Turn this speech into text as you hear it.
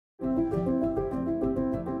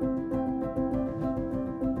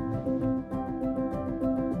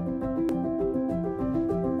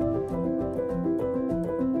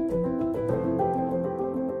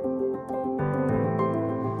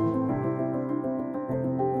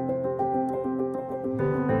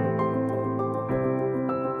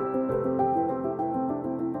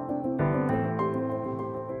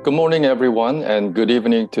Good morning, everyone, and good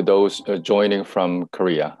evening to those joining from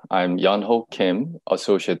Korea. I'm Yeonho Kim,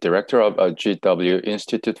 Associate Director of GW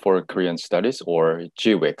Institute for Korean Studies, or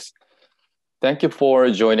GWIX. Thank you for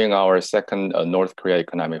joining our second North Korea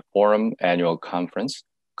Economic Forum annual conference,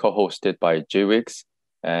 co-hosted by GWIX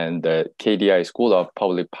and the KDI School of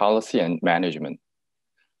Public Policy and Management.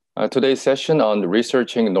 Today's session on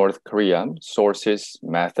researching North Korea, sources,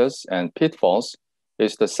 methods, and pitfalls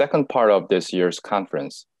is the second part of this year's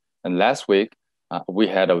conference. And last week, we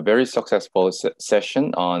had a very successful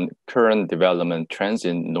session on current development trends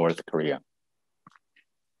in North Korea.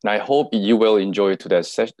 And I hope you will enjoy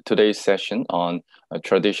today's session on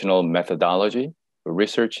traditional methodology,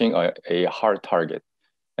 researching a hard target.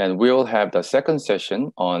 And we will have the second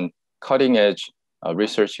session on cutting edge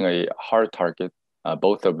researching a hard target,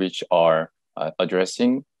 both of which are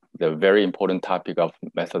addressing the very important topic of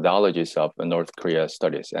methodologies of North Korea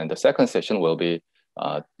studies. And the second session will be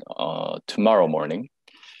tomorrow morning.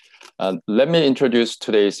 Let me introduce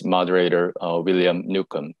today's moderator, William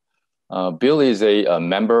Newcomb. Bill is a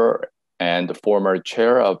member and former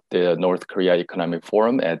chair of the North Korea Economic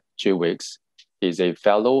Forum at GWIX. He's a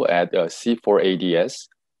fellow at C4ADS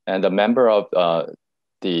and a member of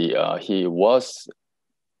he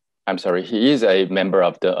is a member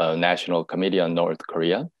of the National Committee on North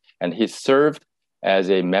Korea, and he served as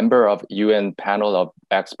a member of UN panel of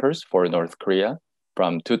experts for North Korea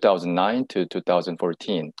from 2009 to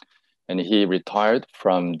 2014. And he retired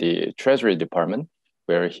from the Treasury Department,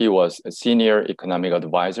 where he was a senior economic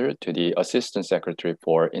advisor to the Assistant Secretary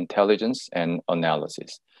for Intelligence and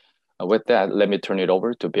Analysis. With that, let me turn it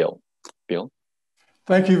over to Bill. Bill?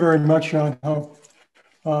 Thank you very much, Yeonho.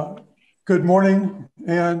 Good morning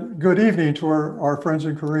and good evening to our friends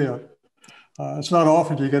in Korea. It's not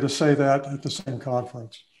often you get to say that at the same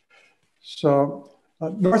conference. So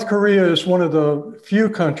North Korea is one of the few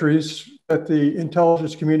countries that the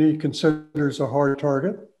intelligence community considers a hard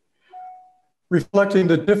target, reflecting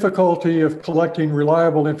the difficulty of collecting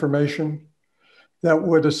reliable information that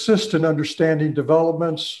would assist in understanding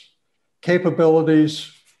developments,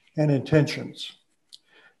 capabilities, and intentions.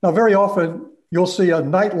 Now, very often, you'll see a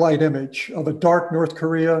nightlight image of a dark North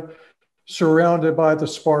Korea surrounded by the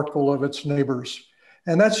sparkle of its neighbors.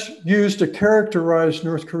 And that's used to characterize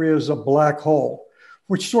North Korea as a black hole,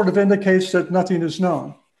 which sort of indicates that nothing is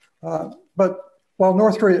known. But while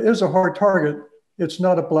North Korea is a hard target, it's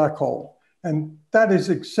not a black hole. And that is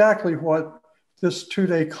exactly what this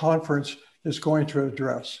two-day conference is going to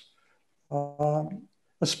address.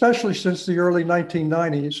 Especially since the early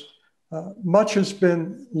 1990s, much has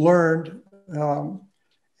been learned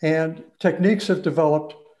and techniques have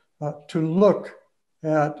developed to look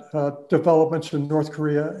at developments in North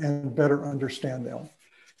Korea and better understand them.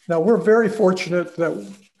 Now, we're very fortunate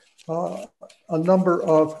that a number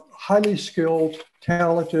of highly skilled,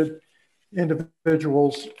 talented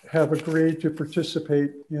individuals have agreed to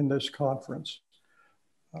participate in this conference.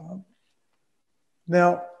 I'm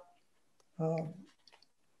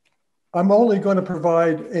only going to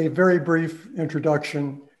provide a very brief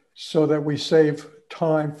introduction so that we save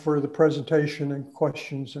time for the presentation and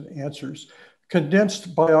questions and answers.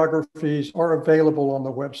 Condensed biographies are available on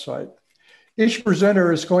the website. Each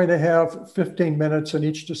presenter is going to have 15 minutes and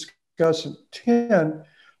each discuss 10,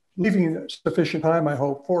 leaving sufficient time, I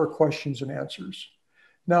hope, for questions and answers.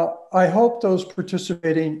 Now, I hope those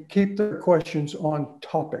participating keep their questions on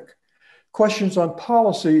topic. Questions on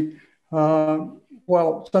policy,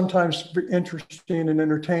 while sometimes interesting and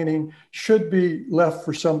entertaining, should be left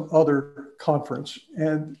for some other conference,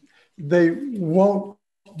 and they won't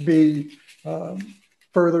be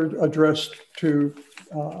further addressed to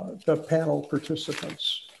the panel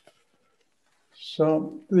participants.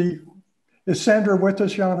 So is Sandra with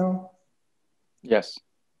us, Yeonho? Yes.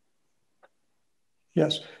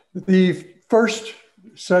 Yes. The first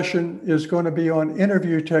session is going to be on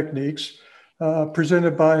interview techniques,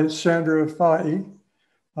 presented by Sandra Fai.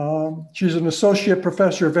 She's an associate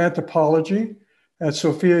professor of anthropology at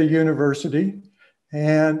Sophia University,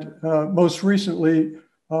 and most recently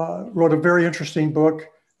wrote a very interesting book,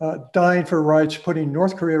 Dying for Rights, Putting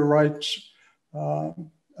North Korea Rights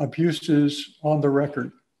Abuses on the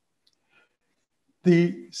Record.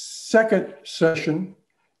 The second session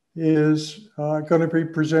is going to be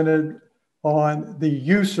presented on the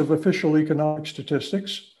use of official economic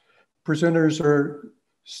statistics. Presenters are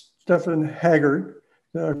Stephen Haggard,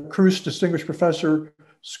 Cruz Distinguished Professor,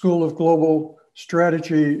 School of Global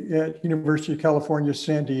Strategy at University of California,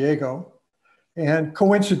 San Diego, and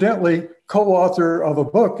coincidentally, co-author of a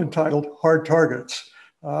book entitled Hard Targets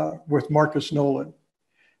with Marcus Nolan.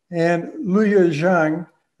 And Luya Zhang,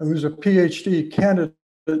 who's a PhD candidate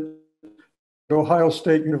Ohio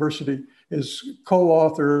State University, is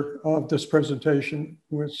co-author of this presentation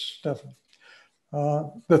with Stefan.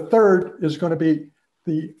 The third is going to be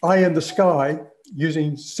the eye in the sky,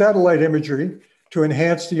 using satellite imagery to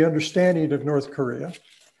enhance the understanding of North Korea.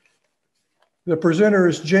 The presenter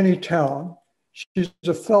is Jenny Town. She's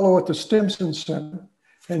a fellow at the Stimson Center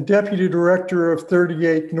and deputy director of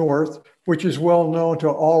 38 North, which is well known to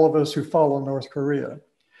all of us who follow North Korea.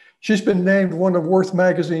 She's been named one of Worth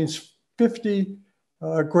Magazine's 50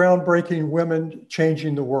 groundbreaking women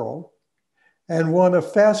changing the world, and one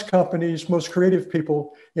of Fast Company's most creative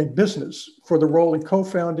people in business for the role in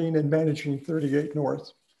co-founding and managing 38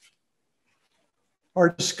 North.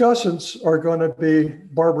 Our discussants are going to be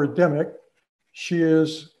Barbara Demick. She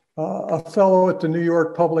is a fellow at the New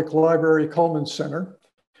York Public Library Cullman Center,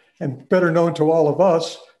 and better known to all of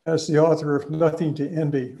us as the author of Nothing to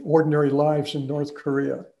Envy: Ordinary Lives in North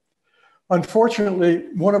Korea. Unfortunately,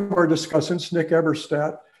 one of our discussants, Nick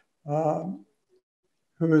Eberstadt,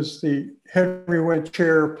 who is the Henry Wendt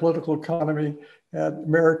Chair of Political Economy at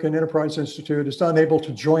American Enterprise Institute, is unable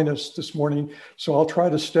to join us this morning. So I'll try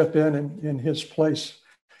to step in his place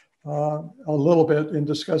a little bit in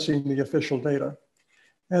discussing the official data.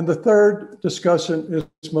 And the third discussant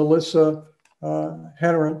is Melissa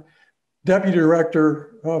Hanneran, Deputy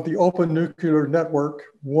Director of the Open Nuclear Network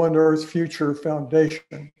One Earth Future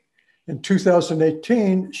Foundation. In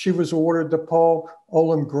 2018, she was awarded the Paul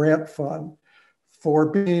Olam Grant Fund for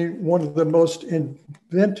being one of the most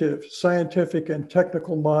inventive scientific and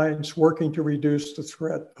technical minds working to reduce the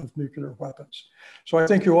threat of nuclear weapons. So I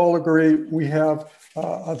think you all agree we have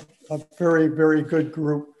a very, very good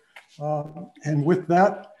group. And with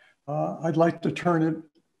that, I'd like to turn it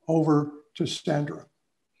over to Sandra.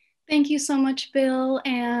 Thank you so much, Bill.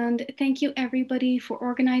 And thank you everybody for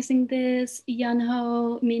organizing this.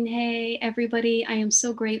 Yunho, Minhei, everybody, I am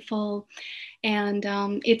so grateful. And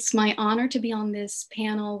it's my honor to be on this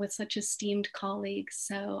panel with such esteemed colleagues.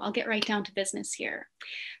 So I'll get right down to business here.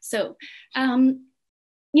 So,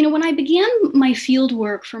 when I began my field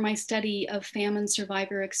work for my study of famine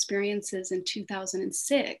survivor experiences in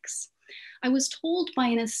 2006, I was told by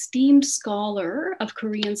an esteemed scholar of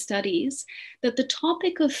Korean studies that the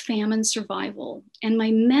topic of famine survival and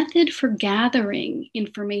my method for gathering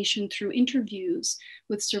information through interviews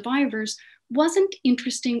with survivors wasn't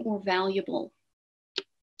interesting or valuable.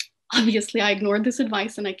 Obviously, I ignored this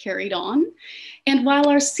advice and I carried on. And while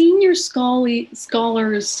our senior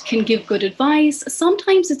scholars can give good advice,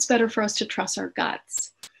 sometimes it's better for us to trust our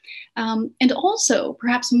guts. And also,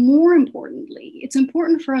 perhaps more importantly, it's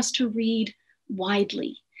important for us to read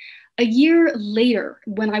widely. A year later,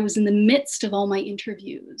 when I was in the midst of all my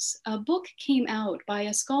interviews, a book came out by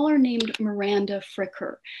a scholar named Miranda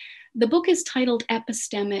Fricker. The book is titled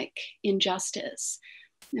Epistemic Injustice.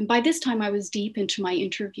 And by this time, I was deep into my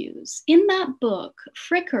interviews. In that book,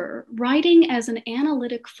 Fricker, writing as an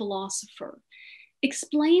analytic philosopher,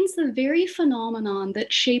 explains the very phenomenon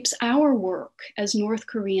that shapes our work as North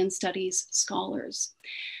Korean studies scholars.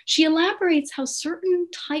 She elaborates how certain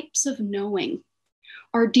types of knowing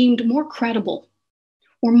are deemed more credible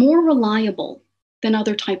or more reliable than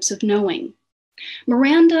other types of knowing.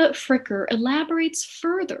 Miranda Fricker elaborates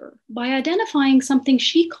further by identifying something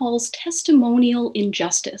she calls testimonial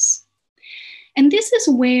injustice. And this is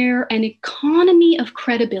where an economy of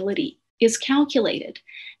credibility is calculated,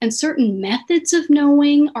 and certain methods of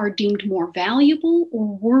knowing are deemed more valuable or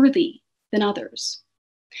worthy than others.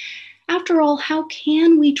 After all, how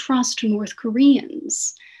can we trust North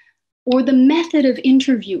Koreans or the method of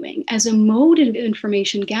interviewing as a mode of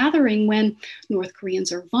information gathering when North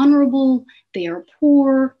Koreans are vulnerable, they are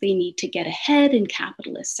poor, they need to get ahead in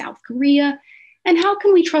capitalist South Korea? And how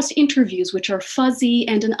can we trust interviews which are fuzzy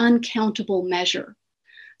and an uncountable measure?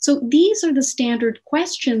 So these are the standard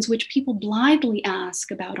questions which people blithely ask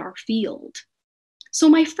about our field. So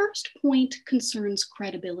my first point concerns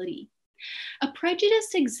credibility. A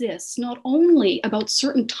prejudice exists not only about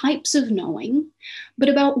certain types of knowing, but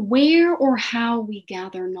about where or how we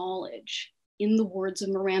gather knowledge. In the words of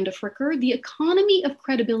Miranda Fricker, the economy of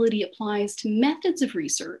credibility applies to methods of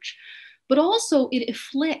research, but also it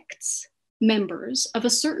afflicts members of a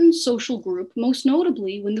certain social group, most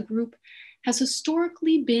notably when the group has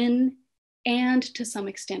historically been and to some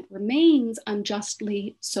extent remains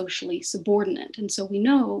unjustly socially subordinate. And so we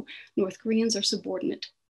know North Koreans are subordinate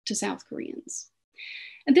to South Koreans.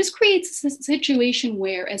 And this creates a situation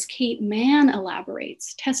where, as Kate Mann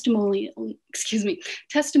elaborates, testimonial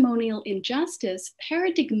injustice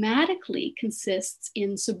paradigmatically consists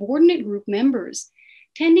in subordinate group members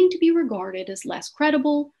tending to be regarded as less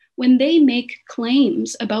credible when they make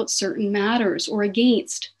claims about certain matters or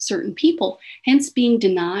against certain people, hence being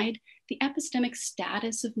denied the epistemic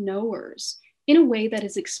status of knowers in a way that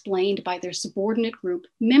is explained by their subordinate group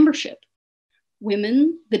membership.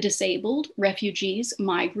 Women, the disabled, refugees,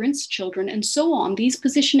 migrants, children, and so on, these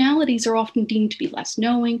positionalities are often deemed to be less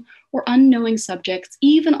knowing or unknowing subjects,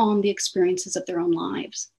 even on the experiences of their own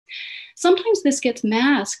lives. Sometimes this gets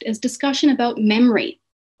masked as discussion about memory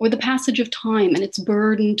or the passage of time and its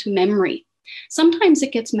burden to memory. Sometimes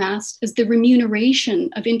it gets masked as the remuneration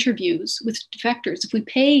of interviews with defectors. If we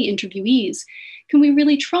pay interviewees, can we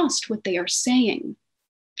really trust what they are saying?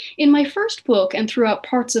 In my first book and throughout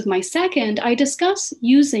parts of my second, I discuss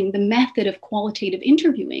using the method of qualitative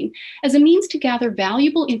interviewing as a means to gather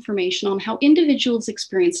valuable information on how individuals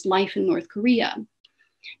experienced life in North Korea.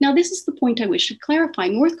 Now, this is the point I wish to clarify.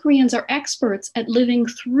 North Koreans are experts at living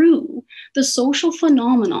through the social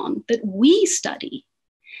phenomenon that we study.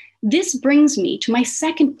 This brings me to my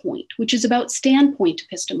second point, which is about standpoint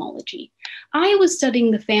epistemology. I was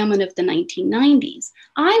studying the famine of the 1990s.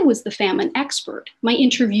 I was the famine expert. My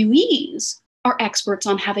interviewees are experts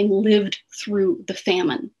on having lived through the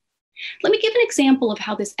famine. Let me give an example of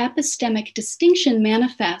how this epistemic distinction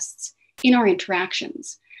manifests in our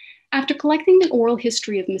interactions. After collecting the oral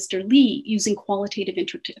history of Mr. Lee using qualitative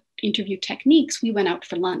interview techniques, we went out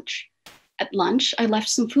for lunch. At lunch, I left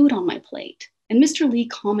some food on my plate. And Mr. Lee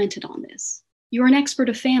commented on this. "You're an expert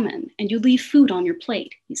of famine and you leave food on your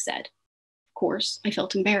plate," he said. Of course, I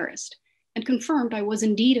felt embarrassed and confirmed I was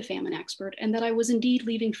indeed a famine expert and that I was indeed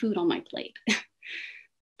leaving food on my plate.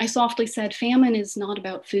 I softly said, "Famine is not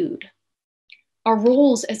about food." Our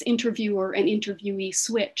roles as interviewer and interviewee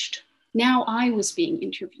switched. Now I was being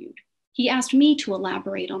interviewed. He asked me to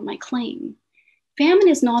elaborate on my claim. Famine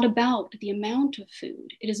is not about the amount of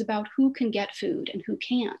food. It is about who can get food and who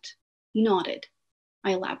can't. He nodded.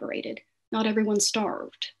 I elaborated. Not everyone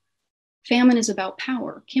starved. Famine is about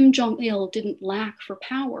power. Kim Jong-il didn't lack for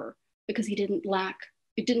power because it didn't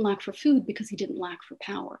lack for food because he didn't lack for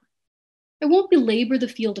power. I won't belabor the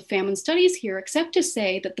field of famine studies here, except to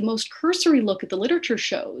say that the most cursory look at the literature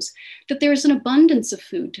shows that there is an abundance of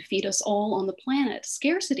food to feed us all on the planet.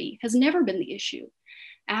 Scarcity has never been the issue.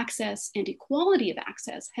 Access and equality of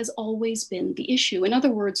access has always been the issue. In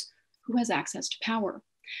other words, who has access to power?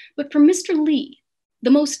 But for Mr. Lee, the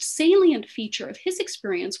most salient feature of his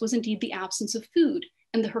experience was indeed the absence of food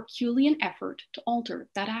and the Herculean effort to alter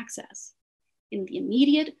that access. In the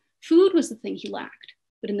immediate, food was the thing he lacked,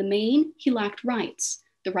 but in the main, he lacked rights: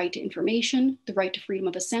 the right to information, the right to freedom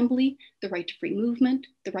of assembly, the right to free movement,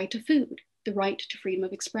 the right to food, the right to freedom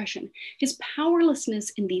of expression. His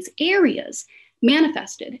powerlessness in these areas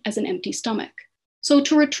manifested as an empty stomach. So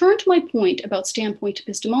to return to my point about standpoint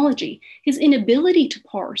epistemology, his inability to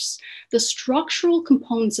parse the structural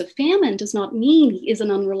components of famine does not mean he is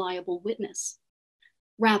an unreliable witness.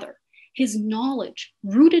 Rather, his knowledge,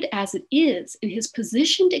 rooted as it is in his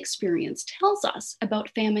positioned experience, tells us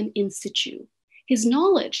about famine in situ. His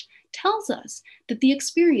knowledge tells us that the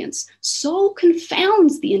experience so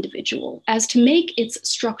confounds the individual as to make its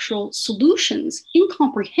structural solutions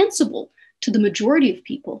incomprehensible to the majority of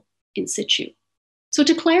people in situ. So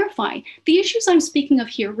to clarify, the issues I'm speaking of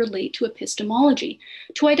here relate to epistemology.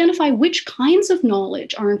 To identify which kinds of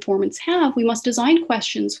knowledge our informants have, we must design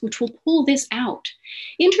questions which will pull this out.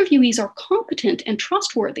 Interviewees are competent and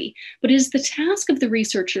trustworthy, but it is the task of the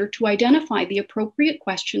researcher to identify the appropriate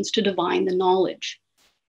questions to divine the knowledge.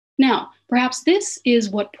 Now, perhaps this is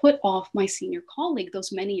what put off my senior colleague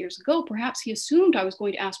those many years ago. Perhaps he assumed I was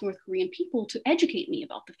going to ask North Korean people to educate me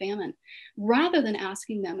about the famine, rather than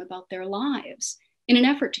asking them about their lives, in an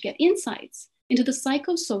effort to get insights into the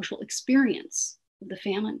psychosocial experience of the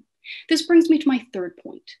famine. This brings me to my third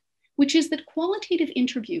point, which is that qualitative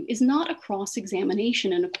interview is not a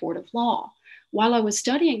cross-examination in a court of law. While I was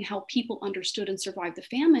studying how people understood and survived the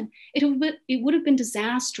famine, it would have been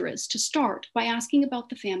disastrous to start by asking about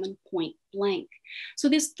the famine point blank. So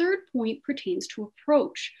this third point pertains to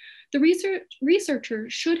approach. The researcher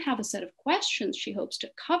should have a set of questions she hopes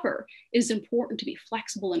to cover. It is important to be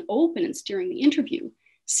flexible and open in steering the interview,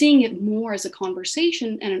 seeing it more as a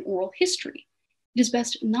conversation and an oral history. It is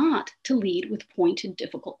best not to lead with pointed,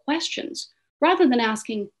 difficult questions. Rather than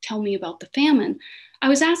asking, "Tell me about the famine," I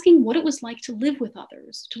was asking what it was like to live with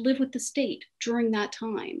others, to live with the state during that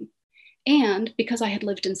time. And because I had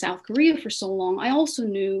lived in South Korea for so long, I also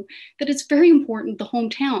knew that it's very important, the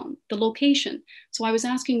hometown, the location. So I was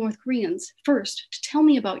asking North Koreans first to tell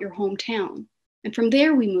me about your hometown. And from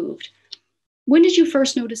there we moved. When did you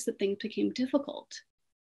first notice that things became difficult?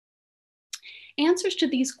 Answers to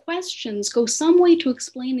these questions go some way to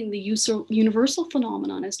explaining the universal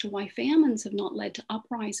phenomenon as to why famines have not led to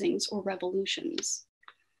uprisings or revolutions.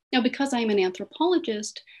 Now, because I'm an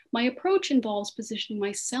anthropologist, my approach involves positioning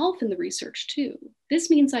myself in the research too. This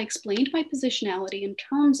means I explained my positionality in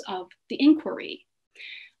terms of the inquiry.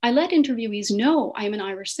 I let interviewees know I am an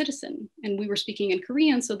Irish citizen, and we were speaking in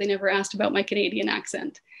Korean, so they never asked about my Canadian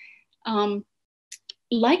accent.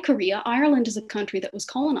 Like Korea, Ireland is a country that was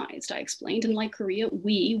colonized, I explained, and like Korea,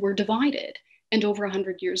 we were divided. And over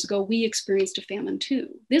 100 years ago, we experienced a famine too.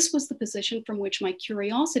 This was the position from which my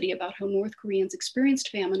curiosity about how North Koreans experienced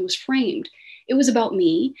famine was framed. It was about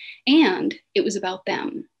me, and it was about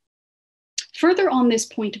them. Further on this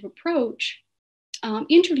point of approach,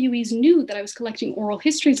 interviewees knew that I was collecting oral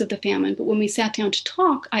histories of the famine, but when we sat down to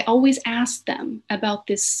talk, I always asked them about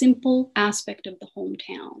this simple aspect of the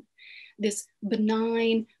hometown, this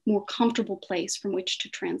benign, more comfortable place from which to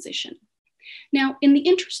transition. Now, in the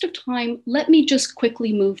interest of time, let me just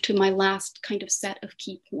quickly move to my last kind of set of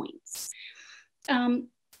key points.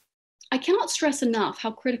 I cannot stress enough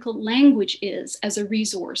how critical language is as a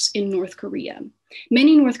resource in North Korea.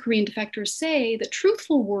 Many North Korean defectors say that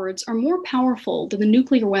truthful words are more powerful than the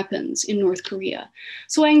nuclear weapons in North Korea.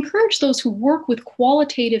 So I encourage those who work with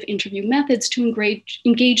qualitative interview methods to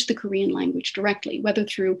engage the Korean language directly, whether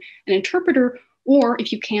through an interpreter or,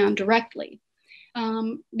 if you can, directly.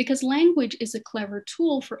 Because language is a clever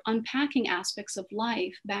tool for unpacking aspects of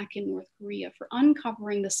life back in North Korea, for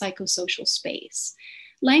uncovering the psychosocial space.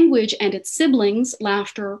 Language and its siblings,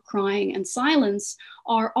 laughter, crying, and silence,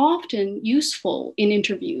 are often useful in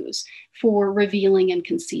interviews for revealing and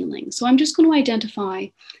concealing. So I'm just going to identify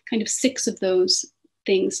kind of 6 of those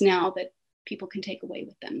things now that people can take away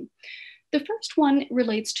with them. The first one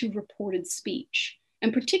relates to reported speech,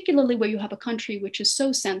 and particularly where you have a country which is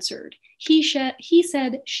so censored. He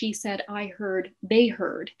said, she said, I heard, they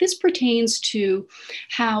heard. This pertains to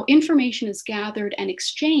how information is gathered and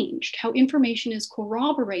exchanged, how information is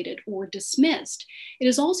corroborated or dismissed. It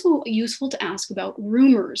is also useful to ask about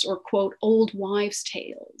rumors or, quote, old wives'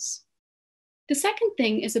 tales. The second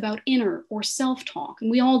thing is about inner or self-talk,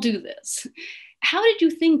 and we all do this. How did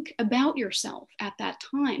you think about yourself at that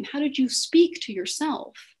time? How did you speak to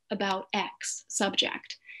yourself about X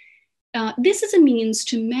subject? This is a means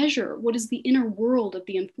to measure what is the inner world of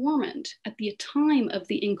the informant at the time of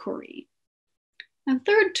the inquiry. A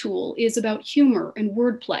third tool is about humor and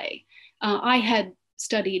wordplay. I had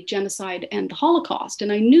studied genocide and the Holocaust,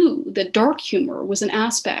 and I knew that dark humor was an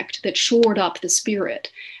aspect that shored up the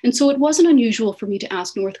spirit. And so it wasn't unusual for me to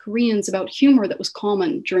ask North Koreans about humor that was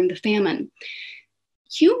common during the famine.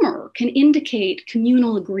 Humor can indicate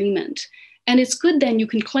communal agreement. And it's good then you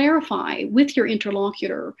can clarify with your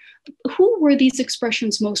interlocutor, who were these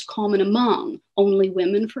expressions most common among? Only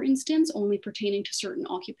women, for instance, only pertaining to certain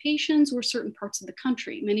occupations or certain parts of the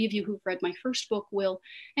country. Many of you who've read my first book will,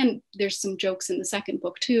 and there's some jokes in the second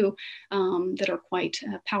book too, that are quite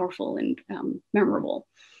powerful and memorable.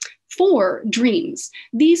 4, dreams.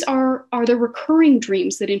 These are the recurring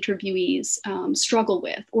dreams that interviewees struggle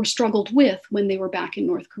with or struggled with when they were back in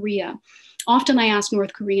North Korea. Often I ask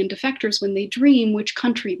North Korean defectors when they dream which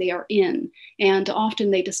country they are in, and often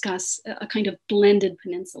they discuss a kind of blended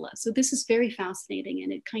peninsula. So this is very fascinating,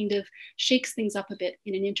 and it kind of shakes things up a bit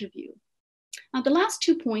in an interview. The last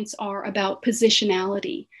 2 points are about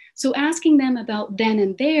positionality. So asking them about then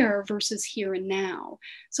and there versus here and now.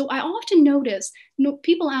 So I often notice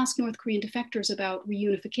people ask North Korean defectors about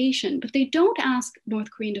reunification, but they don't ask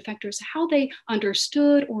North Korean defectors how they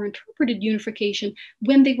understood or interpreted unification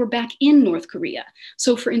when they were back in North Korea.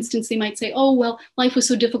 So for instance, they might say, oh, well, life was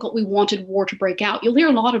so difficult, we wanted war to break out. You'll hear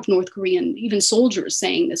a lot of North Korean, even soldiers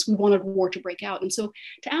saying this, we wanted war to break out. And so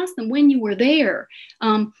to ask them when you were there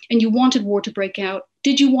and you wanted war to break out,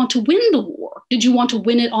 did you want to win the war? Did you want to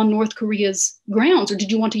win it on North Korea's grounds, or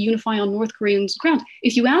did you want to unify on North Koreans' grounds?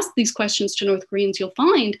 If you ask these questions to North Koreans, you'll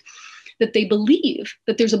find that they believe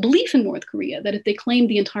that there's a belief in North Korea that if they claim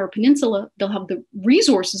the entire peninsula, they'll have the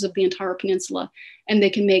resources of the entire peninsula, and they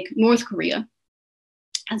can make North Korea,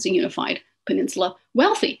 as a unified peninsula,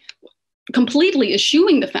 wealthy, completely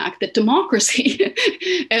eschewing the fact that democracy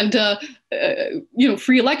and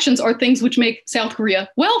free elections are things which make South Korea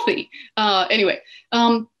wealthy.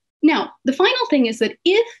 Now, the final thing is that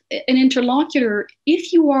if an interlocutor,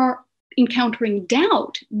 if you are encountering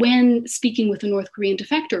doubt when speaking with a North Korean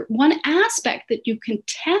defector, one aspect that you can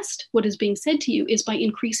test what is being said to you is by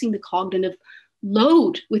increasing the cognitive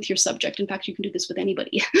load with your subject. In fact, you can do this with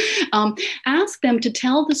anybody. Ask them to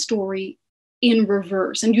tell the story in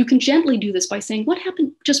reverse. And you can gently do this by saying, what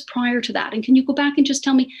happened just prior to that? And can you go back and just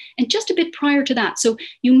tell me, and just a bit prior to that? So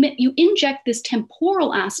you inject this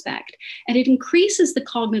temporal aspect, and it increases the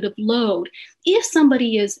cognitive load. If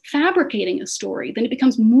somebody is fabricating a story, then it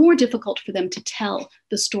becomes more difficult for them to tell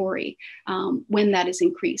the story when that is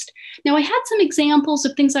increased. Now, I had some examples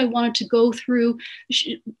of things I wanted to go through,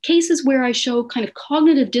 cases where I show kind of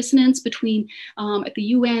cognitive dissonance between at the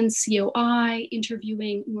UN COI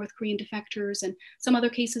interviewing North Korean defectors and some other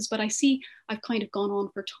cases, but I see I've kind of gone on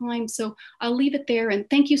for time. So I'll leave it there. And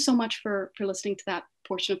thank you so much for listening to that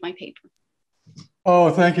portion of my paper.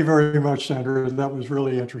 Oh, thank you very much, Sandra. That was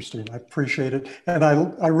really interesting. I appreciate it. And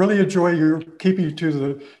I really enjoy you keeping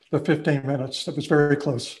to the 15 minutes. That was very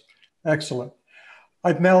close. Excellent.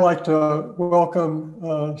 I'd now like to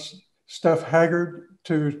welcome Steph Haggard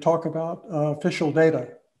to talk about official data.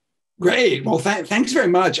 Great. Well, thanks very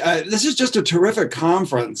much. This is just a terrific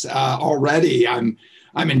conference already. I'm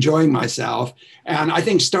enjoying myself. And I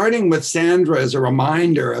think starting with Sandra is a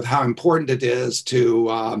reminder of how important it is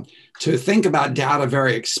to think about data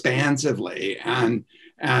very expansively and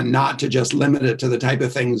not to just limit it to the type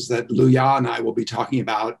of things that Luya and I will be talking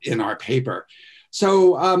about in our paper.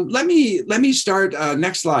 So let me start.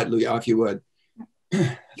 Next slide, Luya, if you would.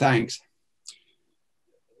 Thanks.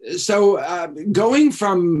 So going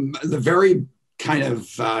from the very kind of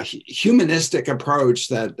humanistic approach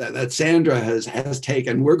that Sandra has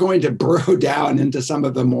taken, we're going to burrow down into some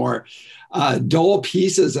of the more dull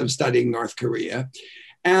pieces of studying North Korea.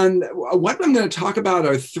 And what I'm going to talk about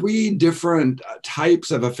are three different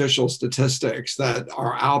types of official statistics that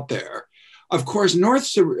are out there. Of course,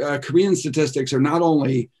 North Korean statistics are not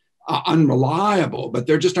only unreliable, but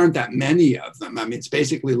there just aren't that many of them. I mean, it's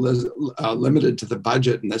basically limited to the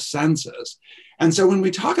budget and the census. And so when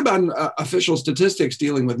we talk about official statistics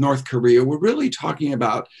dealing with North Korea, we're really talking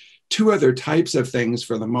about two other types of things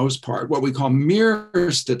for the most part, what we call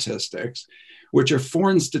mirror statistics, which are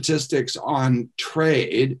foreign statistics on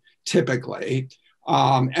trade, typically.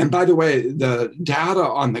 And by the way, the data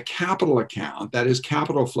on the capital account, that is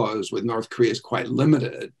capital flows with North Korea, is quite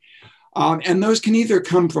limited. And those can either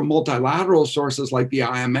come from multilateral sources like the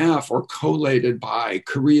IMF or collated by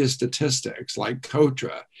Korea statistics like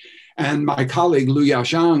KOTRA. And my colleague Lu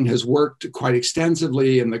Yaxiang has worked quite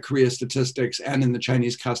extensively in the Korea statistics and in the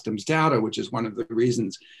Chinese customs data, which is one of the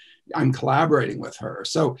reasons I'm collaborating with her.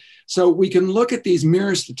 So we can look at these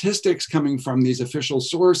mirror statistics coming from these official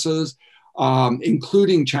sources,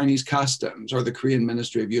 including Chinese customs or the Korean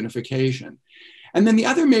Ministry of Unification. And then the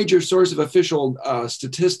other major source of official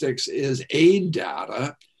statistics is aid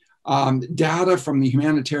data, data from the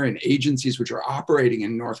humanitarian agencies which are operating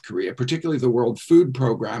in North Korea, particularly the World Food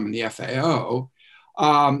Program and the FAO.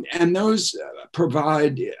 And those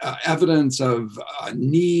provide evidence of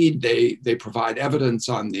need. They provide evidence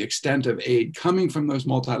on the extent of aid coming from those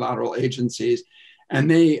multilateral agencies.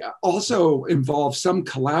 And they also involve some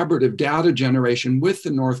collaborative data generation with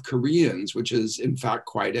the North Koreans, which is in fact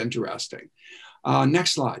quite interesting.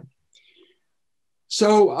 Next slide.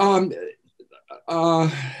 So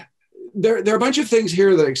there are a bunch of things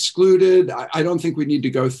here that are excluded. I don't think we need to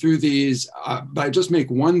go through these, but I just make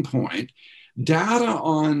one point. Data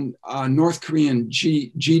on North Korean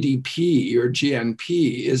GDP or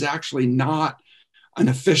GNP is actually not an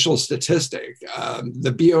official statistic.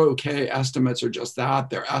 The BOK estimates are just that.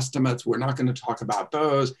 They're estimates. We're not going to talk about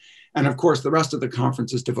those. And of course, the rest of the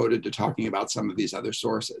conference is devoted to talking about some of these other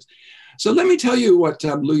sources. So let me tell you what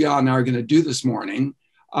Luya and I are going to do this morning.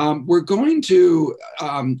 We're going to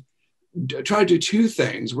try to do two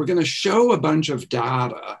things. We're going to show a bunch of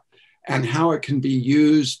data and how it can be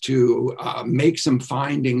used to make some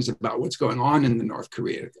findings about what's going on in the North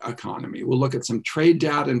Korea economy. We'll look at some trade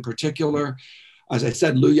data in particular. As I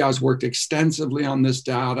said, Luya's worked extensively on this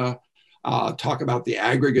data. Talk about the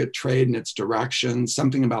aggregate trade and its direction,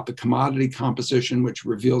 something about the commodity composition, which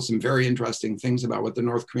reveals some very interesting things about what the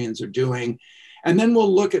North Koreans are doing. And then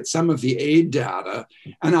we'll look at some of the aid data.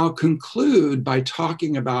 And I'll conclude by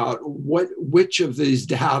talking about which of these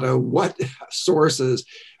data, what sources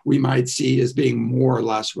we might see as being more or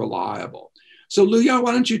less reliable. So Luya,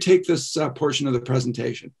 why don't you take this portion of the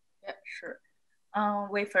presentation? Yeah, sure.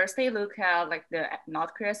 We firstly look at like the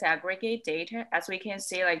North Korea's aggregate data, as we can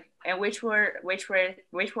see, like, and which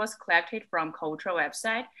was collected from KOTRA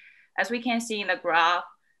website. As we can see in the graph,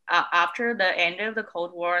 after the end of the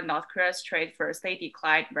Cold War, North Korea's trade firstly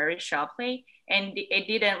declined very sharply, and it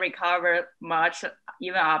didn't recover much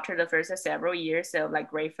even after the first several years of like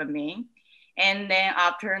Great Famine. And then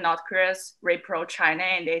after North Korea's reapproached China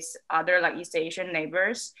and its other like East Asian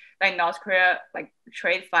neighbors, like North Korea like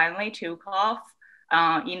trade finally took off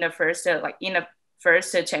in the first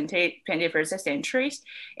 21st centuries.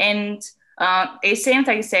 And it seems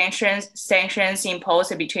like sanctions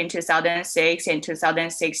imposed between 2006 and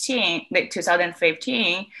 2016, like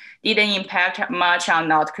 2015, didn't impact much on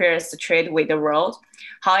North Korea's trade with the world.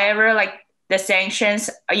 However, like the sanctions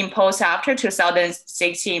imposed after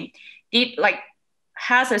 2016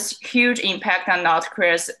 has a huge impact on North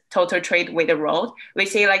Korea's total trade with the world. We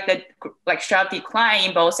see like the sharp decline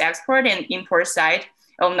in both export and import side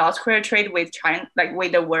of North Korea trade with China, like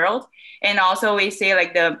with the world. And also we see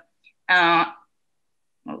like the the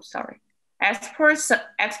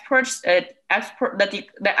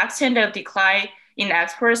extent of decline in the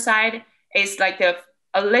export side is like a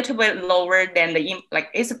little bit lower than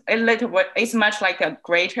it's much like a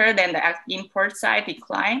greater than the import side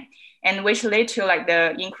decline, and which led to like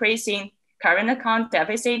the increasing current account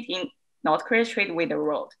deficit in North Korea's trade with the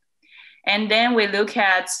world. And then we look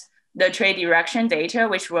at the trade direction data,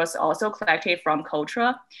 which was also collected from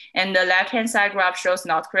Cultura. And the left-hand side graph shows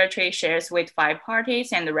North Korea trade shares with 5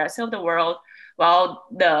 parties and the rest of the world, while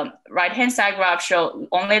the right-hand side graph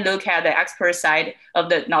only look at the export side of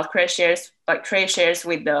the North Korea shares, like trade shares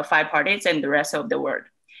with the 5 parties and the rest of the world.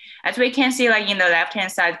 As we can see, like in the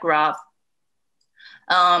left-hand side graph,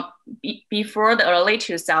 before the early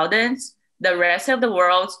 2000s, the rest of the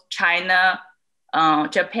world, China,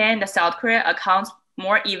 Japan, the South Korea accounts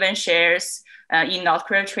more even shares in North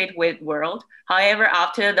Korea trade with world. However,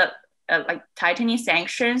 after the tightening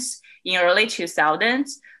sanctions in early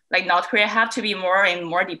 2000s, like North Korea have to be more and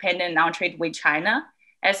more dependent on trade with China.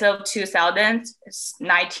 As of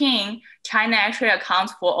 2019, China actually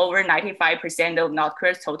accounts for over 95% of North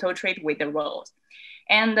Korea's total trade with the world.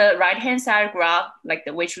 And the right-hand side graph,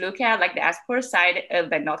 which look at like the export side of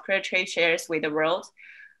the North Korea trade shares with the world,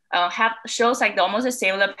 shows like almost a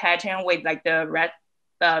similar pattern with like the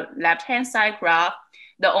left-hand side graph.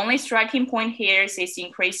 The only striking point here is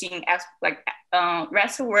increasing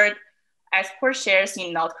rest of world export shares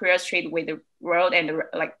in North Korea's trade with the world and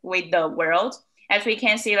with the world. As we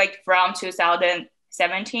can see, like from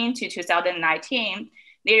 2017 to 2019,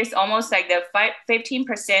 there's almost like the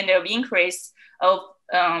 15% of increase of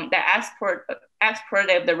the export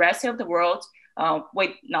of the rest of the world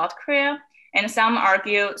with North Korea. And some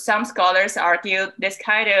scholars argue this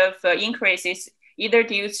kind of increase is either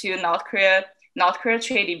due to North Korea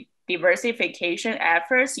trade diversification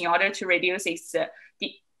efforts in order to reduce its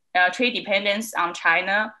trade dependence on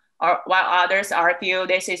China, or while others argue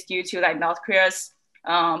this is due to like North Korea's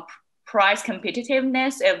price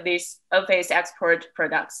competitiveness of its export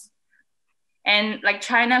products. And like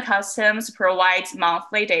China Customs provides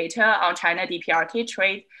monthly data on China DPRK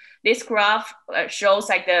trade. This graph shows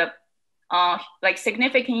like the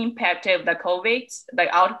significant impact of the COVID,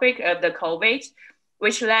 the outbreak of the COVID,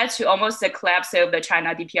 which led to almost the collapse of the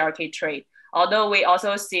China DPRK trade. Although we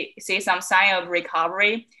also see some sign of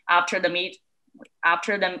recovery after the mid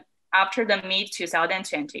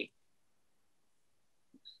 2020.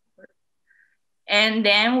 And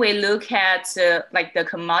then we look at the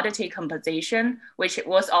commodity composition, which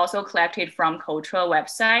was also collected from Cultura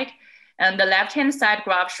website. And the left-hand side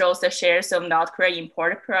graph shows the shares of North Korea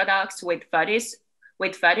imported products with fastest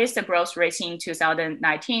growth rate in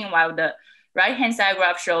 2019, while the right-hand side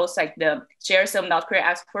graph shows like the shares of North Korea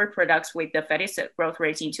export products with the fastest growth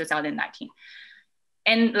rate in 2019.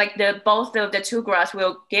 And like both of the two graphs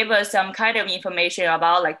will give us some kind of information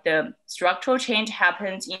about like the structural change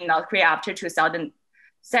happens in North Korea after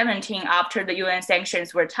 2017, after the UN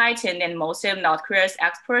sanctions were tightened, and most of North Korea's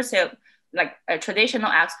exports of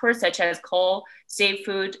traditional exports such as coal,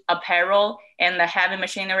 seafood, apparel, and the heavy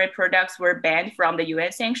machinery products were banned from the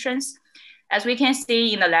UN sanctions. As we can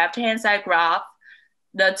see in the left-hand side graph,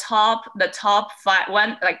 the top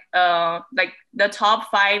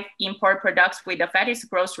 5 import products with the fastest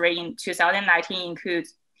growth rate in 2019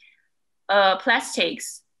 includes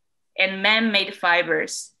plastics and man-made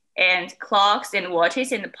fibers and clocks and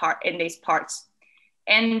watches in these parts.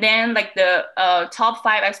 And then like the top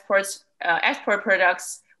 5 export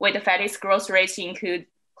products with the fastest growth rates include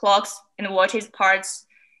clocks and watches parts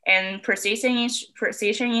and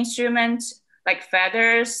precision instruments like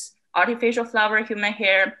feathers, artificial flower, human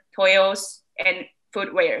hair, toys, and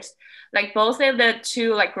footwears. Like both of the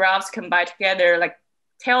two graphs combined together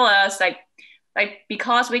tell us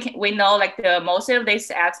because we know the most of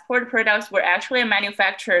these export products were actually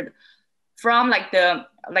manufactured from the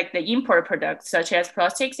import products such as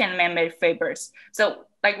plastics and man-made fibers. So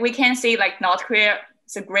we can see North Korea's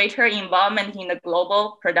greater involvement in the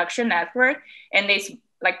global production network, and this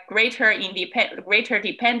greater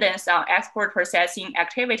dependence on export processing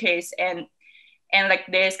activities, and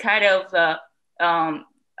this kind of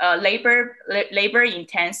labor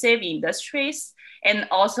intensive industries. And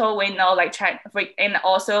also we know like China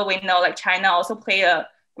also play a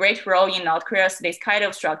great role in North Korea's this kind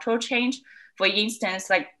of structural change. For instance,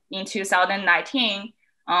 like in 2019,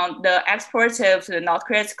 the exports of the North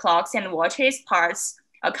Korea's clocks and watches parts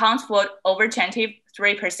accounts for over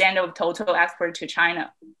 23% of total export to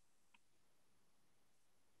China.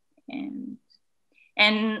 And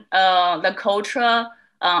the culture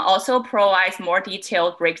also provides more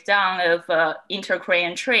detailed breakdown of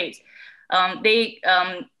inter-Korean trade. They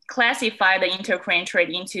classify the inter-Korean trade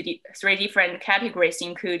into three different categories,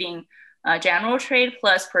 including general trade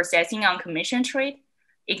plus processing on commission trade,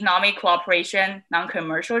 economic cooperation,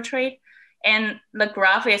 non-commercial trade. And the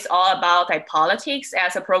graph is all about like politics.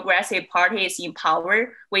 As a progressive party is in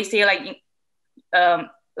power, we see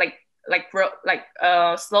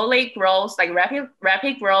slowly growth, like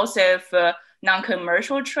rapid growth of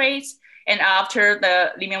non-commercial trades. And after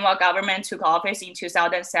the Lee Myung-won government took office in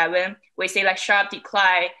 2007, we see like sharp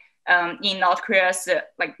decline in North Korea's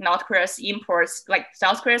imports, like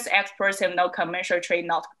South Korea's exports have no commercial trade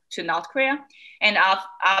to North Korea. And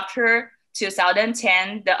after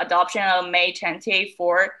 2010, the adoption of May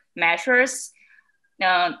 24 measures,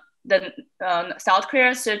 the South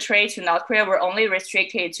Korea's trade to North Korea were only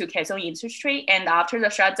restricted to Kaesong industry. And after the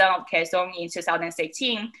shutdown of Kaesong in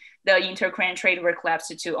 2016, the inter-Korean trade were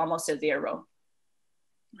collapsed to almost zero.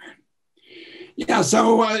 Yeah,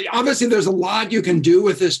 so obviously there's a lot you can do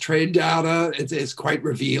with this trade data. It's quite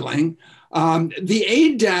revealing. The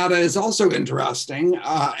aid data is also interesting,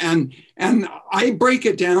 and I break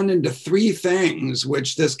it down into three things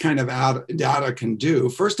which this kind of data can do.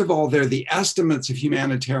 First of all, they're the estimates of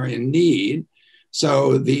humanitarian need.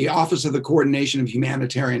 So the Office of the Coordination of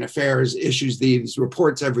Humanitarian Affairs issues these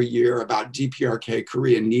reports every year about DPRK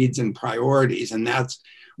Korean needs and priorities, and that's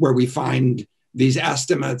where we find these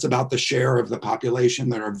estimates about the share of the population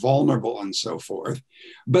that are vulnerable and so forth.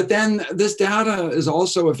 But then this data is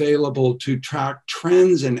also available to track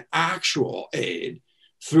trends in actual aid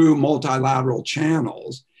through multilateral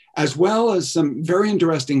channels, as well as some very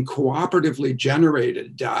interesting cooperatively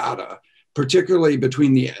generated data, particularly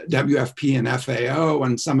between the WFP and FAO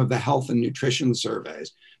and some of the health and nutrition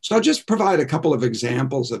surveys. So I'll just provide a couple of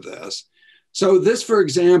examples of this. So this, for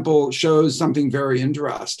example, shows something very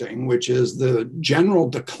interesting, which is the general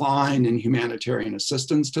decline in humanitarian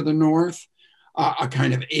assistance to the North, a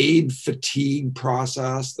kind of aid fatigue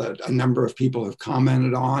process that a number of people have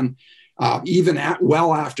commented on. Even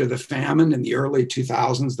well after the famine in the early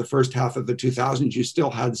 2000s, the first half of the 2000s, you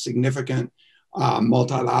still had significant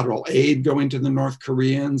multilateral aid going to the North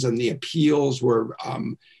Koreans, and the appeals were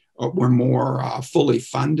more fully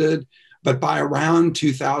funded. But by around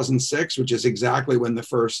 2006, which is exactly when the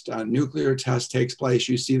first nuclear test takes place,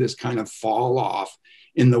 you see this kind of fall off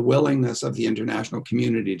in the willingness of the international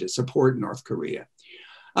community to support North Korea.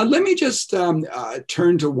 Let me just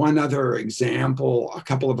turn to one other example, a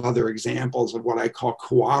couple of other examples of what I call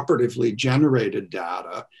cooperatively generated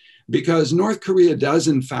data, because North Korea does,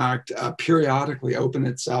 in fact, periodically open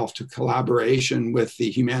itself to collaboration with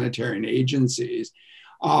the humanitarian agencies.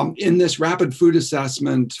 In this rapid food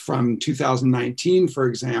assessment from 2019, for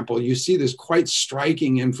example, you see this quite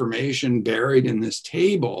striking information buried in this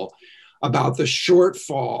table about the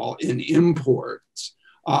shortfall in imports.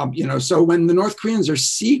 So when the North Koreans are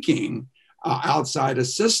seeking outside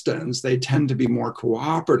assistance, they tend to be more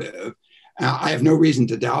cooperative. I have no reason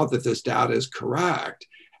to doubt that this data is correct.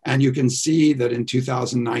 And you can see that in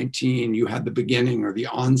 2019, you had the beginning or the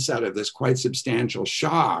onset of this quite substantial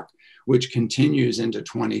shock, which continues into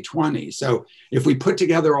 2020. So if we put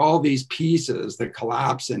together all these pieces, the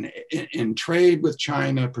collapse in trade with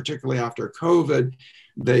China, particularly after COVID,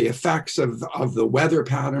 the effects of the weather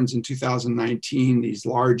patterns in 2019, these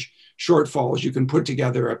large shortfalls, you can put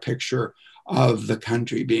together a picture of the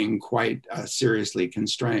country being quite seriously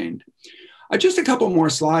constrained. Just a couple more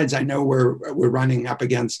slides. I know we're running up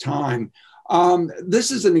against time. This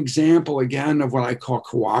is an example, again, of what I call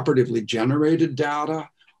cooperatively generated data.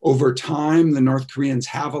 Over time, the North Koreans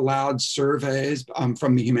have allowed surveys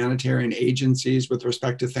from the humanitarian agencies with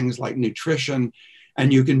respect to things like nutrition.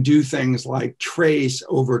 And you can do things like trace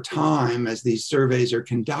over time as these surveys are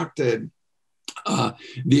conducted,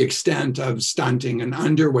 the extent of stunting and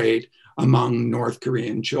underweight among North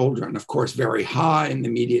Korean children, of course, very high in the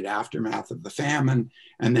immediate aftermath of the famine,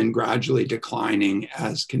 and then gradually declining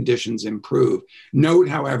as conditions improve. Note,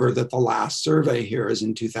 however, that the last survey here is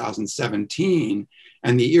in 2017,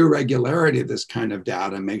 and the irregularity of this kind of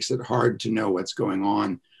data makes it hard to know what's going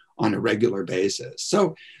on on a regular basis.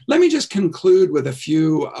 So let me just conclude with a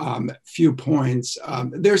few points.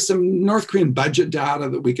 There's some North Korean budget data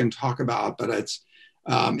that we can talk about, but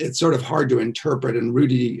it's sort of hard to interpret, and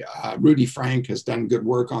Rudy Frank has done good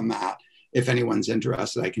work on that. If anyone's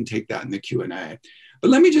interested, I can take that in the Q&A. But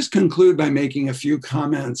let me just conclude by making a few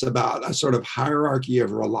comments about a sort of hierarchy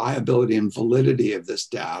of reliability and validity of this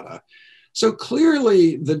data. So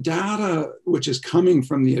clearly the data which is coming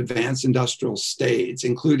from the advanced industrial states,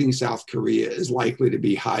 including South Korea, is likely to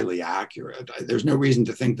be highly accurate. There's no reason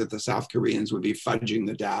to think that the South Koreans would be fudging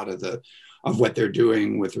the data of what they're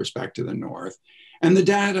doing with respect to the North. And the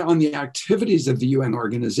data on the activities of the UN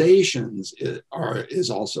organizations is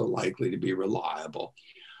also likely to be reliable.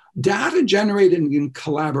 Data generated in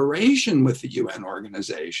collaboration with the UN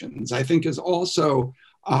organizations, I think, is also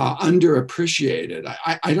underappreciated.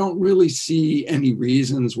 I don't really see any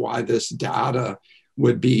reasons why this data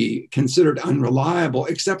would be considered unreliable,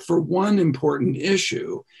 except for one important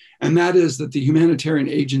issue, and that is that the humanitarian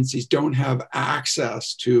agencies don't have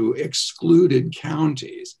access to excluded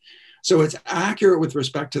counties. So it's accurate with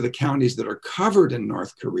respect to the counties that are covered in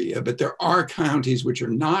North Korea, but there are counties which are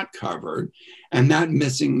not covered, and that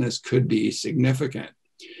missingness could be significant.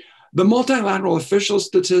 The multilateral official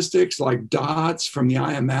statistics like DOTS from the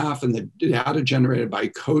IMF and the data generated by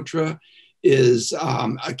COTRA is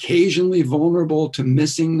occasionally vulnerable to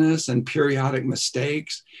missingness and periodic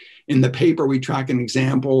mistakes. In the paper, we track an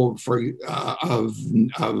example of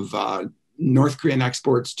North Korean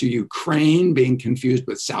exports to Ukraine being confused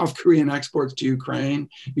with South Korean exports to Ukraine.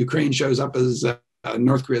 Ukraine shows up as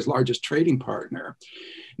North Korea's largest trading partner.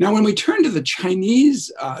 Now, when we turn to the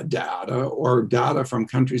Chinese data or data from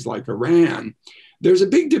countries like Iran, there's a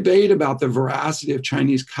big debate about the veracity of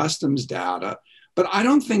Chinese customs data, but I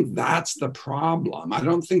don't think that's the problem. I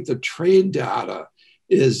don't think the trade data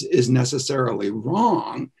is necessarily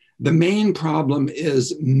wrong. The main problem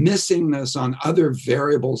is missingness on other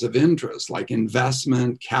variables of interest, like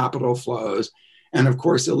investment, capital flows, and of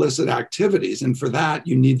course, illicit activities. And for that,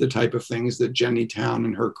 you need the type of things that Jenny Town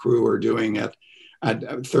and her crew are doing at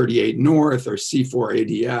 38 North or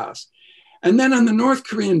C4 ADS. And then on the North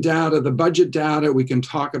Korean data, the budget data we can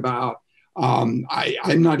talk about, I'm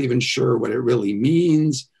not even sure what it really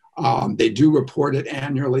means. They do report it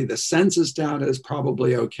annually. The census data is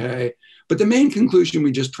probably okay. But the main conclusion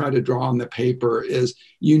we just try to draw on the paper is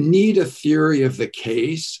you need a theory of the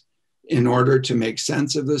case in order to make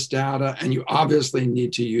sense of this data. And you obviously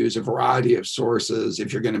need to use a variety of sources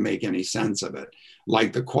if you're going to make any sense of it,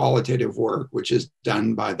 like the qualitative work, which is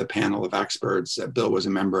done by the panel of experts that Bill was a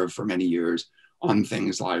member of for many years on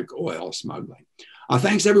things like oil smuggling.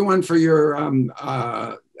 Thanks everyone for your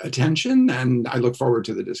attention, and I look forward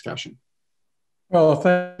to the discussion. Well,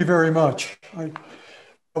 thank you very much.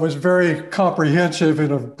 It was very comprehensive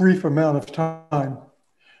in a brief amount of time.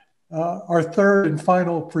 Our third and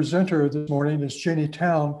final presenter this morning is Jenny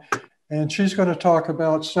Town, and she's going to talk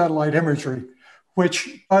about satellite imagery,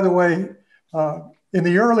 which, by the way, in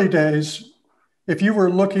the early days, if you were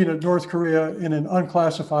looking at North Korea in an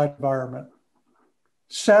unclassified environment,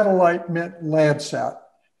 satellite meant Landsat,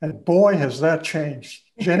 and boy, has that changed.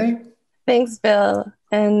 Jenny? Thanks, Bill,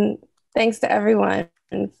 and thanks to everyone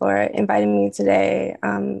for inviting me today.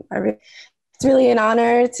 It's really an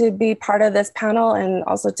honor to be part of this panel and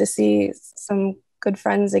also to see some good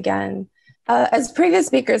friends again. As previous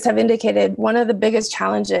speakers have indicated, one of the biggest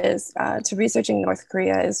challenges to researching North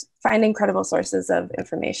Korea is finding credible sources of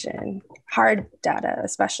information, hard data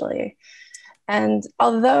especially. And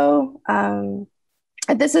although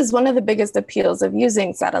this is one of the biggest appeals of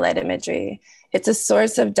using satellite imagery, it's a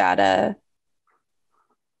source of data.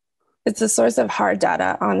 It's a source of hard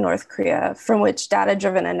data on North Korea from which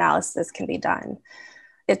data-driven analysis can be done.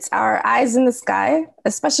 It's our eyes in the sky,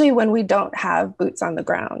 especially when we don't have boots on the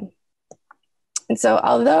ground. And so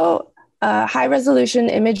although high-resolution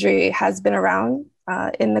imagery has been around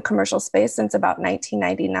in the commercial space since about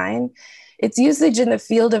 1999, its usage in the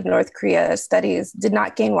field of North Korea studies did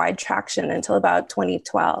not gain wide traction until about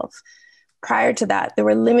 2012. Prior to that, there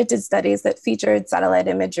were limited studies that featured satellite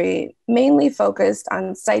imagery, mainly focused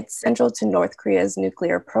on sites central to North Korea's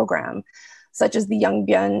nuclear program, such as the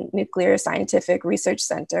Yongbyon Nuclear Scientific Research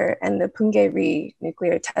Center and the Punggye-ri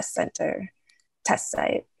Nuclear Test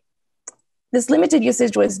Site. This limited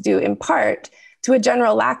usage was due in part to a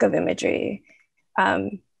general lack of imagery.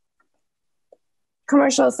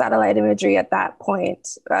 Commercial satellite imagery at that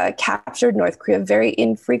point captured North Korea very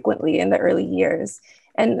infrequently in the early years,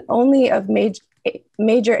 and only of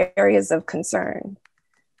major areas of concern.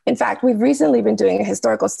 In fact, we've recently been doing a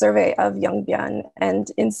historical survey of Yongbyon,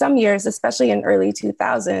 and in some years, especially in early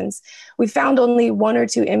 2000s, we found only 1 or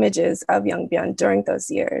 2 images of Yongbyon during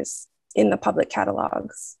those years in the public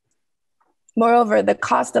catalogs. Moreover, the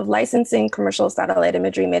cost of licensing commercial satellite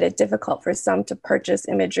imagery made it difficult for some to purchase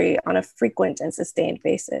imagery on a frequent and sustained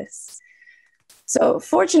basis. So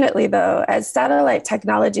fortunately, though, as satellite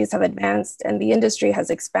technologies have advanced and the industry has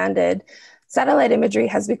expanded, satellite imagery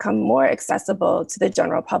has become more accessible to the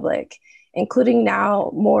general public, including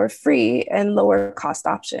now more free and lower cost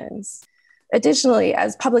options. Additionally,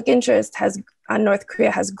 as public interest on North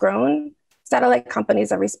Korea has grown, satellite companies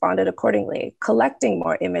have responded accordingly, collecting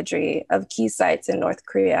more imagery of key sites in North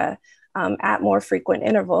Korea at more frequent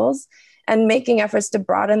intervals, and making efforts to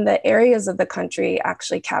broaden the areas of the country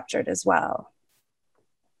actually captured as well.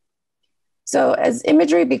 So as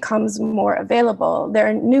imagery becomes more available, there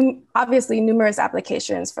are obviously numerous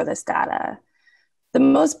applications for this data. The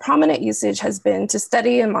most prominent usage has been to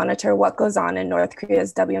study and monitor what goes on in North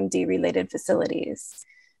Korea's WMD-related facilities.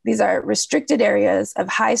 These are restricted areas of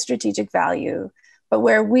high strategic value, but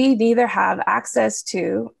where we neither have access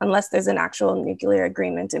to, unless there's an actual nuclear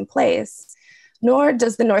agreement in place, nor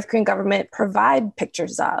does the North Korean government provide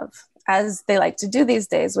pictures of, as they like to do these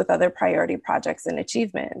days with other priority projects and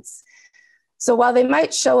achievements. So while they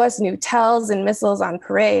might show us new TELs and missiles on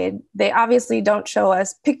parade, they obviously don't show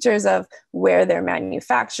us pictures of where they're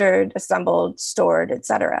manufactured, assembled, stored,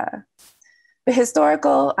 etc. The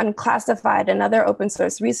historical, unclassified, and other open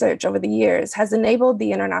source research over the years has enabled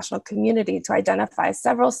the international community to identify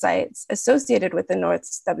several sites associated with the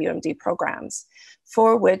North's WMD programs,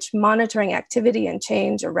 for which monitoring activity and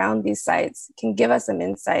change around these sites can give us some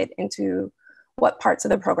insight into what parts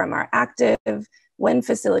of the program are active, when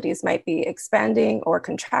facilities might be expanding or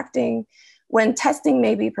contracting, when testing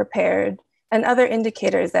may be prepared, and other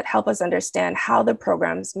indicators that help us understand how the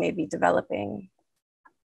programs may be developing.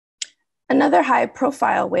 Another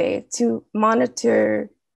high-profile way to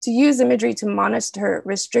use imagery to monitor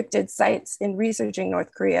restricted sites in researching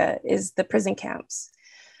North Korea is the prison camps.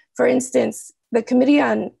 For instance, the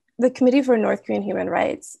Committee for North Korean Human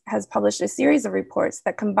Rights has published a series of reports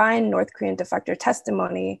that combine North Korean defector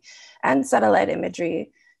testimony and satellite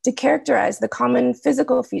imagery to characterize the common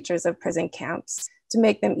physical features of prison camps to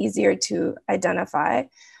make them easier to identify,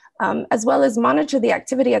 as well as monitor the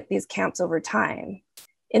activity at these camps over time.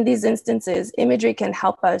 In these instances, imagery can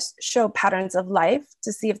help us show patterns of life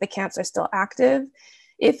to see if the camps are still active,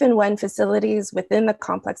 if and when facilities within the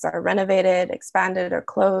complex are renovated, expanded, or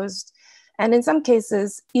closed, and in some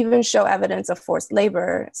cases, even show evidence of forced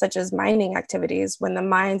labor, such as mining activities when the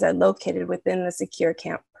mines are located within the secure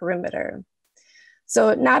camp perimeter.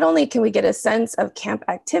 So not only can we get a sense of camp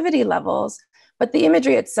activity levels, but the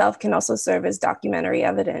imagery itself can also serve as documentary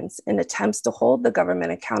evidence in attempts to hold the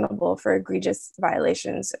government accountable for egregious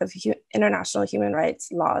violations of international human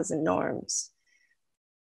rights laws and norms.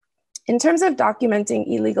 In terms of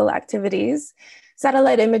documenting illegal activities,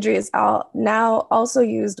 satellite imagery is now also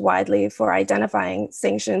used widely for identifying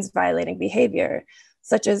sanctions violating behavior,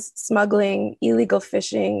 such as smuggling, illegal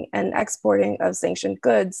fishing, and exporting of sanctioned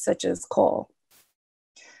goods, such as coal.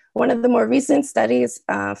 One of the more recent studies,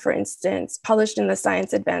 for instance, published in the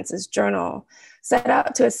Science Advances journal, set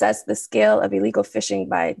out to assess the scale of illegal fishing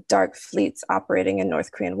by dark fleets operating in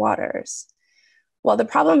North Korean waters. While the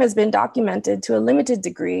problem has been documented to a limited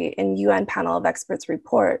degree in UN panel of experts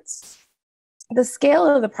reports, the scale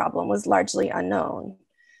of the problem was largely unknown.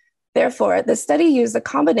 Therefore, the study used a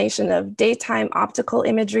combination of daytime optical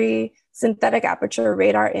imagery, synthetic aperture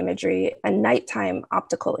radar imagery, and nighttime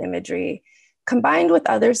optical imagery, combined with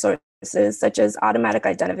other sources such as automatic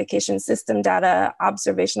identification system data,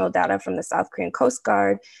 observational data from the South Korean Coast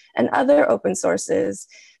Guard, and other open sources,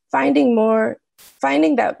 finding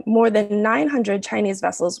that more than 900 Chinese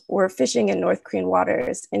vessels were fishing in North Korean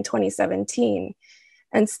waters in 2017,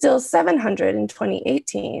 and still 700 in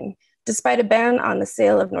 2018, despite a ban on the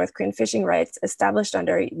sale of North Korean fishing rights established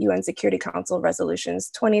under UN Security Council resolutions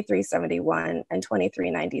 2371 and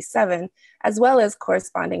 2397, as well as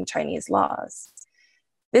corresponding Chinese laws.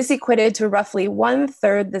 This equated to roughly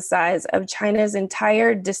 1/3 the size of China's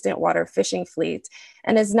entire distant water fishing fleet,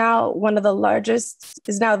 and is now the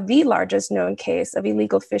largest known case of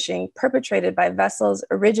illegal fishing perpetrated by vessels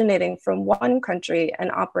originating from one country and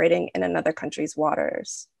operating in another country's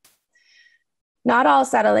waters. Not all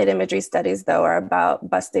satellite imagery studies, though, are about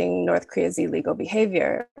busting North Korea's illegal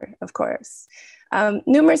behavior, of course.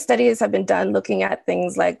 Numerous studies have been done looking at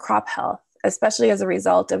things like crop health, especially as a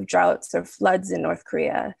result of droughts or floods in North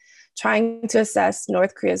Korea, trying to assess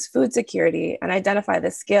North Korea's food security and identify the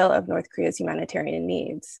scale of North Korea's humanitarian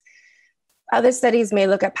needs. Other studies may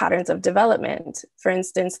look at patterns of development. For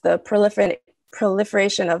instance, the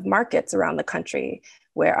proliferation of markets around the country.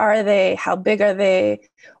 Where are they? How big are they?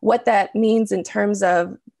 What that means in terms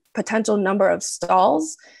of potential number of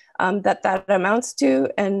stalls that amounts to,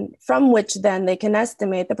 and from which then they can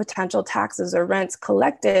estimate the potential taxes or rents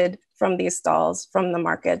collected from these stalls, from the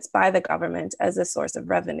markets by the government as a source of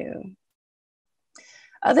revenue.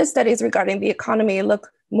 Other studies regarding the economy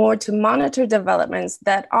look more to monitor developments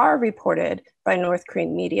that are reported by North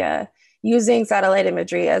Korean media, using satellite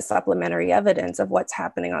imagery as supplementary evidence of what's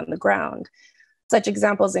happening on the ground. Such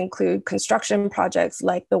examples include construction projects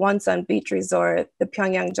like the Wonsan Beach Resort, the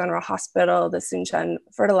Pyongyang General Hospital, the Suncheon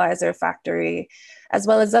Fertilizer Factory, as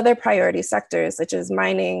well as other priority sectors such as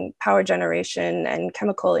mining, power generation, and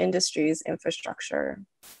chemical industries infrastructure.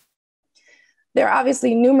 There are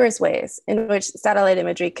obviously numerous ways in which satellite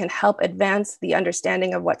imagery can help advance the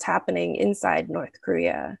understanding of what's happening inside North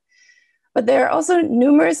Korea. But there are also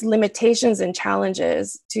numerous limitations and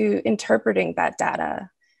challenges to interpreting that data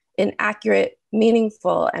in accurate,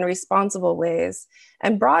 meaningful, and responsible ways,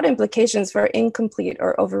 and broad implications for incomplete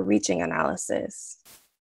or overreaching analysis.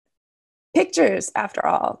 Pictures, after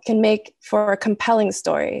all, can make for a compelling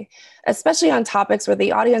story, especially on topics where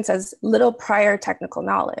the audience has little prior technical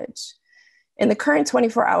knowledge. In the current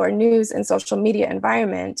 24-hour news and social media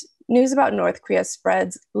environment, news about North Korea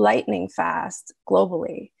spreads lightning fast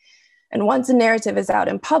globally. And once a narrative is out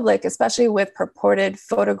in public, especially with purported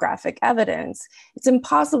photographic evidence, it's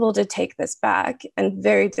impossible to take this back and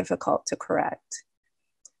very difficult to correct.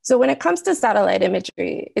 So when it comes to satellite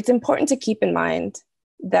imagery, it's important to keep in mind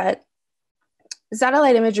that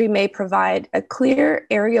satellite imagery may provide a clear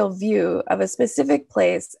aerial view of a specific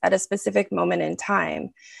place at a specific moment in time,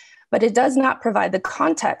 but it does not provide the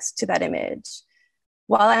context to that image.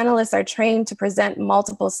 While analysts are trained to present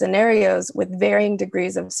multiple scenarios with varying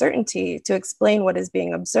degrees of certainty to explain what is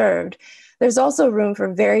being observed, there's also room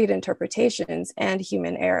for varied interpretations and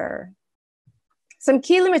human error. Some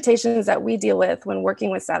key limitations that we deal with when working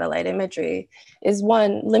with satellite imagery is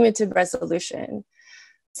one, limited resolution.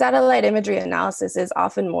 Satellite imagery analysis is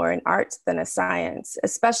often more an art than a science,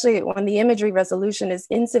 especially when the imagery resolution is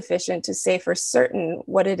insufficient to say for certain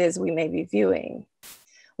what it is we may be viewing.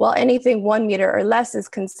 While anything 1 meter or less is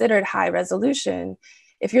considered high resolution,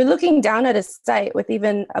 if you're looking down at a site with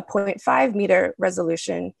even a 0.5 meter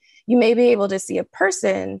resolution, you may be able to see a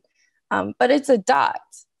person, but it's a dot.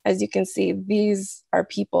 As you can see, these are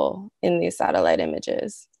people in these satellite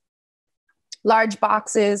images. Large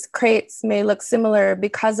boxes, crates may look similar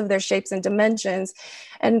because of their shapes and dimensions,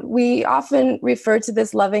 and we often refer to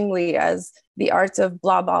this lovingly as the art of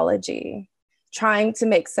blobology, trying to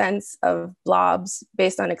make sense of blobs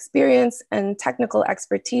based on experience and technical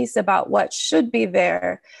expertise about what should be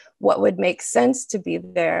there, what would make sense to be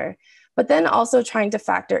there, but then also trying to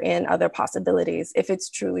factor in other possibilities if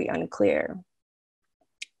it's truly unclear.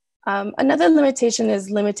 Another limitation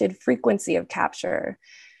is limited frequency of capture.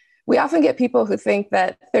 We often get people who think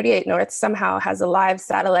that 38 North somehow has a live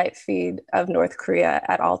satellite feed of North Korea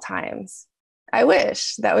at all times. I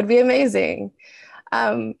wish, that would be amazing.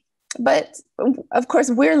 But of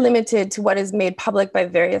course, we're limited to what is made public by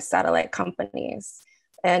various satellite companies,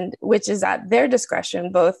 and which is at their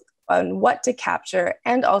discretion, both on what to capture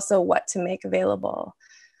and also what to make available.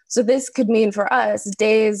 So this could mean for us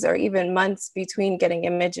days or even months between getting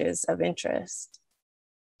images of interest.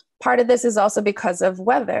 Part of this is also because of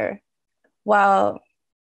weather. While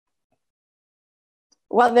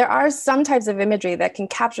there are some types of imagery that can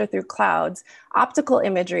capture through clouds, optical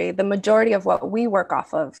imagery, the majority of what we work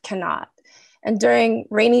off of, cannot. And during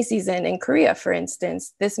rainy season in Korea, for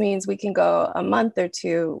instance, this means we can go a month or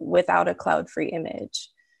two without a cloud-free image.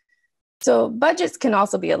 So budgets can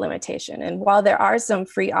also be a limitation. And while there are some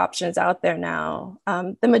free options out there now,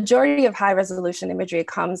 the majority of high-resolution imagery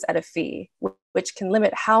comes at a fee, which can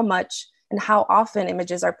limit how much and how often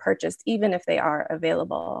images are purchased, even if they are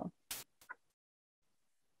available.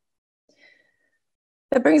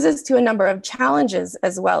 That brings us to a number of challenges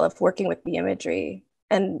as well of working with the imagery.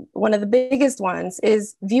 And one of the biggest ones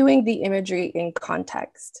is viewing the imagery in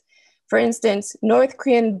context. For instance, North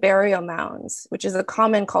Korean burial mounds, which is a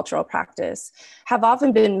common cultural practice, have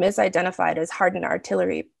often been misidentified as hardened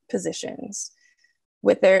artillery positions.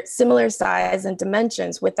 With their similar size and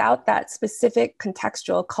dimensions, without that specific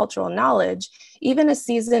contextual cultural knowledge, even a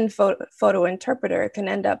seasoned photo interpreter can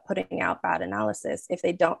end up putting out bad analysis if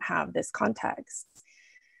they don't have this context.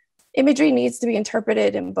 Imagery needs to be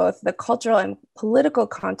interpreted in both the cultural and political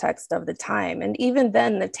context of the time, and even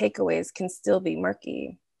then the takeaways can still be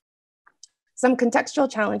murky. Some contextual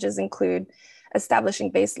challenges include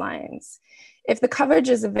establishing baselines. If the coverage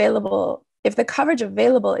is available if the coverage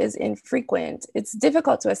available is infrequent, it's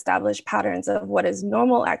difficult to establish patterns of what is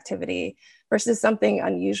normal activity versus something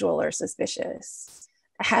unusual or suspicious.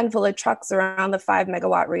 A handful of trucks around the 5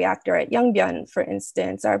 megawatt reactor at Yongbyon, for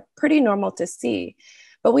instance, are pretty normal to see.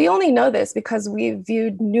 But we only know this because we've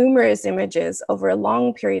viewed numerous images over a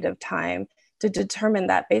long period of time to determine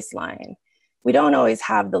that baseline. We don't always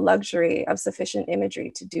have the luxury of sufficient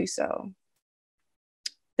imagery to do so.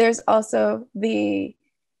 There's also the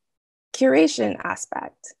curation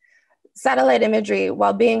aspect. Satellite imagery,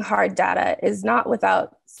 while being hard data, is not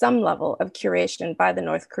without some level of curation by the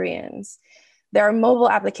North Koreans. There are mobile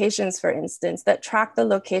applications, for instance, that track the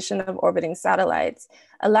location of orbiting satellites,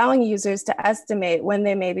 allowing users to estimate when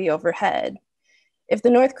they may be overhead. If the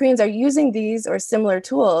North Koreans are using these or similar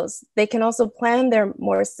tools, they can also plan their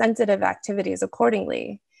more sensitive activities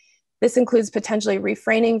accordingly. This includes potentially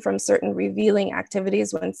refraining from certain revealing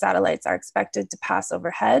activities when satellites are expected to pass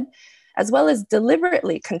overhead, as well as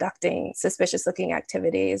deliberately conducting suspicious looking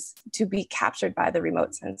activities to be captured by the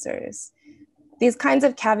remote sensors. These kinds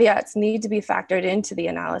of caveats need to be factored into the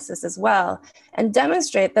analysis as well, and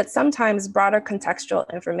demonstrate that sometimes broader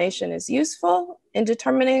contextual information is useful in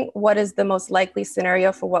determining what is the most likely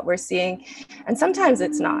scenario for what we're seeing, and sometimes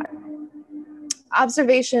it's not.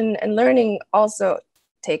 Observation and learning also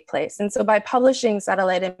take place. And so by publishing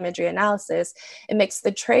satellite imagery analysis, it makes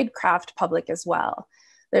the tradecraft public as well.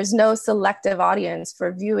 There's no selective audience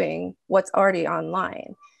for viewing what's already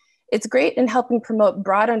online. It's great in helping promote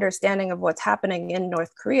broad understanding of what's happening in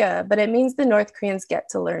North Korea, but it means the North Koreans get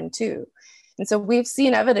to learn too. And so we've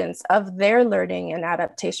seen evidence of their learning and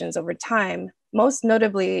adaptations over time, most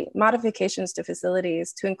notably modifications to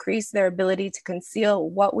facilities to increase their ability to conceal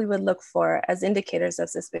what we would look for as indicators of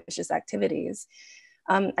suspicious activities,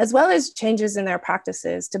 as well as changes in their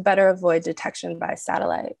practices to better avoid detection by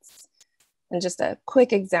satellites. And just a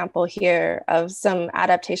quick example here of some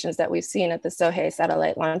adaptations that we've seen at the Sohae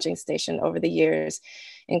satellite launching station over the years,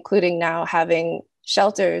 including now having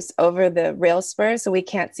shelters over the rail spur so we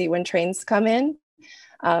can't see when trains come in,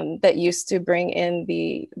 that are used to bring in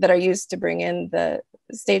the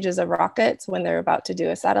stages of rockets when they're about to do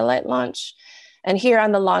a satellite launch. And here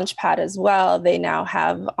on the launch pad as well, they now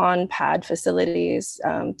have on-pad facilities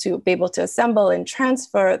to be able to assemble and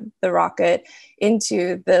transfer the rocket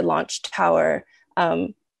into the launch tower,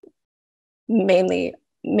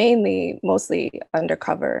 mostly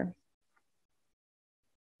undercover.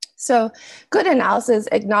 So good analysis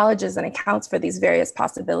acknowledges and accounts for these various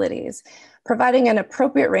possibilities, providing an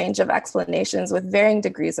appropriate range of explanations with varying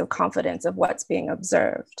degrees of confidence of what's being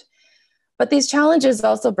observed. But these challenges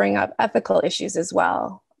also bring up ethical issues as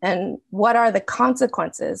well. And what are the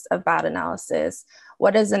consequences of bad analysis?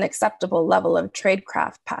 What is an acceptable level of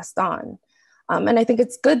tradecraft passed on? And I think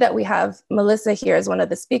it's good that we have Melissa here as one of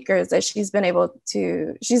the speakers, as she's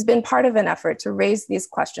been part of an effort to raise these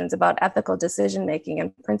questions about ethical decision-making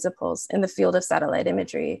and principles in the field of satellite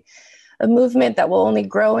imagery, a movement that will only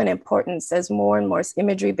grow in importance as more and more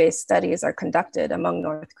imagery-based studies are conducted among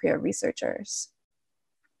North Korea researchers.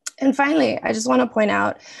 And finally, I just want to point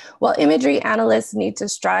out, while imagery analysts need to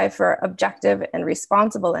strive for objective and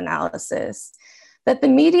responsible analysis, that the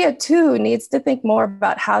media too needs to think more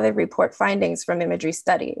about how they report findings from imagery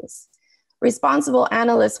studies. Responsible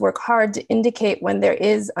analysts work hard to indicate when there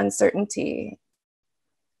is uncertainty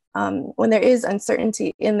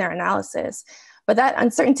in their analysis, but that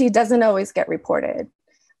uncertainty doesn't always get reported.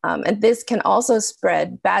 And this can also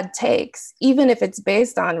spread bad takes, even if it's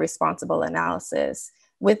based on responsible analysis,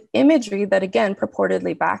 with imagery that, again,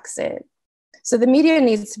 purportedly backs it. So the media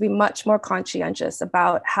needs to be much more conscientious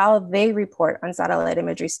about how they report on satellite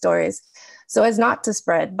imagery stories so as not to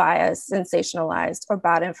spread biased, sensationalized, or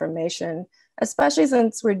bad information, especially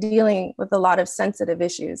since we're dealing with a lot of sensitive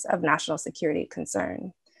issues of national security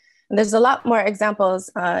concern. And there's a lot more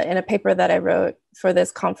examples in a paper that I wrote for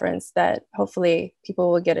this conference that hopefully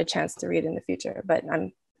people will get a chance to read in the future, but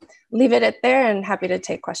I'm leave it at there and happy to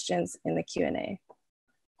take questions in the Q&A.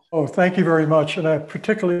 Oh, thank you very much. And I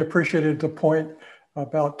particularly appreciated the point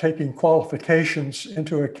about taking qualifications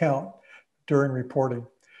into account during reporting.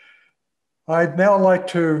 I'd now like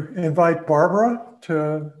to invite Barbara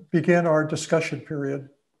to begin our discussion period.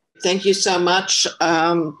 Thank you so much.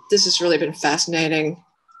 This has really been fascinating.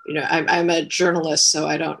 You know, I'm a journalist, so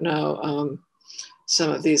I don't know some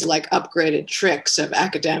of these like upgraded tricks of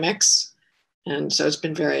academics. And so it's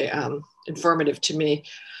been very informative to me.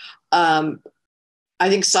 I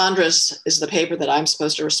think Sandra's is the paper that I'm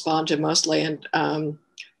supposed to respond to mostly. And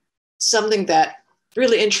something that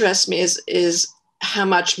really interests me is how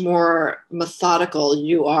much more methodical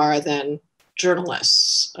you are than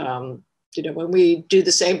journalists. You know, when we do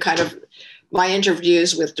the same kind of my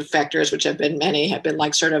interviews with defectors, which have been many, have been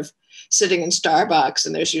like sort of sitting in Starbucks,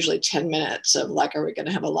 and there's usually 10 minutes of like, are we going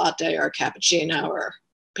to have a latte or a cappuccino or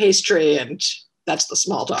pastry? And that's the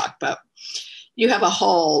small talk. But you have a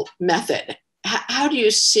whole method. How do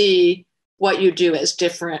you see what you do as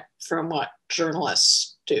different from what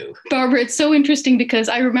journalists do? Barbara, it's so interesting because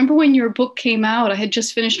I remember when your book came out, I had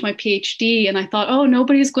just finished my PhD and I thought, oh,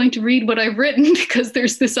 nobody's going to read what I've written because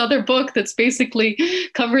there's this other book that's basically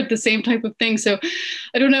covered the same type of thing. So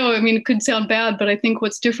I don't know. I mean, it could sound bad, but I think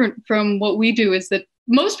what's different from what we do is that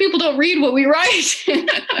most people don't read what we write.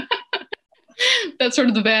 That's sort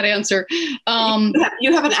of the bad answer.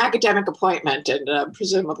 You have an academic appointment and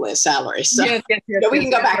presumably a salary. So yes, we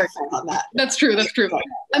can go back and forth on that. That's true. That's true.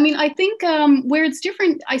 I mean, I think where it's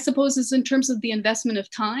different, I suppose, is in terms of the investment of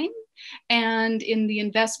time and in the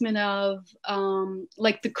investment of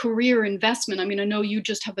like the career investment. I mean, I know you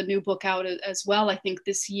just have a new book out as well, I think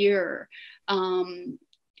this year. If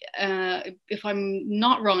I'm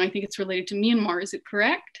not wrong, I think it's related to Myanmar. Is it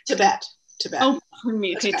correct? Tibet. Oh, for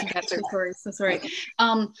me. Okay, Tibet. So sorry.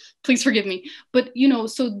 Please forgive me. But, you know,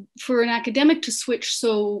 so for an academic to switch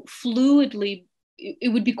so fluidly,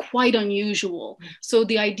 it would be quite unusual. So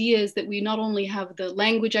the idea is that we not only have the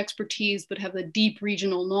language expertise, but have the deep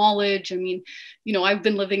regional knowledge. I mean, you know, I've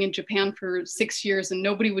been living in Japan for 6 years and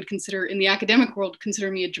nobody would consider, in the academic world, consider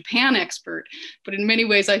me a Japan expert. But in many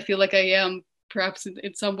ways, I feel like I am, perhaps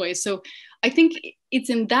in some ways. So I think it's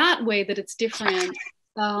in that way that it's different.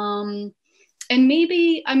 And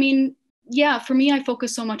maybe, I mean, yeah, for me, I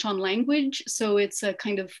focus so much on language. So it's a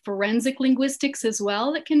kind of forensic linguistics as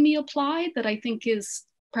well that can be applied that I think is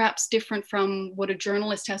perhaps different from what a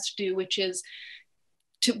journalist has to do, which is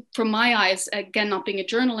to, from my eyes, again, not being a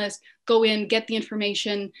journalist, go in, get the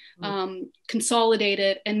information, consolidate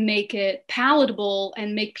it and make it palatable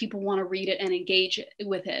and make people want to read it and engage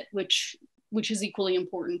with it, which is equally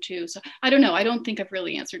important too. So I don't know. I don't think I've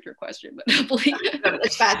really answered your question, but hopefully.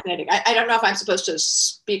 It's fascinating. I don't know if I'm supposed to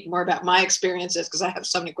speak more about my experiences because I have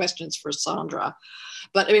so many questions for Sandra.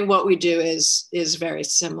 But I mean, what we do is very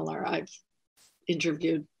similar. I've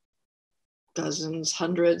interviewed dozens,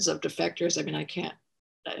 hundreds of defectors. I mean,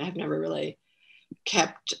 I've never really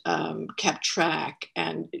kept track,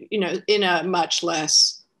 and, you know, in a much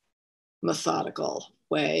less methodical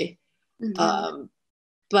way. Mm-hmm.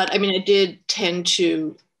 But I mean, I did tend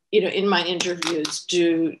to, you know, in my interviews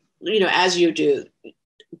do, you know, as you do,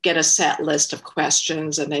 get a set list of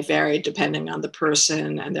questions, and they vary depending on the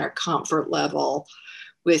person and their comfort level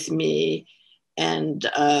with me. And,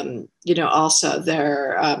 you know, also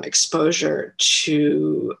their exposure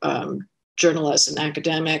to journalists and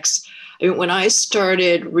academics. I mean, when I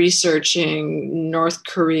started researching North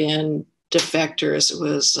Korean defectors, it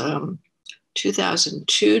was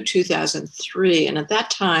 2002, 2003. And at that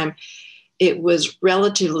time, it was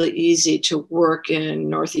relatively easy to work in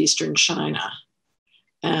northeastern China.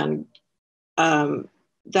 And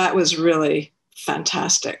that was really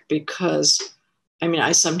fantastic because, I mean,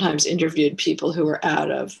 I sometimes interviewed people who were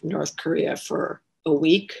out of North Korea for a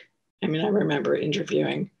week. I mean, I remember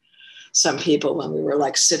interviewing some people when we were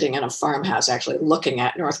like sitting in a farmhouse, actually looking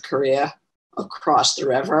at North Korea across the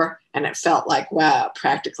river. And it felt like, wow,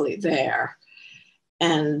 practically there.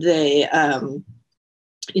 And they,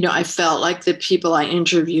 you know, I felt like the people I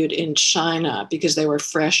interviewed in China, because they were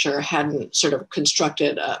fresher, hadn't sort of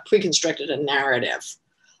pre-constructed a narrative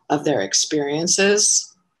of their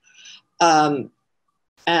experiences. And,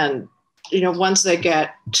 you know, once they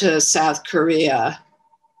get to South Korea,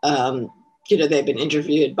 you know, they've been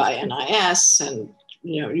interviewed by NIS and,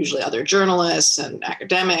 you know, usually other journalists and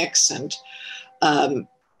academics. And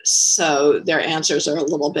so their answers are a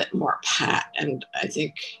little bit more pat. And I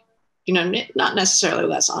think, you know, not necessarily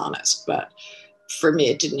less honest, but for me,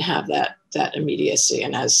 it didn't have that immediacy.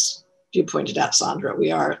 And as you pointed out, Sandra, we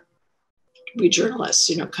journalists,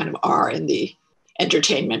 you know, kind of are in the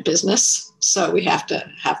entertainment business. So we have to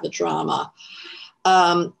have the drama.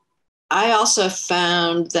 I also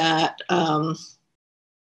found that the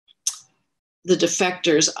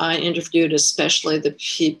defectors I interviewed, especially the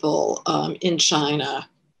people in China,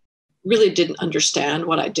 really didn't understand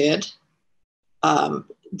what I did.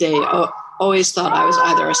 They always thought I was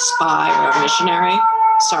either a spy or a missionary.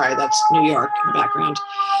 Sorry, that's New York in the background.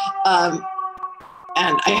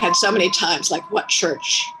 And I had so many times, like, what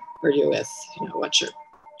church were you with? You know, what church?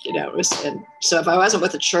 You know, it was, and so if I wasn't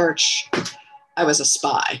with a church, I was a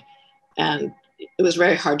spy. And it was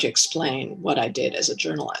very hard to explain what I did as a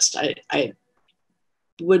journalist. I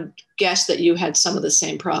would guess that you had some of the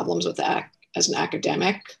same problems with that as an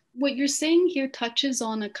academic. What you're saying here touches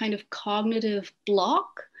on a kind of cognitive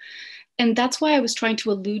block. And that's why I was trying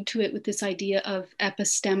to allude to it with this idea of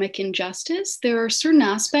epistemic injustice. There are certain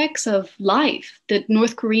aspects of life that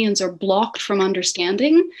North Koreans are blocked from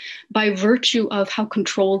understanding by virtue of how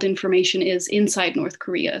controlled information is inside North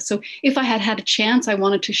Korea. So if I had had a chance, I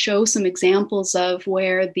wanted to show some examples of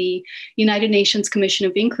where the United Nations Commission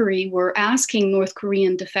of Inquiry were asking North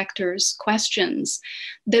Korean defectors questions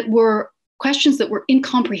that were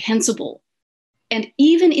incomprehensible. And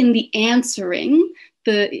even in the answering,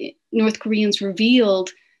 the North Koreans revealed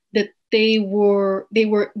that I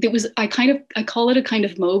call it a kind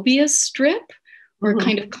of Mobius strip or a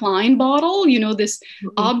kind of Klein bottle, this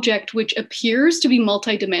object which appears to be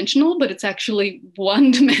multidimensional, but it's actually one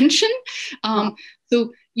dimension.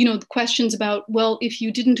 So, the questions about, well, if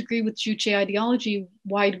you didn't agree with Juche ideology,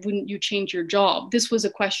 why wouldn't you change your job? This was a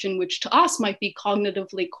question which to us might be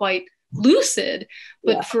cognitively quite lucid,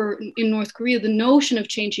 but in North Korea, the notion of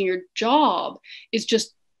changing your job is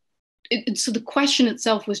just, so the question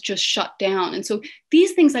itself was just shut down. And so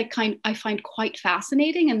these things I find quite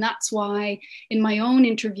fascinating. And that's why in my own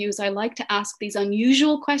interviews, I like to ask these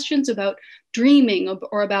unusual questions about dreaming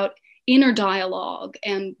or about inner dialogue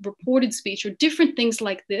and reported speech or different things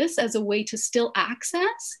like this as a way to still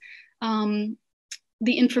access the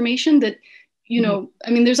information that,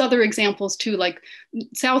 there's other examples too, like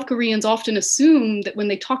South Koreans often assume that when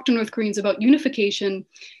they talk to North Koreans about unification,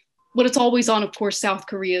 what it's always on, of course, South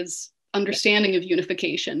Korea's understanding of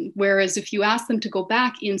unification. Whereas if you ask them to go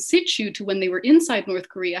back in situ to when they were inside North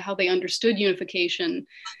Korea, how they understood unification,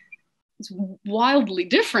 it's wildly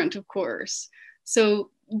different, of course.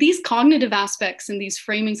 So these cognitive aspects and these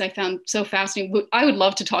framings I found so fascinating. I would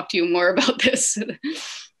love to talk to you more about this.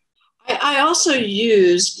 I also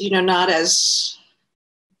used,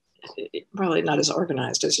 probably not as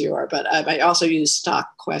organized as you are, but I also used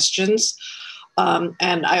stock questions.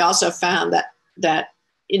 And I also found that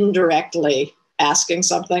indirectly asking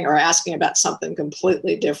something or asking about something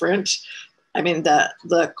completely different. I mean,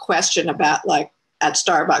 the question about, like, at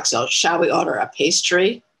Starbucks, shall we order a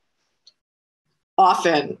pastry?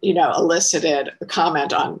 Often, elicited a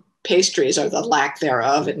comment on pastries or the lack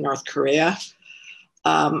thereof in North Korea.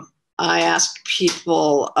 I asked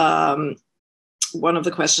people, one of the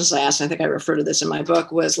questions I asked, I think I refer to this in my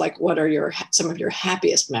book, was like, what are some of your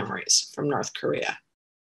happiest memories from North Korea?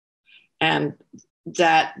 And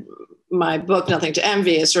that my book, Nothing to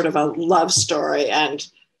Envy, is sort of a love story. And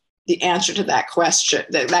the answer to that question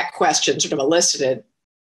sort of elicited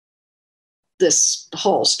this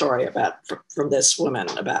whole story from this woman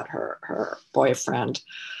about her boyfriend.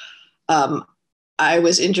 I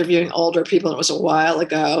was interviewing older people, and it was a while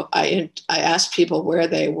ago. I asked people where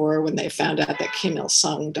they were when they found out that Kim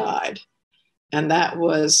Il-sung died. And that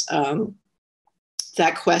was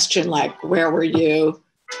that question, like, where were you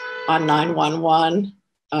on 9/11,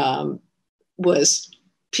 was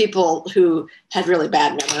people who had really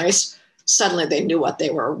bad memories. Suddenly they knew what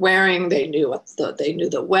they were wearing. They knew they knew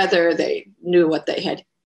the weather. They knew what they had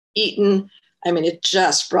eaten. I mean, it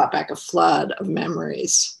just brought back a flood of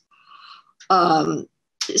memories.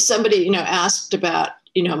 Somebody, asked about,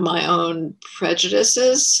 my own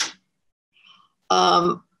prejudices.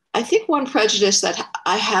 I think one prejudice that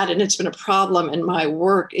I had, and it's been a problem in my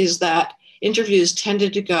work, is that interviews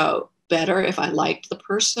tended to go better if I liked the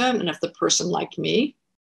person and if the person liked me.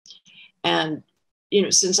 And,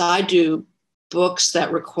 since I do books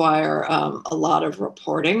that require a lot of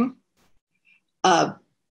reporting,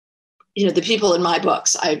 the people in my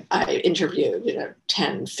books, I interviewed,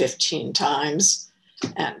 10, 15 times,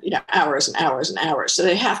 and, hours and hours and hours. So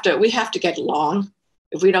we have to get along.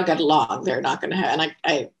 If we don't get along, they're not going to have, and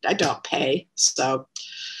I don't pay. So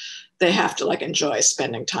they have to, like, enjoy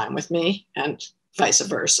spending time with me and vice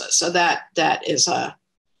versa. So that is I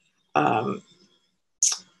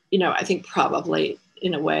think probably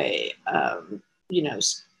in a way,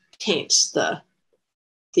 taints the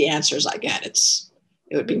answers I get.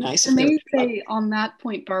 It would be nice if I may say on that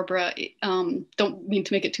point, Barbara, don't mean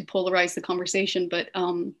to make it too polarized the conversation, but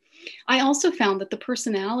I also found that the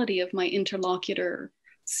personality of my interlocutor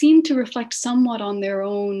seemed to reflect somewhat on their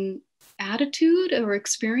own attitude or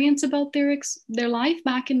experience about their life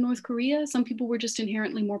back in North Korea. Some people were just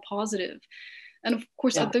inherently more positive. And of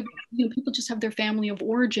course, other people just have their family of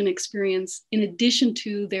origin experience in addition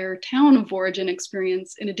to their town of origin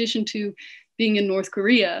experience, in addition to being in North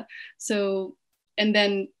Korea. So, and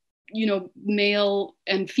then, male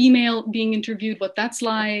and female being interviewed, what that's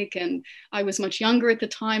like. And I was much younger at the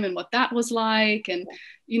time and what that was like. And,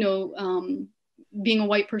 being a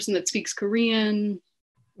white person that speaks Korean,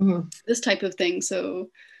 this type of thing. So,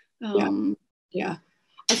 yeah.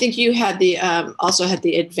 I think you had the also had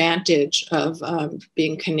the advantage of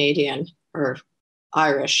being Canadian or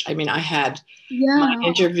Irish. I mean, I had my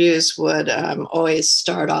interviews would always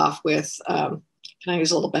start off with, can I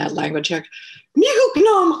use a little bad language here?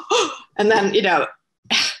 Newcomb! And then, you know,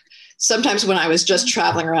 sometimes when I was just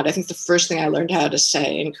traveling around, I think the first thing I learned how to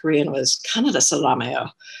say in Korean was Canada Salameo.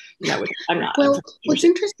 You know, which I'm not. Well, what's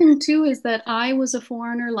interesting too is that I was a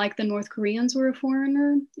foreigner, like the North Koreans were a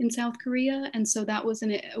foreigner in South Korea. And so that was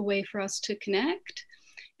a way for us to connect.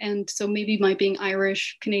 And so maybe my being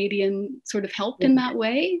Irish, Canadian sort of helped in that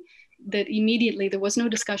way, that immediately there was no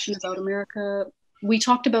discussion about America. We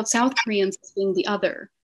talked about South Koreans as being the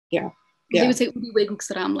other. Yeah. They would say "Uri 외국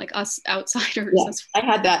saram," like us outsiders.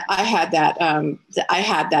 Yeah, I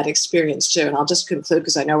had that experience too. And I'll just conclude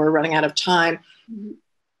because I know we're running out of time. Mm-hmm.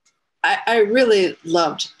 I really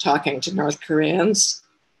loved talking to North Koreans.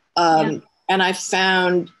 And I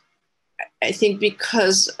found, I think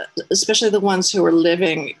because, especially the ones who were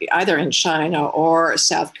living either in China or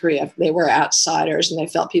South Korea, they were outsiders and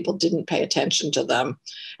they felt people didn't pay attention to them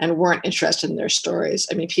and weren't interested in their stories.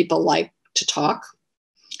 I mean, people like to talk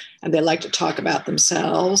and they like to talk about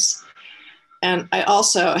themselves. And I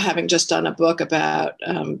also, having just done a book about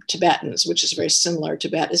Tibetans, which is very similar,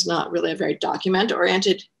 Tibet is not really a very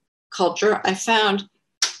document-oriented culture. I found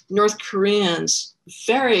North Koreans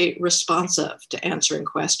very responsive to answering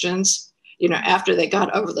questions. You know, after they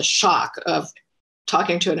got over the shock of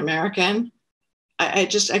talking to an American, I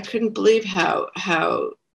couldn't believe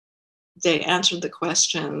how they answered the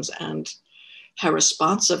questions and how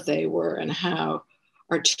responsive they were and how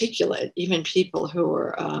articulate, even people who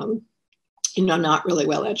were, you know, not really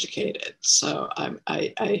well educated. So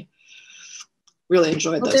I really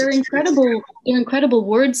enjoyed those. They're incredible. They're incredible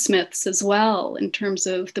wordsmiths as well, in terms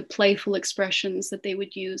of the playful expressions that they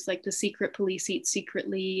would use, like the secret police eat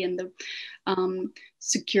secretly, and the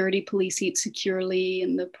security police eat securely,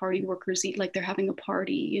 and the party workers eat like they're having a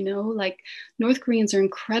party. You know, like North Koreans are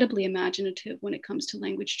incredibly imaginative when it comes to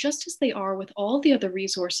language, just as they are with all the other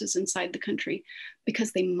resources inside the country,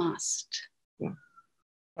 because they must. Yeah.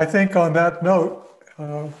 I think on that note,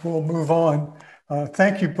 we'll move on.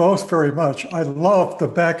 Thank you both very much. I loved the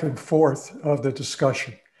back and forth of the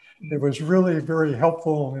discussion. It was really very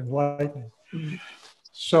helpful and enlightening. Mm-hmm.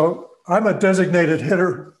 So I'm a designated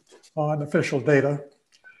hitter on official data.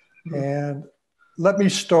 Mm-hmm. And let me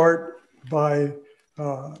start by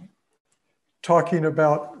talking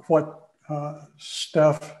about what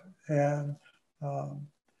Steph and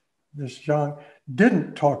Ms. Zhang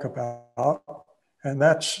didn't talk about, and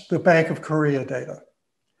that's the Bank of Korea data.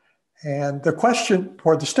 And the question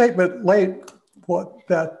or the statement late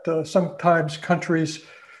that sometimes countries,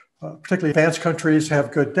 particularly advanced countries,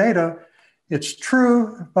 have good data. It's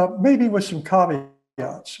true, but maybe with some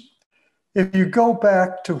caveats. If you go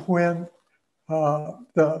back to when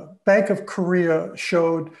the Bank of Korea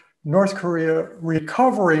showed North Korea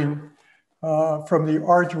recovering from the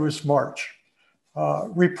arduous march,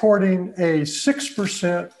 reporting a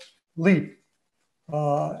 6% leap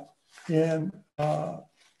in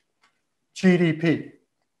GDP.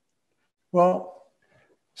 Well,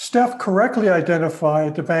 Steph correctly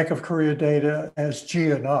identified the Bank of Korea data as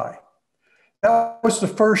GNI. That was the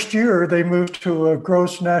first year they moved to a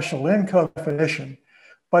gross national income definition,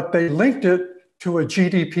 but they linked it to a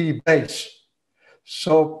GDP base.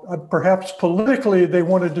 So perhaps politically, they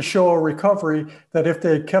wanted to show a recovery that if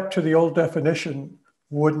they had kept to the old definition,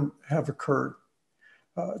 wouldn't have occurred.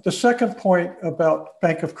 The second point about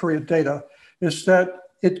Bank of Korea data is that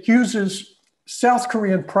it uses South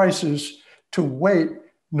Korean prices to weight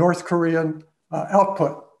North Korean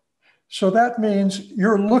output. So that means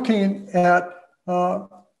you're looking at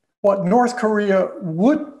what North Korea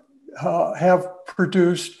would have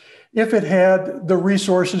produced if it had the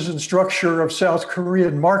resources and structure of South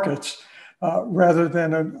Korean markets rather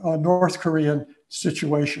than a North Korean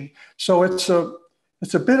situation. So it's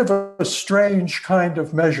a bit of a strange kind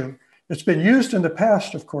of measure. It's been used in the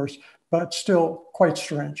past, of course, but still quite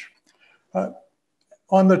strange.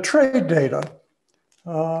 On the trade data,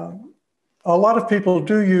 a lot of people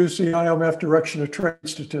do use the IMF direction of trade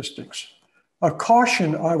statistics. A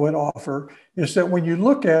caution I would offer is that when you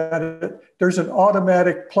look at it, there's an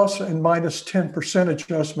automatic plus and minus 10%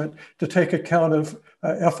 adjustment to take account of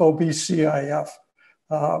FOB CIF.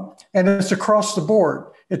 And it's across the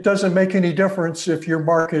board. It doesn't make any difference if your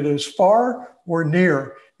market is far or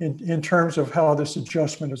near in terms of how this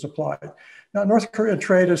adjustment is applied. Now, North Korean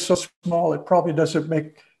trade is so small, it probably doesn't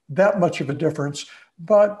make that much of a difference,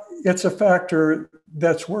 but it's a factor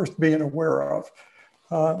that's worth being aware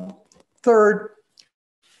of. Third,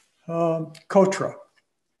 COTRA.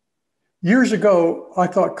 Years ago, I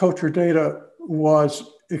thought Cotra data was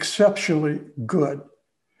exceptionally good,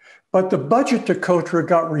 but the budget to Cotra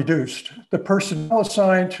got reduced. The personnel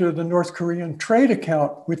assigned to the North Korean trade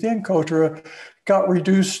account within Cotra got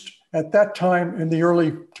reduced at that time in the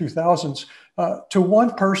early 2000s to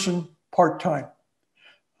one person part-time.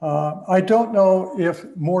 I don't know if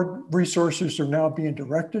more resources are now being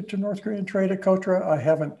directed to North Korean trade at Cotra. I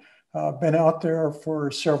haven't been out there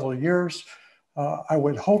for several years. I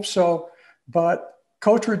would hope so, but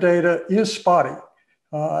Cotra data is spotty.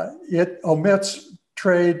 It omits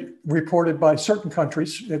trade reported by certain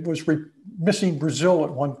countries. It was missing Brazil at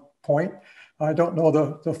one point. I don't know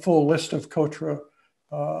the full list of Cotra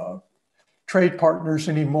trade partners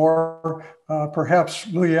anymore. Perhaps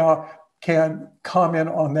Luya can comment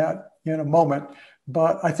on that in a moment.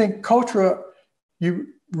 But I think Cotra, you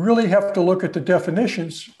really have to look at the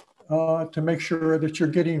definitions to make sure that you're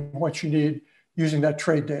getting what you need using that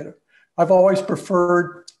trade data. I've always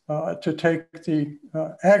preferred to take the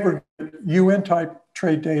aggregate UN type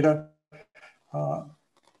trade data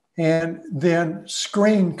and then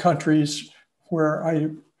screen countries where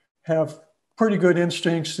I have pretty good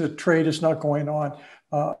instincts that trade is not going on.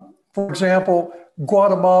 For example,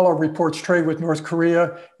 Guatemala reports trade with North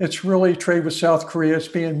Korea. It's really trade with South Korea. It's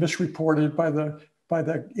being misreported by the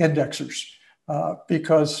indexers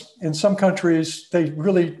because in some countries, they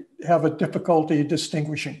really have a difficulty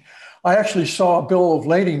distinguishing. I actually saw a bill of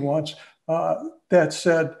lading once that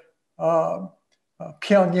said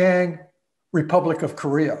Pyongyang, Republic of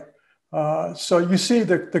Korea. So you see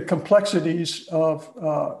the complexities of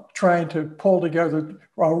trying to pull together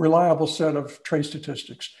a reliable set of trade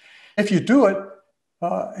statistics. If you do it,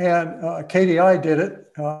 and KDI did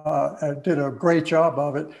it, did a great job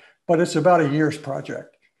of it, but it's about a year's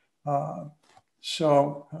project.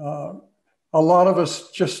 So a lot of us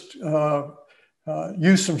just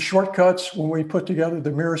use some shortcuts when we put together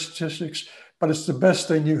the mirror statistics, but it's the best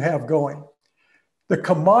thing you have going. The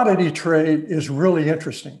commodity trade is really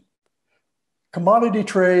interesting. Commodity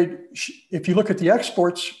trade, if you look at the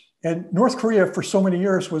exports, and North Korea for so many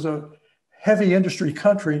years was a heavy industry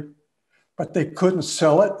country, but they couldn't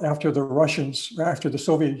sell it after the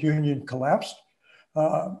Soviet Union collapsed.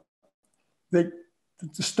 The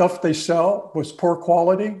stuff they sell was poor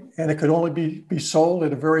quality and it could only be sold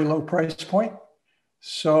at a very low price point.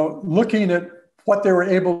 So looking at what they were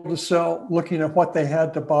able to sell, looking at what they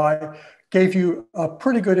had to buy, gave you a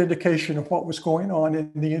pretty good indication of what was going on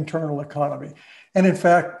in the internal economy. And in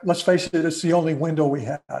fact, let's face it, it's the only window we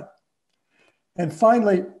had. And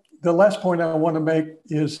finally, the last point I want to make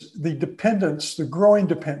is the dependence, the growing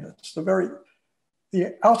dependence, the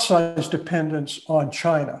outsized dependence on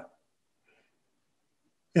China.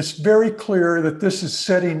 It's very clear that this is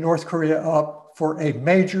setting North Korea up for a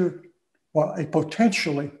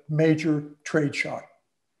potentially major trade shock.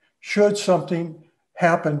 Should something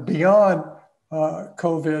happen beyond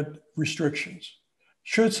COVID restrictions,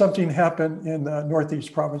 should something happen in the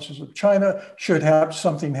northeast provinces of China, should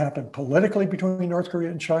something happen politically between North Korea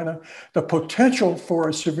and China, the potential for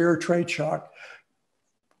a severe trade shock,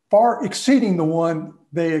 far exceeding the one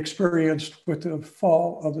they experienced with the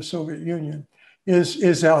fall of the Soviet Union,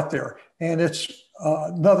 is out there. And it's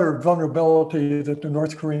another vulnerability that the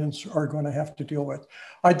North Koreans are going to have to deal with.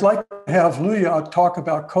 I'd like to have Luya talk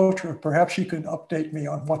about Cotra. Perhaps you can update me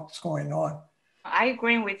on what's going on. I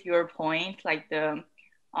agree with your point, like the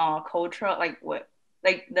Cotra, like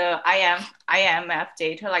the IMF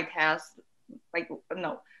data,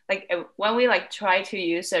 when we try to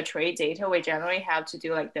use the trade data, we generally have to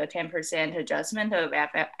do like the 10% adjustment of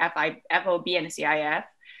FOB and CIF.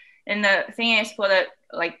 And the thing is, for the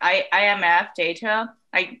IMF data,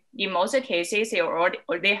 like in most cases, they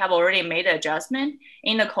have already made the adjustment.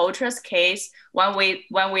 In the Cotra's case, when we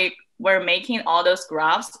were making all those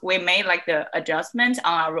graphs, we made like the adjustments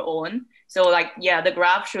on our own. So the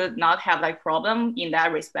graph should not have problem in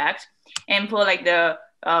that respect. And for the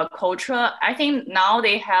Cotra, I think now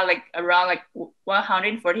they have around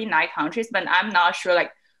 149 countries, but I'm not sure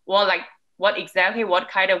what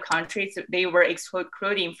kind of countries they were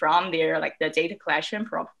excluding from their the data collection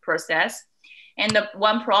process. And the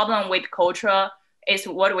one problem with Cotra is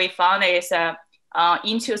what we found is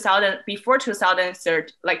before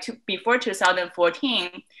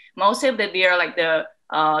 2014, most of their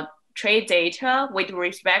trade data with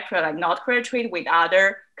respect to North Korea trade with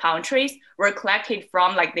other countries were collected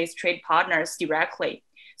from these trade partners directly.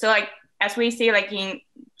 So as we see in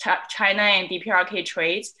China and DPRK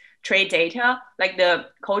trade data, the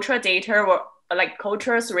Cotra data were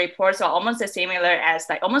Cotra's reports are almost the same as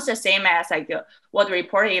what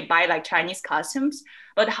reported by Chinese customs.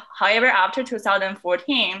 But however, after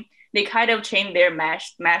 2014, they kind of change their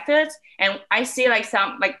methods. And I see like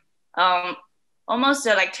some like almost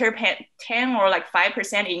like 10 or like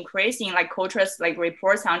 5% increase in like Cotra's like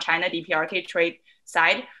reports on China DPRK trade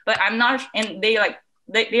side. But I'm not, and they like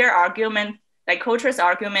their argument, like Cotra's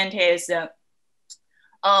argument is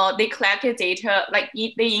they collected data, like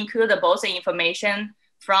they include both the information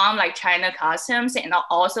from like China customs and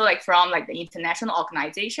also like from like the international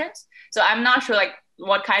organizations. So I'm not sure like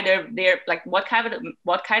what kind of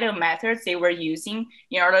methods they were using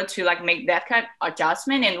in order to like make that kind of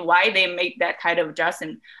adjustment and why they make that kind of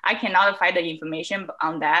adjustment. I cannot find the information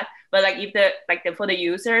on that. But like if for the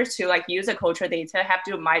users to like use the cultural data, have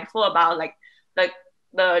to be mindful about like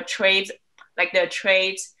the trades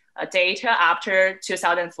data after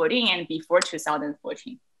 2014 and before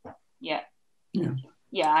 2014. Yeah.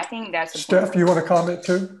 I think that's. Steph, you want to comment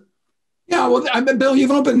too? Yeah, well, Bill,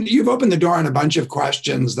 you've opened the door on a bunch of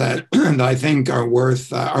questions that I think are worth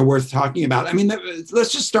talking about. I mean,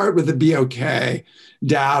 let's just start with the BOK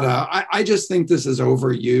data. I just think this is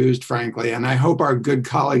overused, frankly, and I hope our good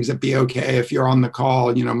colleagues at BOK, if you're on the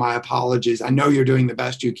call, my apologies. I know you're doing the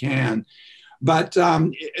best you can. But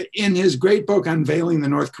in his great book, Unveiling the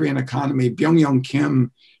North Korean Economy, Byung-Young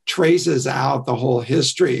Kim traces out the whole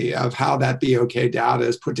history of how that BOK data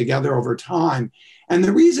is put together over time. And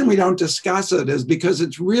the reason we don't discuss it is because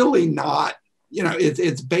it's really not,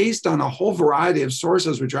 it's based on a whole variety of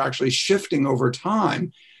sources which are actually shifting over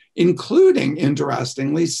time, including,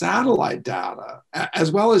 interestingly, satellite data,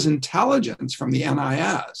 as well as intelligence from the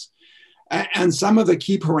NIS. And some of the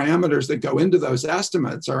key parameters that go into those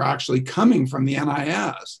estimates are actually coming from the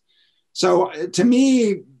NIS. So to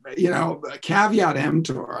me, caveat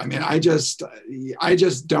emptor. I mean, I just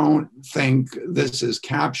don't think this is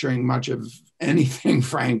capturing much of anything,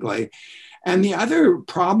 frankly. And the other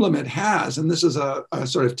problem it has, and this is a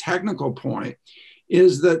sort of technical point,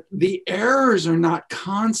 is that the errors are not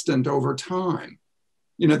constant over time.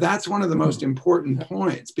 That's one of the most important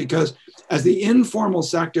points, because as the informal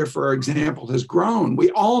sector, for example, has grown,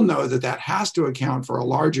 we all know that has to account for a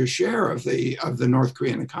larger share of the North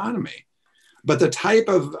Korean economy. But the type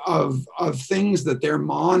of things that they're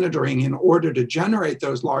monitoring in order to generate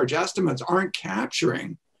those large estimates aren't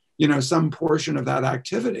capturing, some portion of that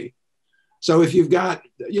activity. So if you've got,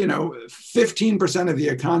 15% of the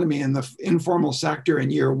economy in the informal sector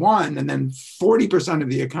in year one, and then 40% of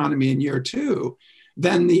the economy in year two,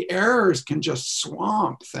 then the errors can just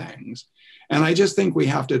swamp things. And I just think we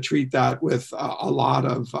have to treat that with a lot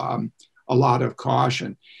of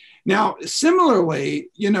caution. Now, similarly,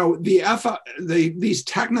 these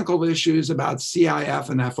technical issues about CIF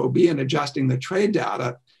and FOB and adjusting the trade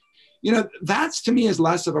data, that's to me is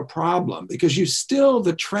less of a problem, because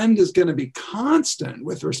the trend is going to be constant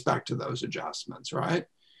with respect to those adjustments, right?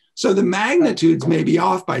 So the magnitudes may be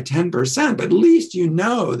off by 10%, but at least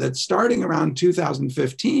that starting around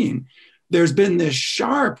 2015, there's been this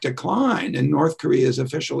sharp decline in North Korea's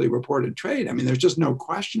officially reported trade. I mean, there's just no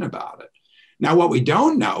question about it. Now, what we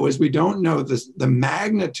don't know is the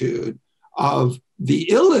magnitude of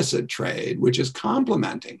the illicit trade, which is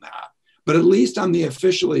complementing that. But at least on the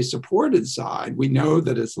officially supported side, we know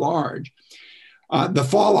that it's large. The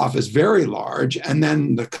fall off is very large, and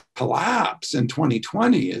then the collapse in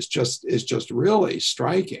 2020 is just really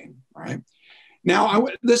striking, right? Now,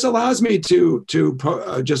 this allows me to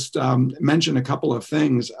just mention a couple of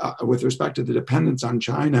things with respect to the dependence on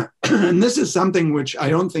China. And this is something which I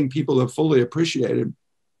don't think people have fully appreciated.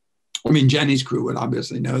 I mean, Jenny's crew would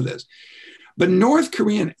obviously know this. But North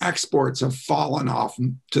Korean exports have fallen off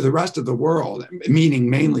to the rest of the world, meaning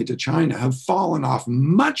mainly to China, have fallen off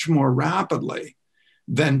much more rapidly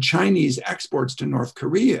than Chinese exports to North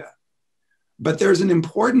Korea. But there's an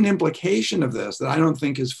important implication of this that I don't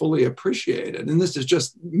think is fully appreciated. And this is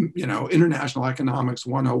just, international economics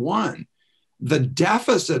 101. The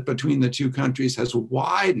deficit between the two countries has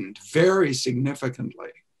widened very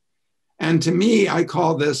significantly. And to me, I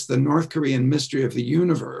call this the North Korean mystery of the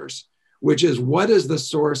universe, which is, what is the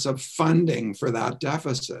source of funding for that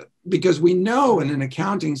deficit? Because we know, in an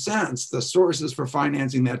accounting sense, the sources for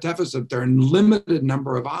financing that deficit, there are a limited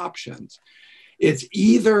number of options. It's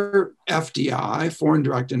either FDI, foreign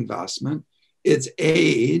direct investment, it's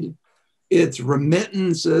aid, it's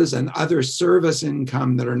remittances and other service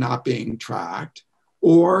income that are not being tracked,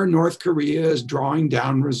 or North Korea is drawing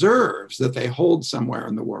down reserves that they hold somewhere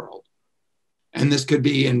in the world. And this could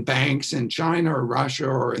be in banks in China or Russia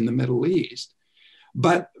or in the Middle East.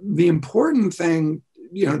 But the important thing,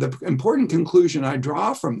 the important conclusion I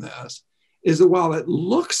draw from this is that while it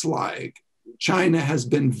looks like China has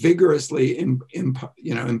been vigorously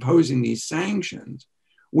imposing these sanctions,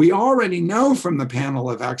 We already know from the panel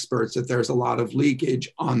of experts that there's a lot of leakage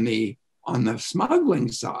on the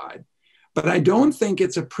smuggling side. But I don't think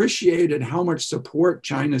it's appreciated how much support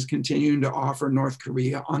China's continuing to offer North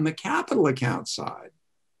Korea on the capital account side.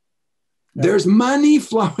 Yeah. There's money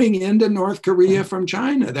flowing into North Korea from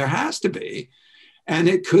China. There has to be. And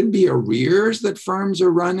it could be arrears that firms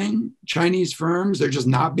are running, Chinese firms, they're just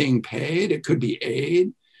not being paid. It could be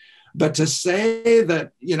aid. But to say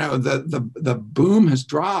that, you know, the boom has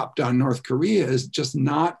dropped on North Korea is just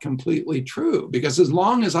not completely true, because as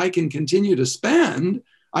long as I can continue to spend,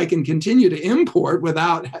 I can continue to import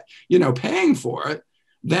without, you know, paying for it,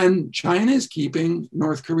 then China is keeping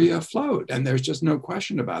North Korea afloat. And there's just no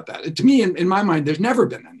question about that. To me, in my mind, there's never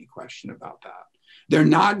been any question about that. They're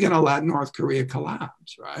not going to let North Korea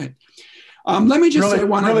collapse, right? Let me just say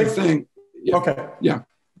one other thing. Yeah, okay. Yeah.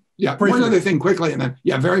 Yeah, briefly. One other thing quickly, and then,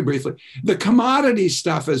 yeah, very briefly. The commodity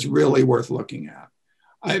stuff is really worth looking at.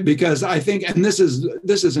 Because I think, and this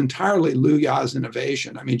is entirely Liu Ya's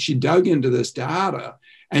innovation. I mean, she dug into this data,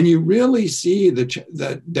 and you really see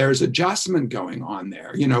that there's adjustment going on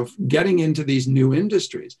there, you know, getting into these new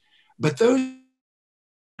industries. But those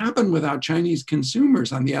happen without Chinese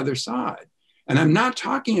consumers on the other side. And I'm not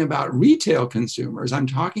talking about retail consumers. I'm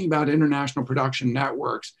talking about international production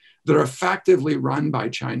networks that are effectively run by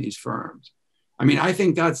Chinese firms. I mean, I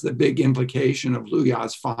think that's the big implication of Liu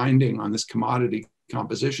Ya's finding on this commodity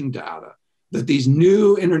composition data, that these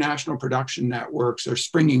new international production networks are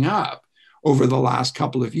springing up over the last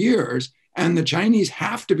couple of years, and the Chinese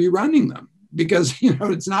have to be running them because, you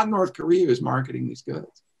know, it's not North Korea who's marketing these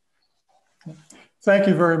goods. Thank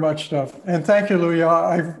you very much, Steph. And thank you, Liu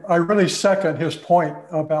Ya. I really second his point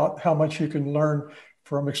about how much you can learn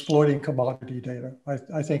from exploiting commodity data.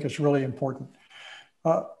 I think it's really important.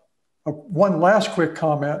 One last quick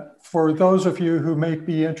comment for those of you who may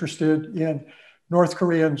be interested in North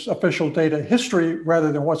Korean's official data history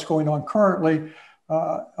rather than what's going on currently.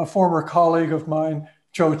 A former colleague of mine,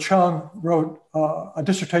 Joe Chung, wrote a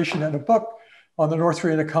dissertation and a book on the North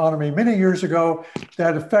Korean economy many years ago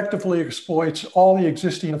that effectively exploits all the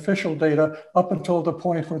existing official data up until the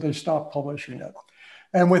point where they stopped publishing it.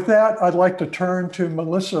 And with that, I'd like to turn to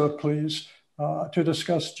Melissa, please, to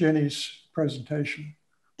discuss Jenny's presentation.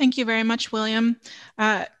 Thank you very much, William.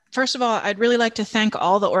 First of all, I'd really like to thank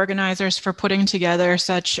all the organizers for putting together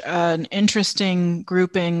such an interesting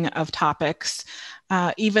grouping of topics.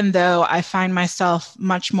 Even though I find myself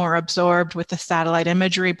much more absorbed with the satellite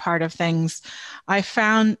imagery part of things, I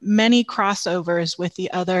found many crossovers with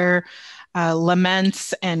the other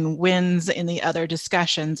laments and wins in the other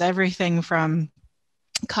discussions, everything from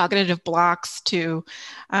cognitive blocks to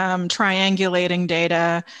triangulating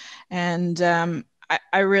data. And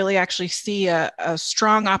I really actually see a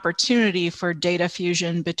strong opportunity for data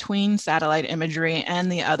fusion between satellite imagery and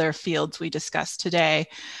the other fields we discussed today.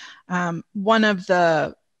 One of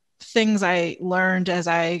the things I learned as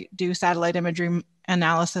I do satellite imagery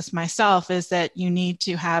analysis myself is that you need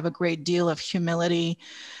to have a great deal of humility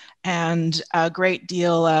and a great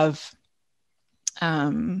deal of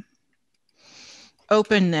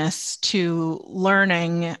openness to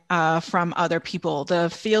learning from other people. The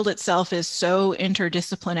field itself is so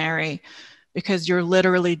interdisciplinary because you're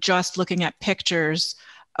literally just looking at pictures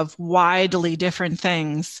of widely different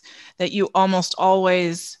things that you almost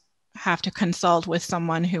always have to consult with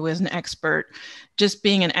someone who is an expert. Just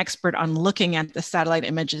being an expert on looking at the satellite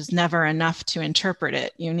image is never enough to interpret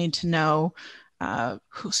it. You need to know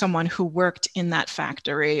someone who worked in that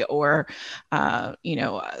factory, or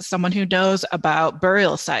someone who knows about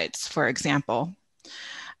burial sites, for example.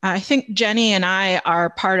 I think Jenny and I are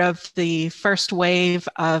part of the first wave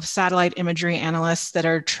of satellite imagery analysts that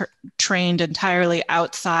are trained entirely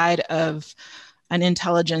outside of an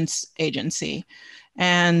intelligence agency.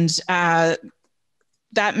 And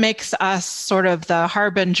that makes us sort of the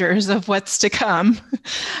harbingers of what's to come,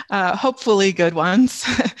 hopefully good ones.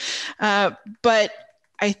 But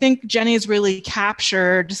I think Jenny's really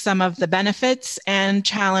captured some of the benefits and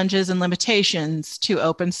challenges and limitations to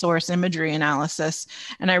open source imagery analysis.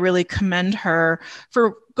 And I really commend her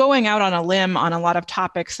for going out on a limb on a lot of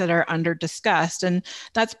topics that are under discussed. And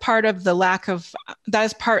that's part of the that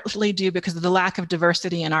is partly due because of the lack of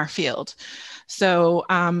diversity in our field. So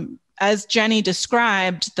as Jenny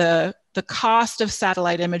described, the cost of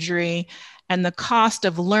satellite imagery and the cost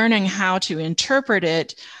of learning how to interpret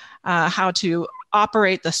it, how to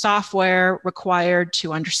operate the software required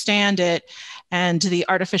to understand it, and the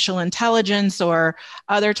artificial intelligence or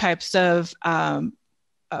other types of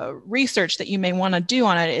research that you may want to do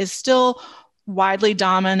on it is still widely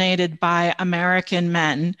dominated by American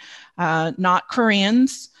men, not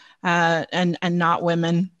Koreans, and not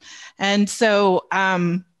women. And so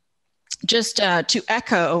just to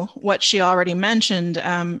echo what she already mentioned,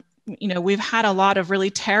 we've had a lot of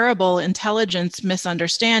really terrible intelligence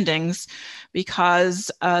misunderstandings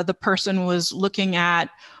because the person was looking at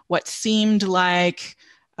what seemed like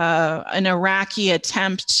an Iraqi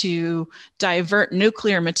attempt to divert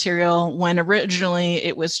nuclear material when originally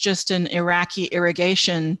it was just an Iraqi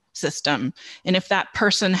irrigation system. And if that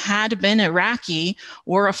person had been Iraqi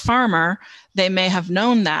or a farmer, they may have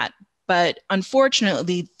known that. But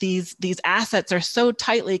unfortunately, these assets are so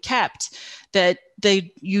tightly kept that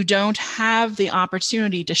you don't have the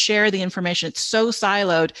opportunity to share the information. It's so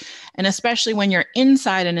siloed. And especially when you're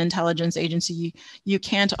inside an intelligence agency, you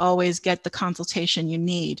can't always get the consultation you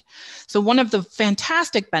need. So one of the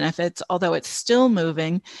fantastic benefits, although it's still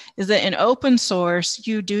moving, is that in open source,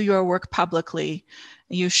 you do your work publicly.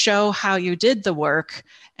 You show how you did the work,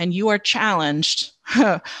 and you are challenged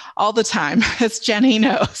all the time, as Jenny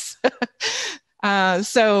knows.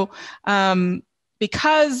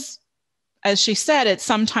 Because, as she said, it's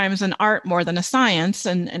sometimes an art more than a science,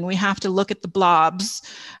 and we have to look at the blobs.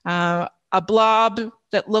 A blob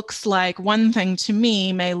that looks like one thing to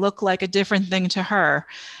me may look like a different thing to her.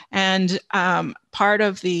 And part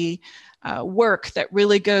of the work that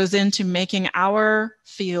really goes into making our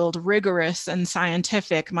field rigorous and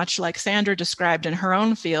scientific, much like Sandra described in her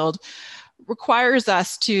own field, requires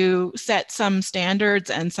us to set some standards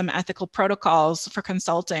and some ethical protocols for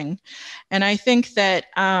consulting. And I think that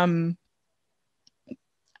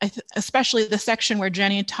especially the section where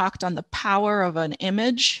Jenny talked on the power of an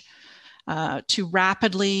image to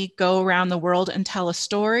rapidly go around the world and tell a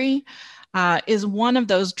story is one of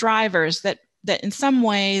those drivers that in some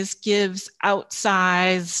ways gives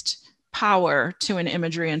outsized power to an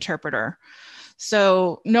imagery interpreter.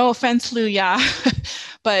 So no offense, Luya,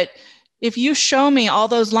 but if you show me all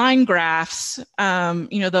those line graphs,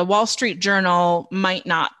 the Wall Street Journal might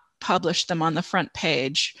not publish them on the front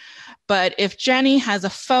page. But if Jenny has a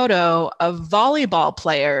photo of volleyball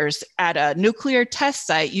players at a nuclear test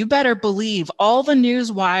site, you better believe all the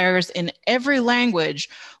news wires in every language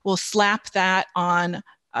will slap that on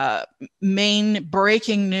main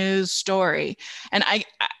breaking news story. And I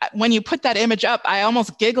when you put that image up, I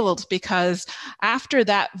almost giggled because after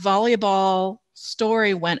that volleyball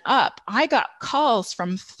story went up, I got calls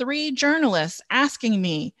from 3 journalists asking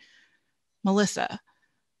me, Melissa,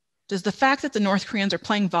 does the fact that the North Koreans are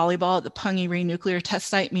playing volleyball at the Punggye-ri nuclear test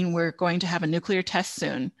site mean we're going to have a nuclear test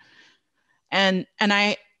soon? And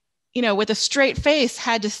I, with a straight face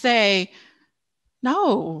had to say,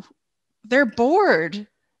 no, they're bored.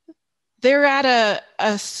 They're at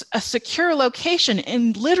a secure location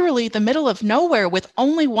in literally the middle of nowhere with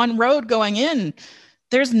only one road going in.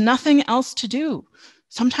 There's nothing else to do.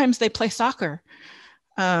 Sometimes they play soccer.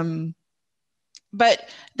 But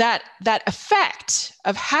that effect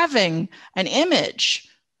of having an image,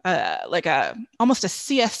 like almost a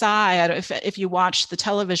CSI, if you watch the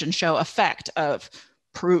television show Effect of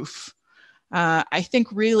Proof, I think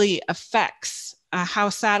really affects how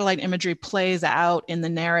satellite imagery plays out in the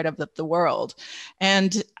narrative of the world.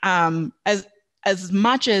 And as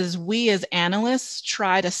much as we as analysts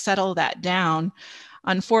try to settle that down,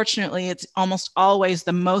 unfortunately, it's almost always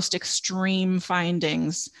the most extreme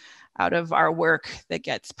findings out of our work that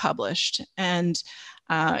gets published. And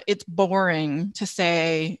it's boring to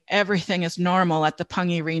say everything is normal at the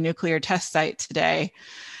Punggye-ri nuclear test site today.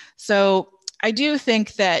 So I do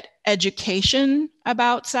think that education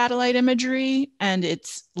about satellite imagery and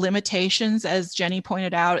its limitations, as Jenny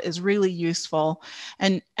pointed out, is really useful.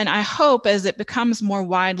 And I hope as it becomes more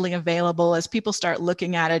widely available, as people start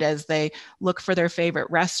looking at it as they look for their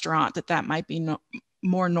favorite restaurant, that might be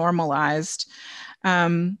more normalized.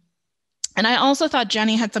 And I also thought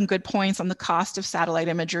Jenny had some good points on the cost of satellite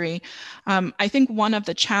imagery. I think one of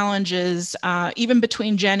the challenges, even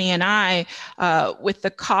between Jenny and I, with the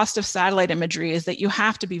cost of satellite imagery is that you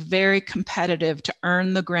have to be very competitive to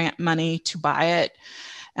earn the grant money to buy it.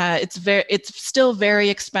 It's still very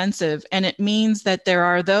expensive, and it means that there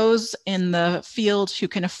are those in the field who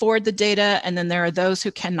can afford the data, and then there are those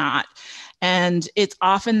who cannot. And it's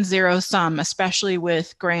often zero sum, especially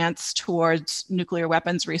with grants towards nuclear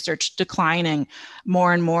weapons research declining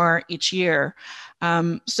more and more each year.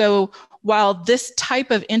 So while this type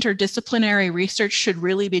of interdisciplinary research should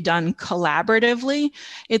really be done collaboratively,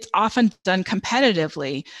 it's often done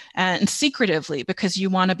competitively and secretively because you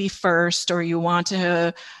want to be first, or you want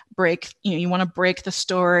to break the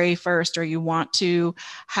story first, or you want to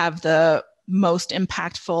have the most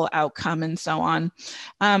impactful outcome and so on.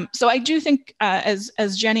 So I do think,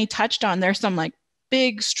 as Jenny touched on, there's some like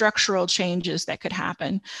big structural changes that could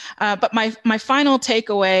happen. But my final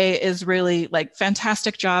takeaway is really like,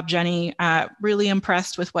 fantastic job, Jenny. Really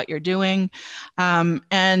impressed with what you're doing.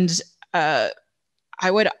 I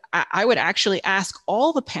would actually ask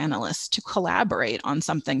all the panelists to collaborate on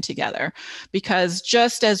something together, because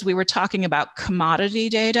just as we were talking about commodity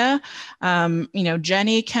data,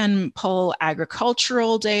 Jenny can pull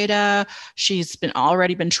agricultural data. She's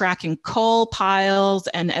already been tracking coal piles.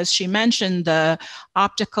 And as she mentioned, the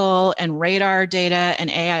optical and radar data and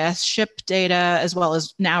AIS ship data, as well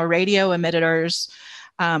as now radio emitters.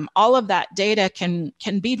 All of that data can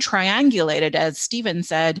be triangulated, as Stephen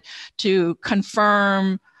said, to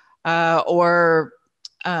confirm or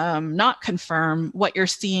not confirm what you're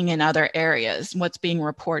seeing in other areas, what's being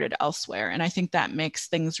reported elsewhere. And I think that makes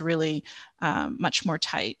things really much more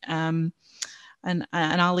tight. And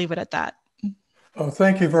I'll leave it at that. Oh,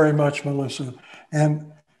 thank you very much, Melissa.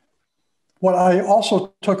 And what I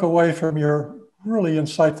also took away from your really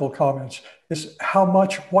insightful comments is how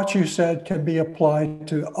much what you said can be applied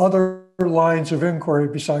to other lines of inquiry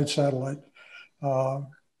besides satellite.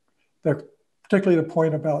 Particularly the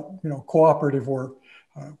point about cooperative work.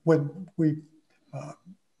 When we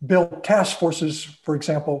build task forces, for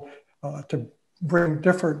example, to bring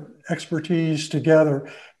different expertise together,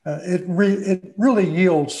 it really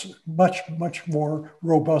yields much more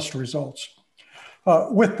robust results.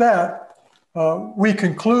 With that, we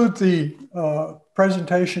conclude the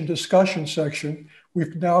presentation discussion section.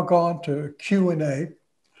 We've now gone to Q&A.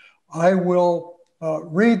 I will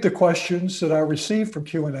read the questions that I received from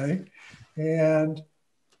Q&A, and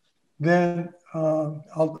then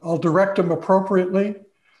I'll direct them appropriately.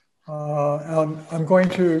 I'm going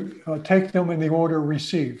to take them in the order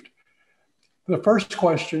received. The first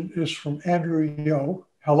question is from Andrew Yo.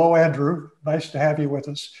 Hello, Andrew. Nice to have you with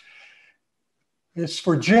us. It's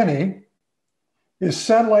for Jenny. Is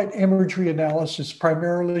satellite imagery analysis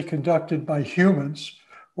primarily conducted by humans,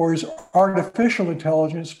 or is artificial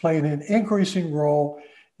intelligence playing an increasing role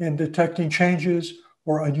in detecting changes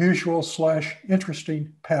or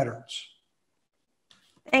unusual/interesting patterns?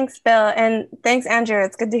 Thanks, Bill. And thanks, Andrew.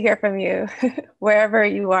 It's good to hear from you wherever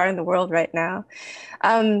you are in the world right now.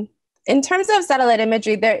 In terms of satellite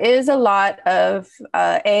imagery, there is a lot of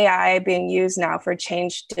AI being used now for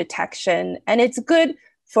change detection, and it's good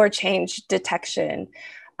for change detection.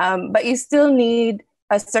 But you still need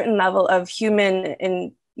a certain level of human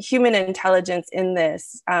intelligence in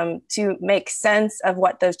this to make sense of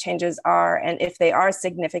what those changes are and if they are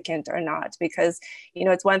significant or not. Because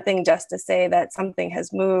it's one thing just to say that something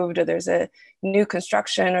has moved, or there's a new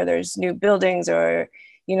construction, or there's new buildings, or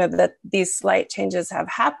that these slight changes have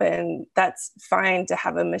happened. That's fine to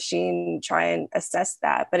have a machine try and assess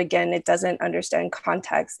that. But again, it doesn't understand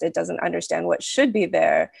context. It doesn't understand what should be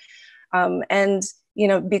there. And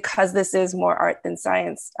because this is more art than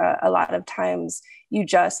science, a lot of times you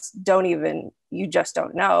just don't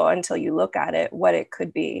know until you look at it what it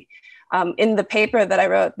could be. In the paper that I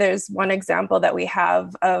wrote, there's one example that we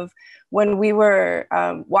have of when we were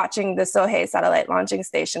watching the Sohae satellite launching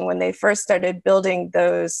station, when they first started building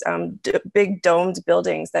those big domed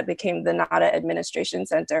buildings that became the NADA Administration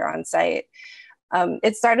Center on site.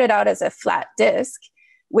 It started out as a flat disk,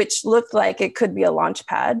 which looked like it could be a launch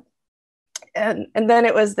pad. And then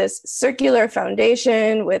it was this circular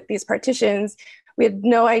foundation with these partitions. We had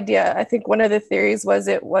no idea. I think one of the theories was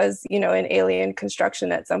it was, an alien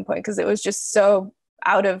construction at some point, because it was just so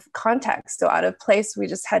out of context, so out of place. We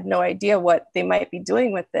just had no idea what they might be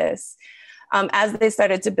doing with this. As they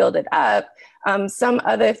started to build it up, some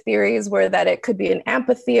other theories were that it could be an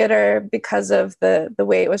amphitheater because of the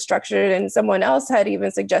way it was structured. And someone else had even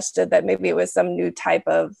suggested that maybe it was some new type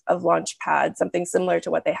of launch pad, something similar to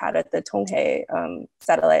what they had at the Tonghae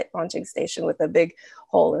satellite launching station with a big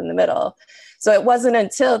hole in the middle. So it wasn't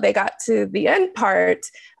until they got to the end part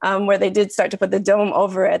where they did start to put the dome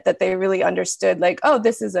over it that they really understood, like, oh,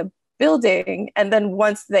 this is a building. And then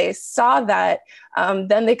once they saw that,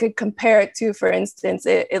 then they could compare it to, for instance,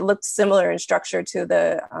 it looked similar in structure to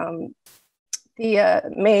the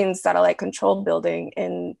main satellite control building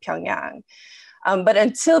in Pyongyang. But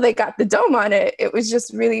until they got the dome on it, it was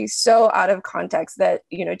just really so out of context that,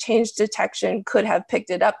 change detection could have picked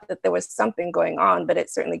it up, that there was something going on, but it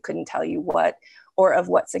certainly couldn't tell you what or of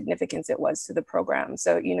what significance it was to the program.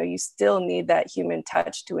 So, you still need that human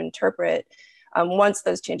touch to interpret, once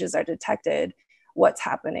those changes are detected, what's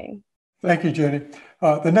happening. Thank you, Jenny.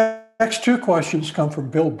 The next two questions come from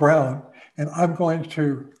Bill Brown, and I'm going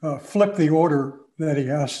to flip the order that he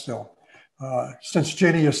asked them, since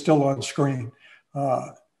Jenny is still on screen.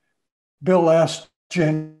 Bill asked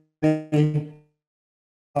Jenny,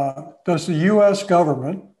 does the US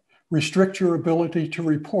government restrict your ability to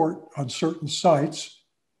report on certain sites?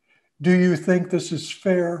 Do you think this is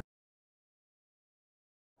fair?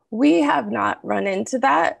 We have not run into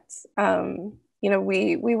that.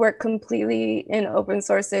 We work completely in open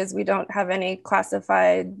sources. We don't have any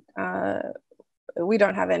classified, we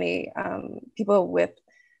don't have any people with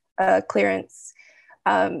clearance.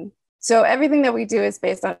 So everything that we do is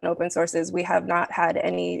based on open sources. We have not had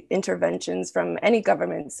any interventions from any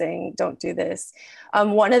government saying, don't do this.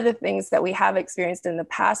 One of the things that we have experienced in the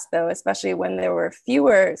past, though, especially when there were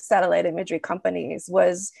fewer satellite imagery companies,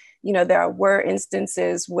 was, there were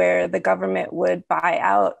instances where the government would buy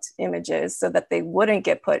out images so that they wouldn't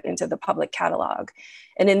get put into the public catalog.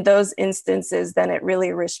 And in those instances, then it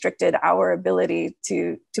really restricted our ability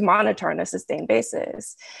to monitor on a sustained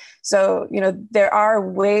basis. So, there are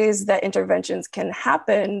ways that interventions can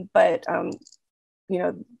happen, but,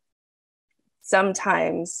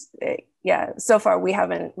 sometimes, so far we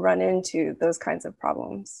haven't run into those kinds of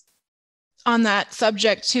problems. On that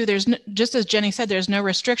subject too, there's just as Jenny said, there's no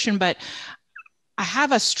restriction, but I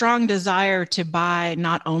have a strong desire to buy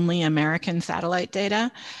not only American satellite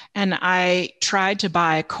data, and I tried to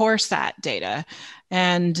buy CoreSat data,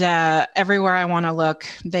 and everywhere I want to look,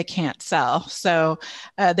 they can't sell. So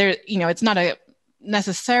it's not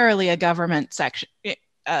necessarily a government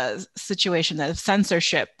situation of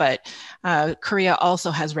censorship, but Korea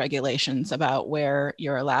also has regulations about where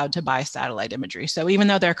you're allowed to buy satellite imagery. So even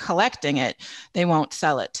though they're collecting it, they won't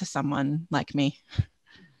sell it to someone like me.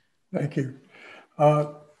 Thank you.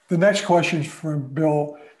 The next question from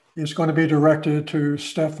Bill is going to be directed to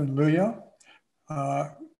Steph and Luya.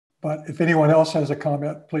 But if anyone else has a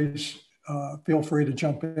comment, please feel free to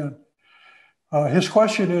jump in. His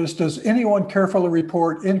question is, does anyone carefully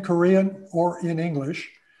report in Korean or in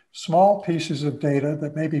English small pieces of data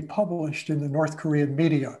that may be published in the North Korean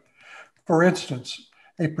media? For instance,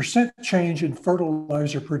 a % change in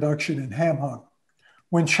fertilizer production in Hamhung.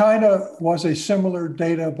 When China was a similar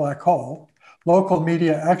data black hole, local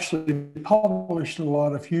media actually published a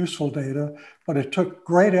lot of useful data, but it took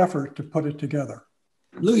great effort to put it together.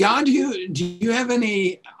 Luya, do you have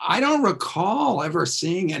any? I don't recall ever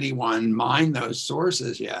seeing anyone mine those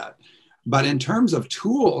sources yet. But in terms of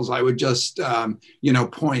tools, I would just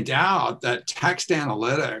point out that text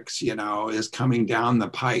analytics, is coming down the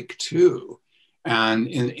pike too. And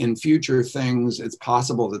in future things, it's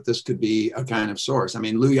possible that this could be a kind of source. I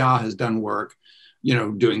mean, Luya has done work,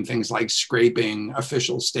 doing things like scraping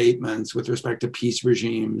official statements with respect to peace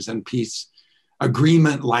regimes and peace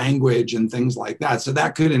agreement language and things like that. So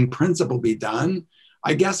that could in principle be done.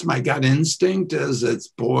 I guess my gut instinct is it's,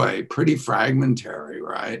 pretty fragmentary,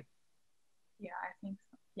 right? Yeah, I think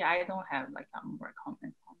so. Yeah, I don't have more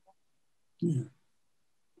comment on that. Yeah.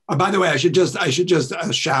 By the way, I should just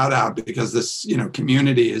shout out, because this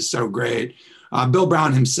community is so great. Bill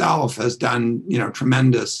Brown himself has done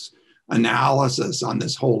tremendous analysis on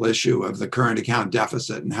this whole issue of the current account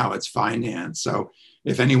deficit and how it's financed. So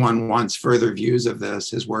if anyone wants further views of this,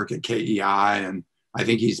 his work at KEI, and I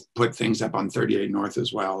think he's put things up on 38 North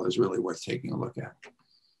as well, is really worth taking a look at.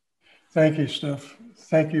 Thank you, Steph.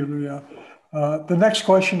 Thank you, Luya. The next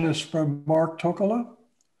question is from Mark Tokola.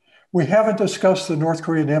 We haven't discussed the North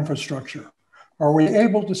Korean infrastructure. Are we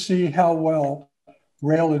able to see how well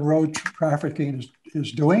rail and road trafficking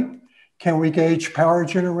is doing? Can we gauge power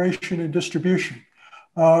generation and distribution?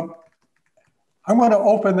 I'm going to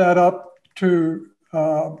open that up to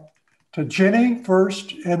Jenny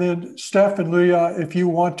first, and then Steph and Luya, if you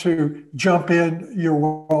want to jump in, you're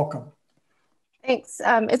welcome. Thanks.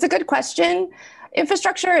 It's a good question.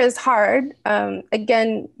 Infrastructure is hard.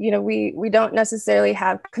 Again, we don't necessarily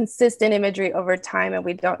have consistent imagery over time, and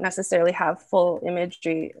we don't necessarily have full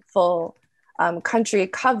imagery, full country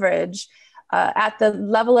coverage. At the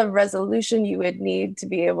level of resolution you would need to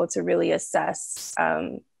be able to really assess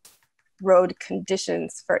road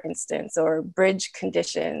conditions, for instance, or bridge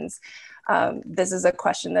conditions. This is a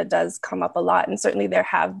question that does come up a lot. And certainly there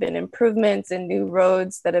have been improvements in new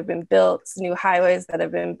roads that have been built, new highways that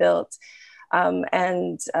have been built,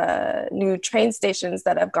 and new train stations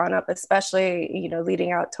that have gone up, especially,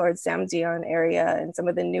 leading out towards Samdeon area and some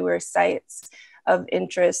of the newer sites of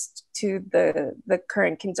interest to the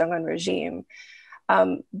current Kim Jong-un regime.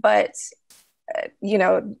 But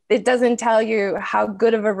it doesn't tell you how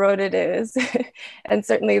good of a road it is. And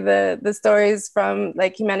certainly the stories from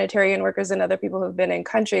humanitarian workers and other who have been in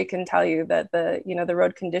country can tell you that the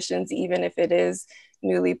road conditions, even if it is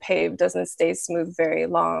newly paved, doesn't stay smooth very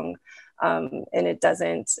long. And it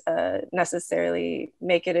doesn't necessarily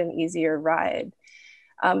make it an easier ride.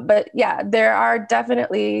 But yeah, there are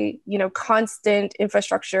definitely, constant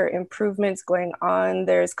infrastructure improvements going on.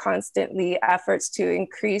 There's constantly efforts to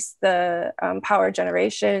increase the power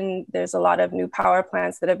generation. There's a lot of new power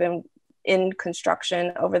plants that have been in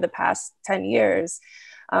construction over the past 10 years,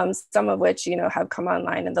 some of which, have come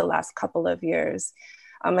online in the last couple of years.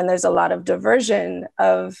 And there's a lot of diversion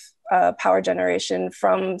of power generation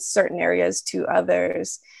from certain areas to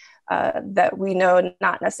others. That we know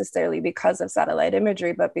not necessarily because of satellite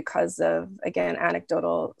imagery, but because of, again,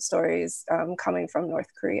 anecdotal stories coming from North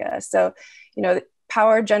Korea. So,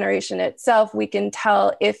 power generation itself, we can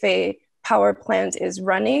tell if a power plant is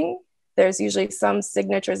running. There's usually some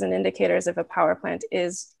signatures and indicators if a power plant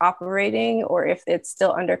is operating or if it's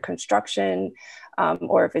still under construction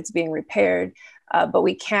or if it's being repaired. But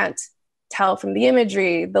we can't tell from the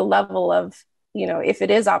imagery the level of, if it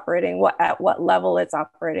is operating, at what level it's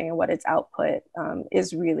operating and what its output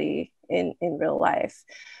is really in real life.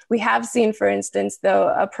 We have seen, for instance, though,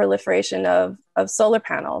 a proliferation of solar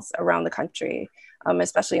panels around the country,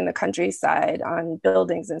 especially in the countryside on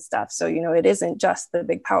buildings and stuff. So, it isn't just the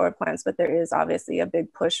big power plants, but there is obviously a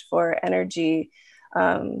big push for energy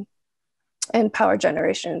and power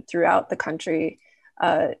generation throughout the country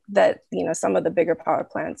that, some of the bigger power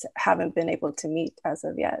plants haven't been able to meet as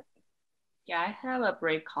of yet. Yeah, I have a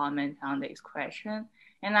brief comment on this question.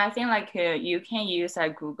 And I think you can use a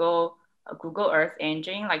Google Earth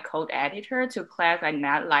engine, like code editor, to collect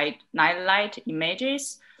night light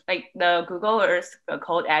images. Like the Google Earth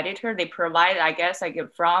code editor, they provide, I guess,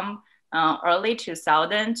 from early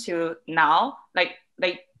 2000 to now, like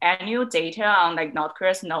annual data on North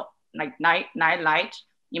Korea's night light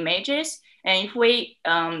images. And if we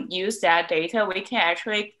use that data, we can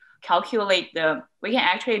actually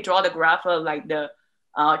draw the graph of the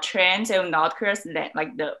trends in North Korea's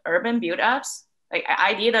the urban build-ups.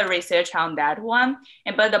 I did a research on that one,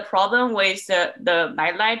 but the problem with the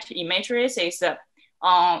nightlight imageries is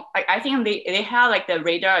I think they have the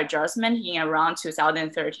radar adjustment in around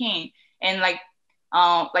 2013, and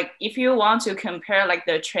if you want to compare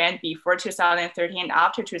the trend before 2013 and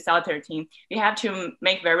after 2013, you have to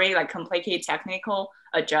make very complicated technical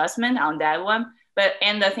adjustment on that one.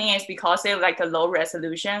 And the thing is, because they a low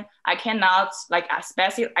resolution, I cannot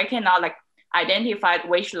identify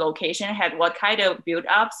which location had what kind of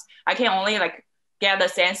build-ups. I can only get a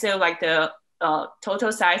sense of the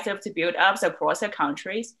total size of the build-ups across the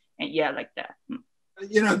countries, and that.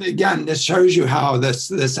 Again, this shows you how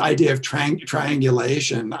this idea of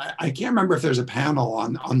triangulation. I can't remember if there's a panel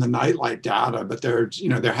on the nightlight data, but there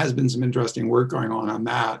has been some interesting work going on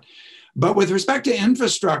that. But with respect to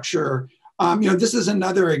infrastructure, this is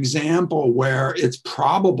another example where it's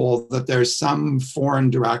probable that there's some foreign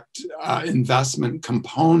direct investment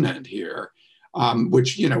component here,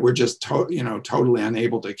 which we're just totally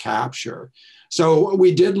unable to capture. So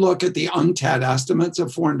we did look at the UNCTAD estimates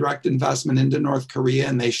of foreign direct investment into North Korea,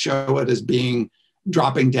 and they show it as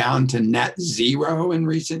dropping down to net zero in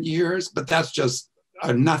recent years, but that's just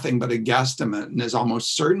nothing but a guesstimate and is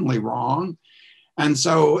almost certainly wrong. And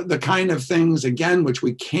so the kind of things, again, which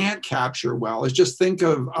we can't capture well, is just think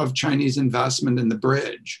of Chinese investment in the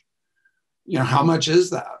bridge. How much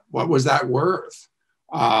is that? What was that worth?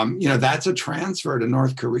 That's a transfer to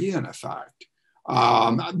North Korea, in effect.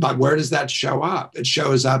 But where does that show up? It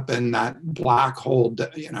shows up in that black hole,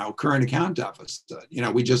 current account deficit.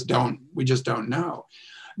 We just don't know.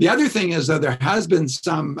 The other thing is, though, there has been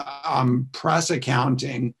some press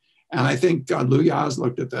accounting, and I think Lu Yaz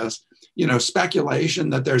looked at this, speculation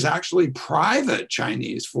that there's actually private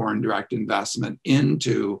Chinese foreign direct investment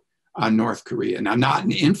into North Korea. Now, not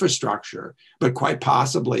in infrastructure, but quite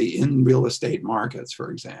possibly in real estate markets,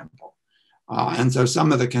 for example. And so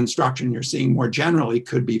some of the construction you're seeing more generally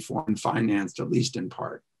could be foreign financed, at least in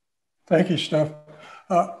part. Thank you, Steph.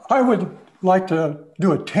 I would like to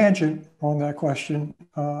do a tangent on that question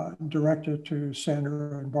directed to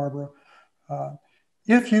Sandra and Barbara.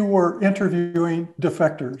 If you were interviewing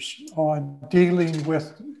defectors on dealing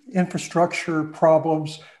with infrastructure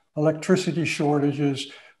problems, electricity shortages,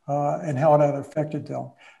 and how that affected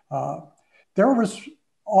them, there was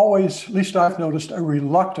always, at least I've noticed, a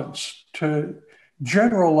reluctance to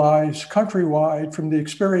generalize countrywide from the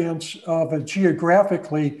experience of a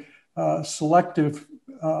geographically selective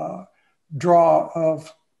draw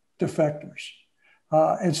of defectors.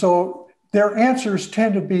 And so their answers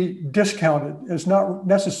tend to be discounted as not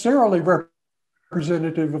necessarily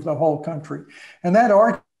representative of the whole country. And that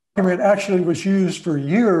argument actually was used for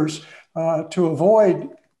years to avoid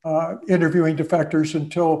interviewing defectors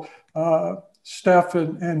until Steph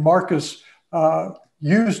and Marcus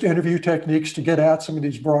used interview techniques to get at some of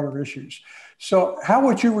these broader issues. So how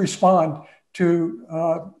would you respond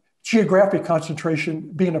to geographic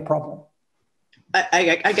concentration being a problem?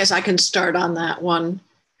 I guess I can start on that one.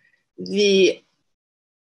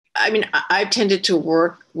 I've tended to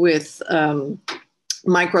work with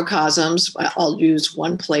microcosms. I'll use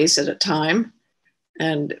one place at a time.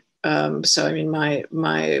 And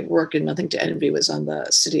my work in Nothing to Envy was on the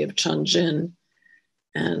city of Chongqing.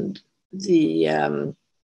 And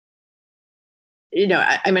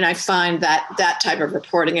I find that type of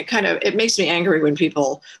reporting, it makes me angry when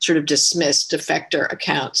people sort of dismiss defector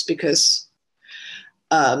accounts because,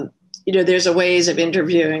 there's a ways of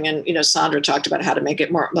interviewing, and, Sandra talked about how to make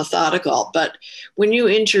it more methodical. But when you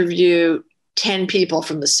interview 10 people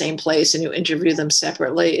from the same place and you interview them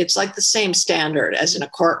separately, it's like the same standard as in a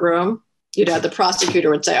courtroom. The prosecutor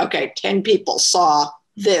would say, okay, 10 people saw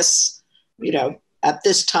this, at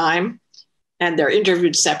this time, and they're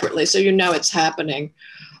interviewed separately. So it's happening.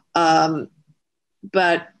 But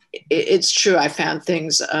it's true. I found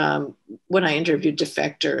things when I interviewed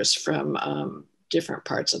defectors from different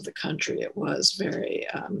parts of the country, it was very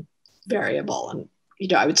variable. And,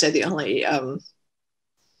 I would say the only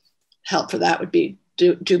help for that would be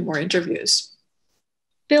do more interviews.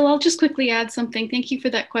 Bill, I'll just quickly add something. Thank you for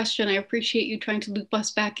that question. I appreciate you trying to loop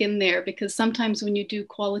us back in there, because sometimes when you do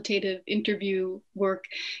qualitative interview work,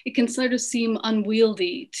 it can sort of seem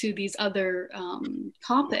unwieldy to these other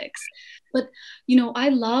topics. But, I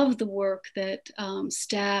love the work that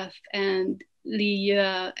Steph and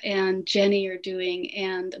Leah and Jenny are doing,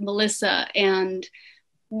 and Melissa. And,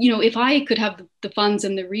 if I could have the funds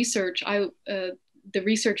and the research, the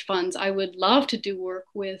research funds, I would love to do work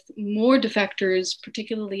with more defectors,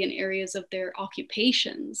 particularly in areas of their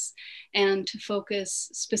occupations, and to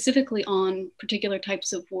focus specifically on particular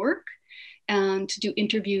types of work and to do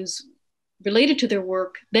interviews related to their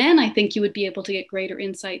work. Then I think you would be able to get greater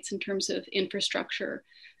insights in terms of infrastructure.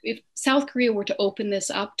 If South Korea were to open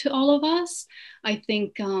this up to all of us, I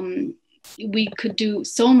think we could do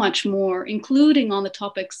so much more, including on the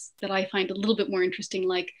topics that I find a little bit more interesting,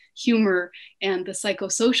 like humor and the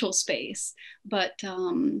psychosocial space. But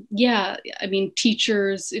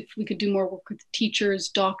teachers, if we could do more work with teachers,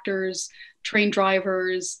 doctors, train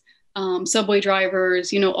drivers, subway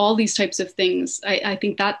drivers, all these types of things. I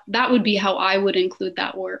think that would be how I would include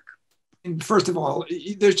that work. First of all,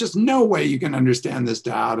 there's just no way you can understand this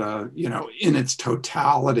data, in its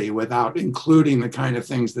totality without including the kind of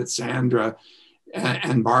things that Sandra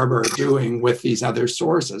and Barbara are doing with these other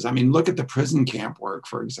sources. Look at the prison camp work,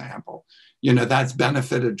 for example. That's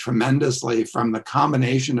benefited tremendously from the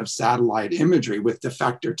combination of satellite imagery with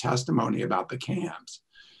defector testimony about the camps.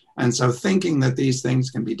 And so thinking that these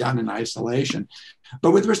things can be done in isolation.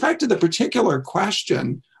 But with respect to the particular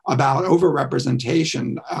question about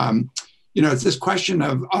overrepresentation, it's this question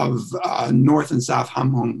of North and South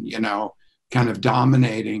Hamhung, kind of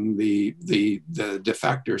dominating the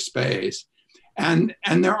defector space. And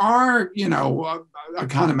there are,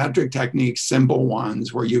 econometric techniques, simple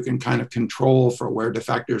ones, where you can kind of control for where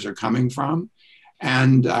defectors are coming from.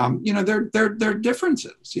 And, there are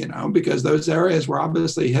differences, because those areas were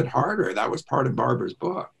obviously hit harder. That was part of Barbara's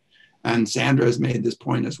book. And Sandra has made this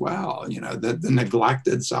point as well, the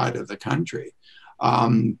neglected side of the country.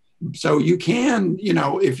 So you can,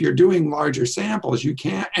 if you're doing larger samples, you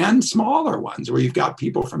can, and smaller ones where you've got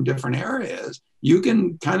people from different areas, you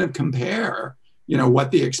can kind of compare,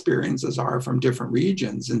 what the experiences are from different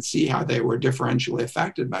regions and see how they were differentially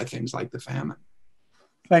affected by things like the famine.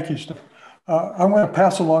 Thank you, Steph. I'm going to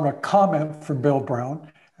pass along a comment from Bill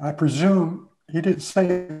Brown. I presume he didn't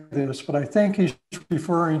say this, but I think he's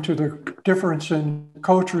referring to the difference in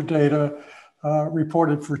culture data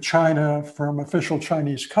reported for China from official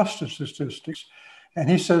Chinese customs statistics. And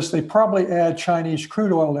he says they probably add Chinese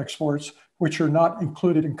crude oil exports, which are not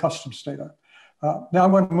included in customs data. Now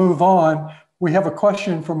I'm going to move on. We have a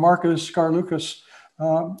question from Marcus Scarlucas.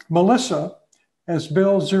 Melissa, as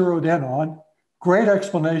Bill zeroed in on, great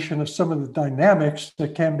explanation of some of the dynamics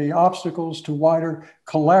that can be obstacles to wider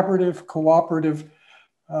collaborative, cooperative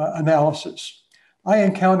analysis. I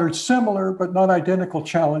encountered similar but not identical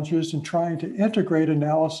challenges in trying to integrate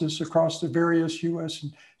analysis across the various U.S.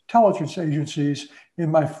 intelligence agencies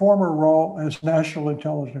in my former role as National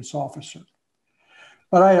Intelligence Officer.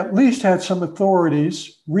 But I at least had some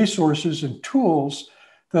authorities, resources, and tools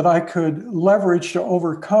that I could leverage to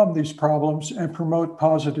overcome these problems and promote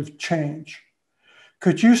positive change.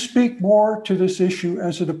 Could you speak more to this issue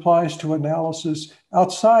as it applies to analysis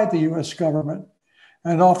outside the U.S. government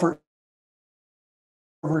and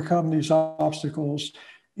overcome these obstacles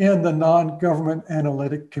in the non-government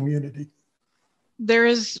analytic community? there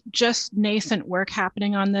is just nascent work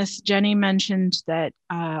happening on this. Jenny mentioned that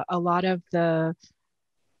a lot of the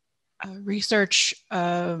research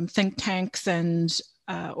think tanks and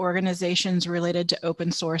organizations related to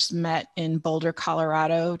open source met in Boulder,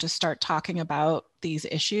 Colorado to start talking about these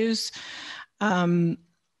issues. I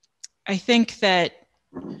think that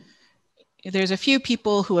there's a few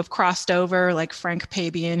people who have crossed over, like Frank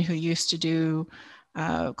Pabian, who used to do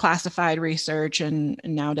classified research and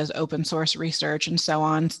now does open source research and so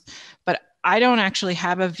on. But I don't actually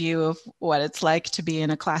have a view of what it's like to be in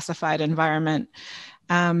a classified environment.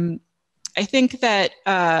 I think that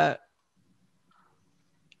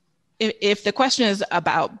if the question is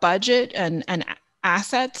about budget and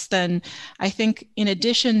assets, then I think in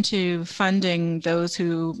addition to funding those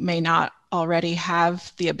who may not already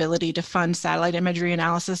have the ability to fund satellite imagery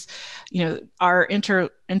analysis, you know, our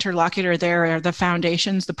interlocutor there are the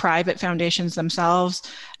foundations, the private foundations themselves,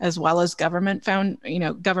 as well as government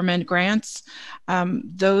government grants.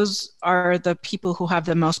 Those are the people who have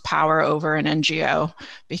the most power over an NGO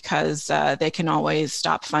because they can always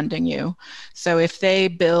stop funding you. So if they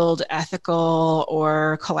build ethical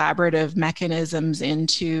or collaborative mechanisms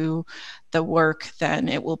into the work, then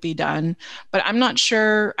it will be done. But I'm not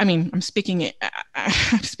sure. I mean, I'm speaking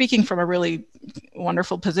from a really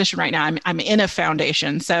wonderful position right now. I'm in a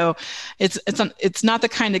foundation, so it's not the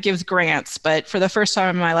kind that gives grants. But for the first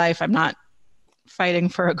time in my life, I'm not fighting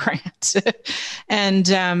for a grant. And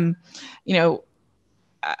you know,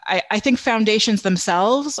 I think foundations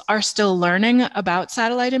themselves are still learning about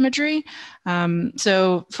satellite imagery.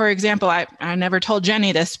 So for example, I never told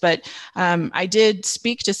Jenny this, but I did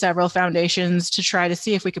speak to several foundations to try to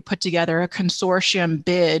see if we could put together a consortium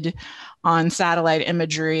bid on satellite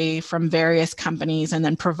imagery from various companies and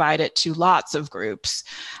then provide it to lots of groups.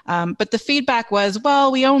 But the feedback was,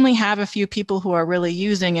 well, we only have a few people who are really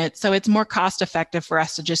using it, so it's more cost effective for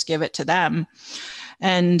us to just give it to them.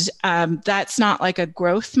 And that's not like a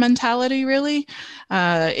growth mentality, really.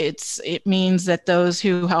 It means that those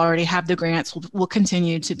who already have the grants will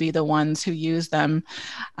continue to be the ones who use them.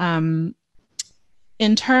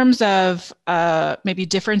 In terms of maybe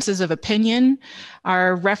differences of opinion,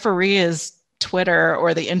 our referee is Twitter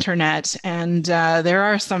or the internet, and there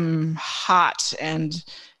are some hot and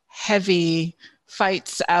heavy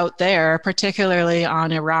fights out there, particularly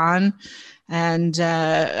on Iran and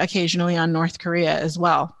occasionally on North Korea as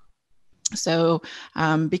well. So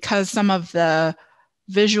because some of the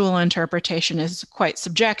visual interpretation is quite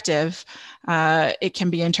subjective, it can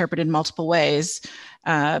be interpreted multiple ways.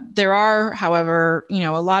 There are, however, a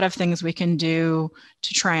lot of things we can do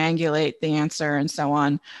to triangulate the answer and so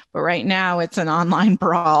on. But right now it's an online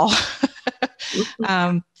brawl.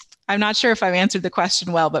 I'm not sure if I've answered the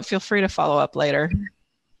question well, but feel free to follow up later.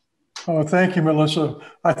 Oh, thank you, Melissa.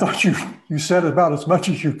 I thought you said about as much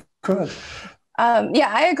as you could.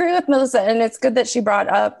 Yeah, I agree with Melissa, and it's good that she brought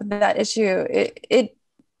up that issue. It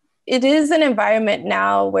is an environment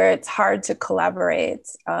now where it's hard to collaborate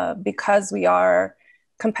because we are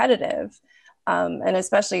competitive, and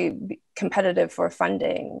especially competitive for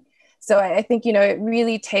funding. So I think, it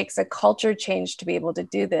really takes a culture change to be able to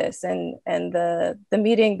do this. And the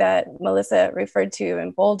meeting that Melissa referred to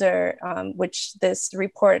in Boulder, which this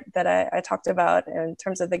report that I talked about in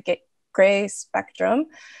terms of the gray spectrum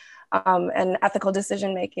and ethical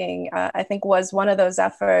decision-making, I think was one of those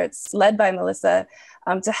efforts led by Melissa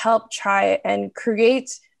to help try and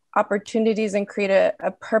create opportunities and create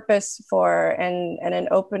a purpose for and an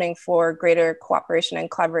opening for greater cooperation and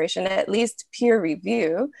collaboration, at least peer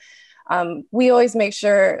review. We always make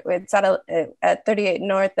sure at 38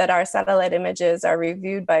 North that our satellite images are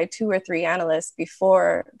reviewed by 2 or 3 analysts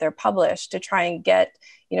before they're published to try and get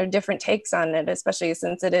different takes on it, especially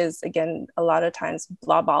since it is, again, a lot of times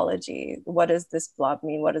blobology. What does this blob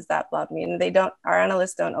mean? What does that blob mean? Our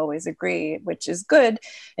analysts don't always agree, which is good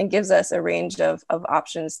and gives us a range of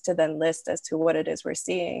options to then list as to what it is we're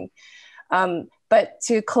seeing. But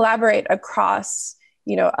to collaborate across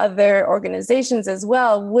other organizations as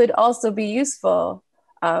well would also be useful.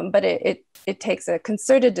 But it takes a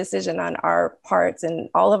concerted decision on our parts and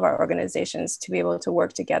all of our organizations to be able to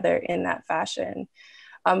work together in that fashion.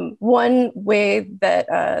 One way that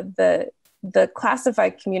the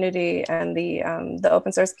classified community and the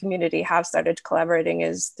open source community have started collaborating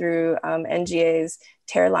is through NGA's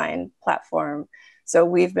Tearline platform. So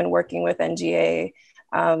we've been working with NGA.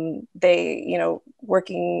 They,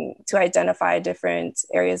 working to identify different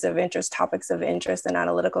areas of interest, topics of interest, and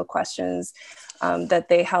analytical questions that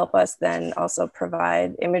they help us then also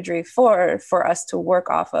provide imagery for us to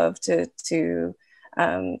work off of to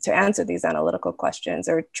to answer these analytical questions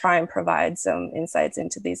or try and provide some insights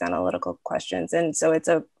into these analytical questions. And so it's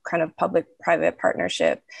a kind of public-private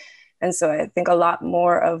partnership. And so I think a lot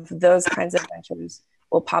more of those kinds of ventures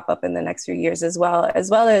will pop up in the next few years as well as,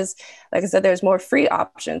 like I said, there's more free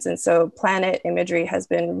options. And so planet imagery has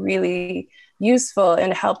been really useful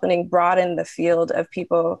in helping broaden the field of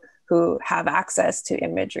people who have access to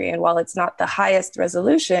imagery. And while it's not the highest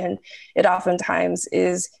resolution, it oftentimes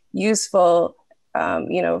is useful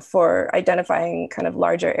for identifying kind of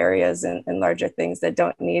larger areas and larger things that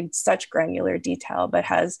don't need such granular detail, but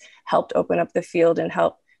has helped open up the field and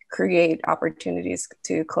help create opportunities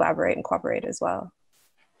to collaborate and cooperate as well.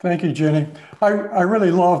 Thank you, Jenny. I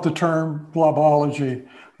really love the term globology.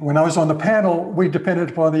 When I was on the panel, we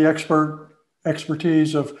depended upon the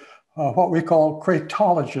expertise of what we call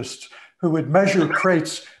cratologists, who would measure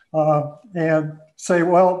crates and say,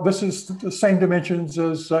 well, this is the same dimensions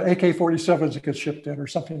as AK-47s that get shipped in or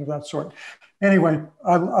something of that sort. Anyway,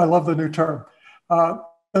 I love the new term. The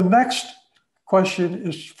next question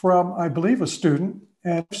is from, I believe, a student.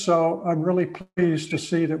 And so I'm really pleased to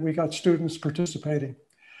see that we got students participating.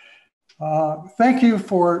 Thank you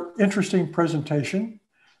for interesting presentation.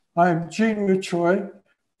 I'm Jin-Woo Choi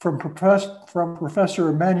from Professor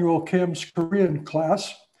Emmanuel Kim's Korean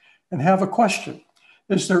class and have a question.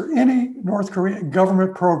 Is there any North Korean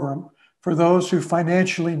government program for those who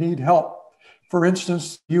financially need help? For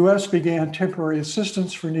instance, the US began temporary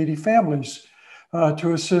assistance for needy families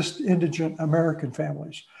to assist indigent American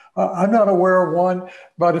families. I'm not aware of one,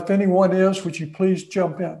 but if anyone is, would you please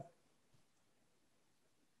jump in?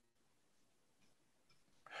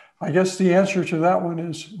 I guess the answer to that one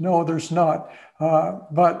is no, there's not.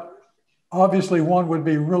 But obviously one would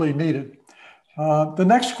be really needed. The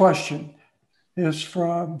next question is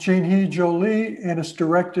from Jean-Hee Jolie, and it's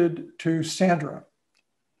directed to Sandra.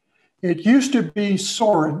 It used to be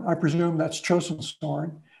Soren, I presume that's Chosun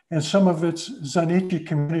Soren, and some of its Zanichi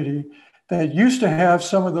community that used to have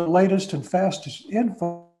some of the latest and fastest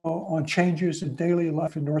info on changes in daily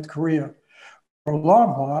life in North Korea for a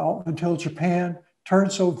long while, until Japan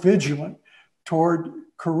turned so vigilant toward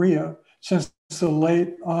Korea since the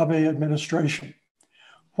late Abe administration.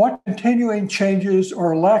 What continuing changes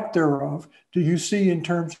or lack thereof do you see in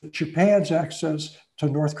terms of Japan's access to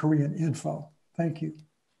North Korean info? Thank you.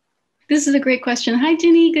 This is a great question. Hi,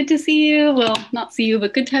 Jenny, good to see you. Well, not see you,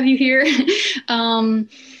 but good to have you here.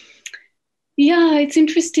 Yeah, it's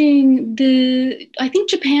interesting. I think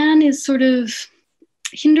Japan is sort of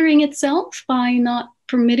hindering itself by not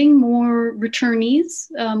permitting more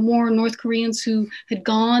returnees, more North Koreans who had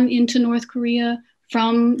gone into North Korea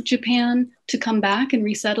from Japan to come back and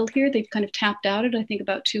resettle here. They've kind of tapped out at, I think,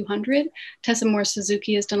 about 200. Tessa Moore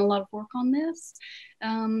Suzuki has done a lot of work on this.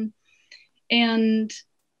 And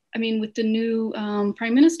I mean, with the new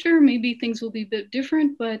prime minister, maybe things will be a bit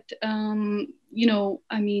different, but,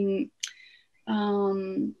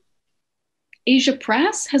 Asia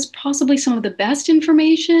Press has possibly some of the best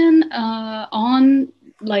information on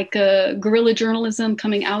guerrilla journalism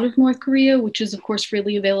coming out of North Korea, which is of course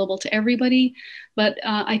freely available to everybody. But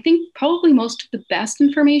I think probably most of the best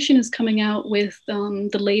information is coming out with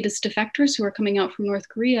the latest defectors who are coming out from North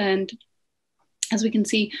Korea. And as we can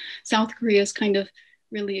see, South Korea has kind of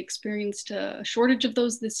really experienced a shortage of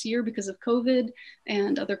those this year because of COVID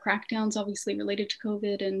and other crackdowns obviously related to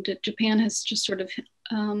COVID. And Japan has just sort of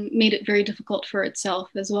made it very difficult for itself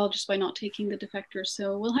as well, just by not taking the defectors.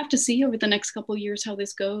 So we'll have to see over the next couple of years how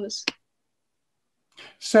this goes.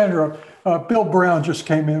 Sandra, Bill Brown just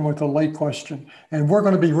came in with a late question, and we're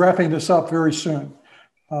going to be wrapping this up very soon.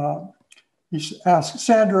 He asked,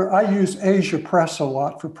 Sandra, I use Asia Press a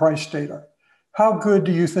lot for price data. How good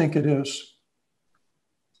do you think it is?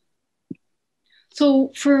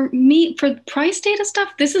 So for me, for price data stuff,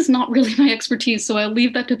 this is not really my expertise. So I'll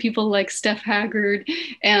leave that to people like Steph Haggard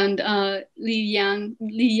and Li,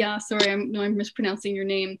 sorry, I'm mispronouncing your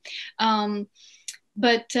name.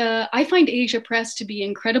 But I find Asia Press to be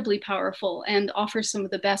incredibly powerful and offers some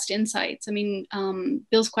of the best insights. I mean,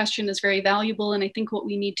 Bill's question is very valuable. And I think what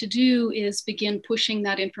we need to do is begin pushing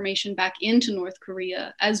that information back into North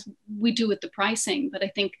Korea as we do with the pricing. But I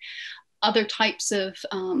think other types of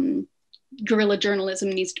guerrilla journalism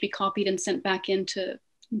needs to be copied and sent back into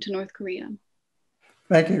North Korea.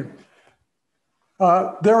 Thank you.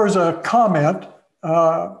 There was a comment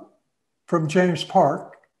from James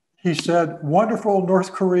Park. He said, wonderful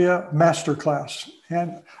North Korea masterclass.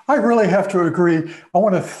 And I really have to agree. I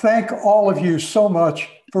want to thank all of you so much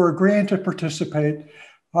for agreeing to participate.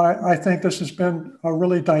 I think this has been a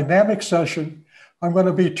really dynamic session. I'm going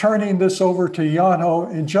to be turning this over to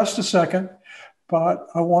Jan-Ho in just a second. but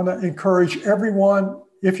I want to encourage everyone,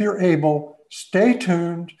 if you're able, stay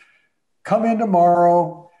tuned, come in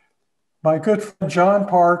tomorrow. My good friend John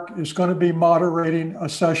Park is going to be moderating a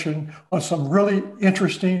session on some really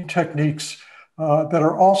interesting techniques that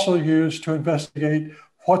are also used to investigate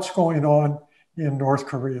what's going on in North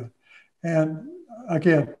Korea. And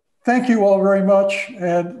again, thank you all very much.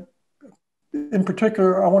 And in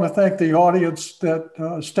particular, I want to thank the audience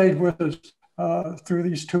that stayed with us through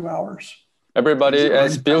these 2 hours. Everybody,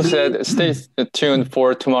 as Bill said, stay tuned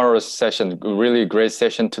for tomorrow's session. Really great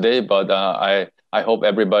session today, but I hope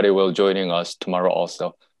everybody will joining us tomorrow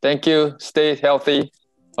also. Thank you. Stay healthy.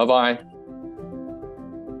 Bye-bye.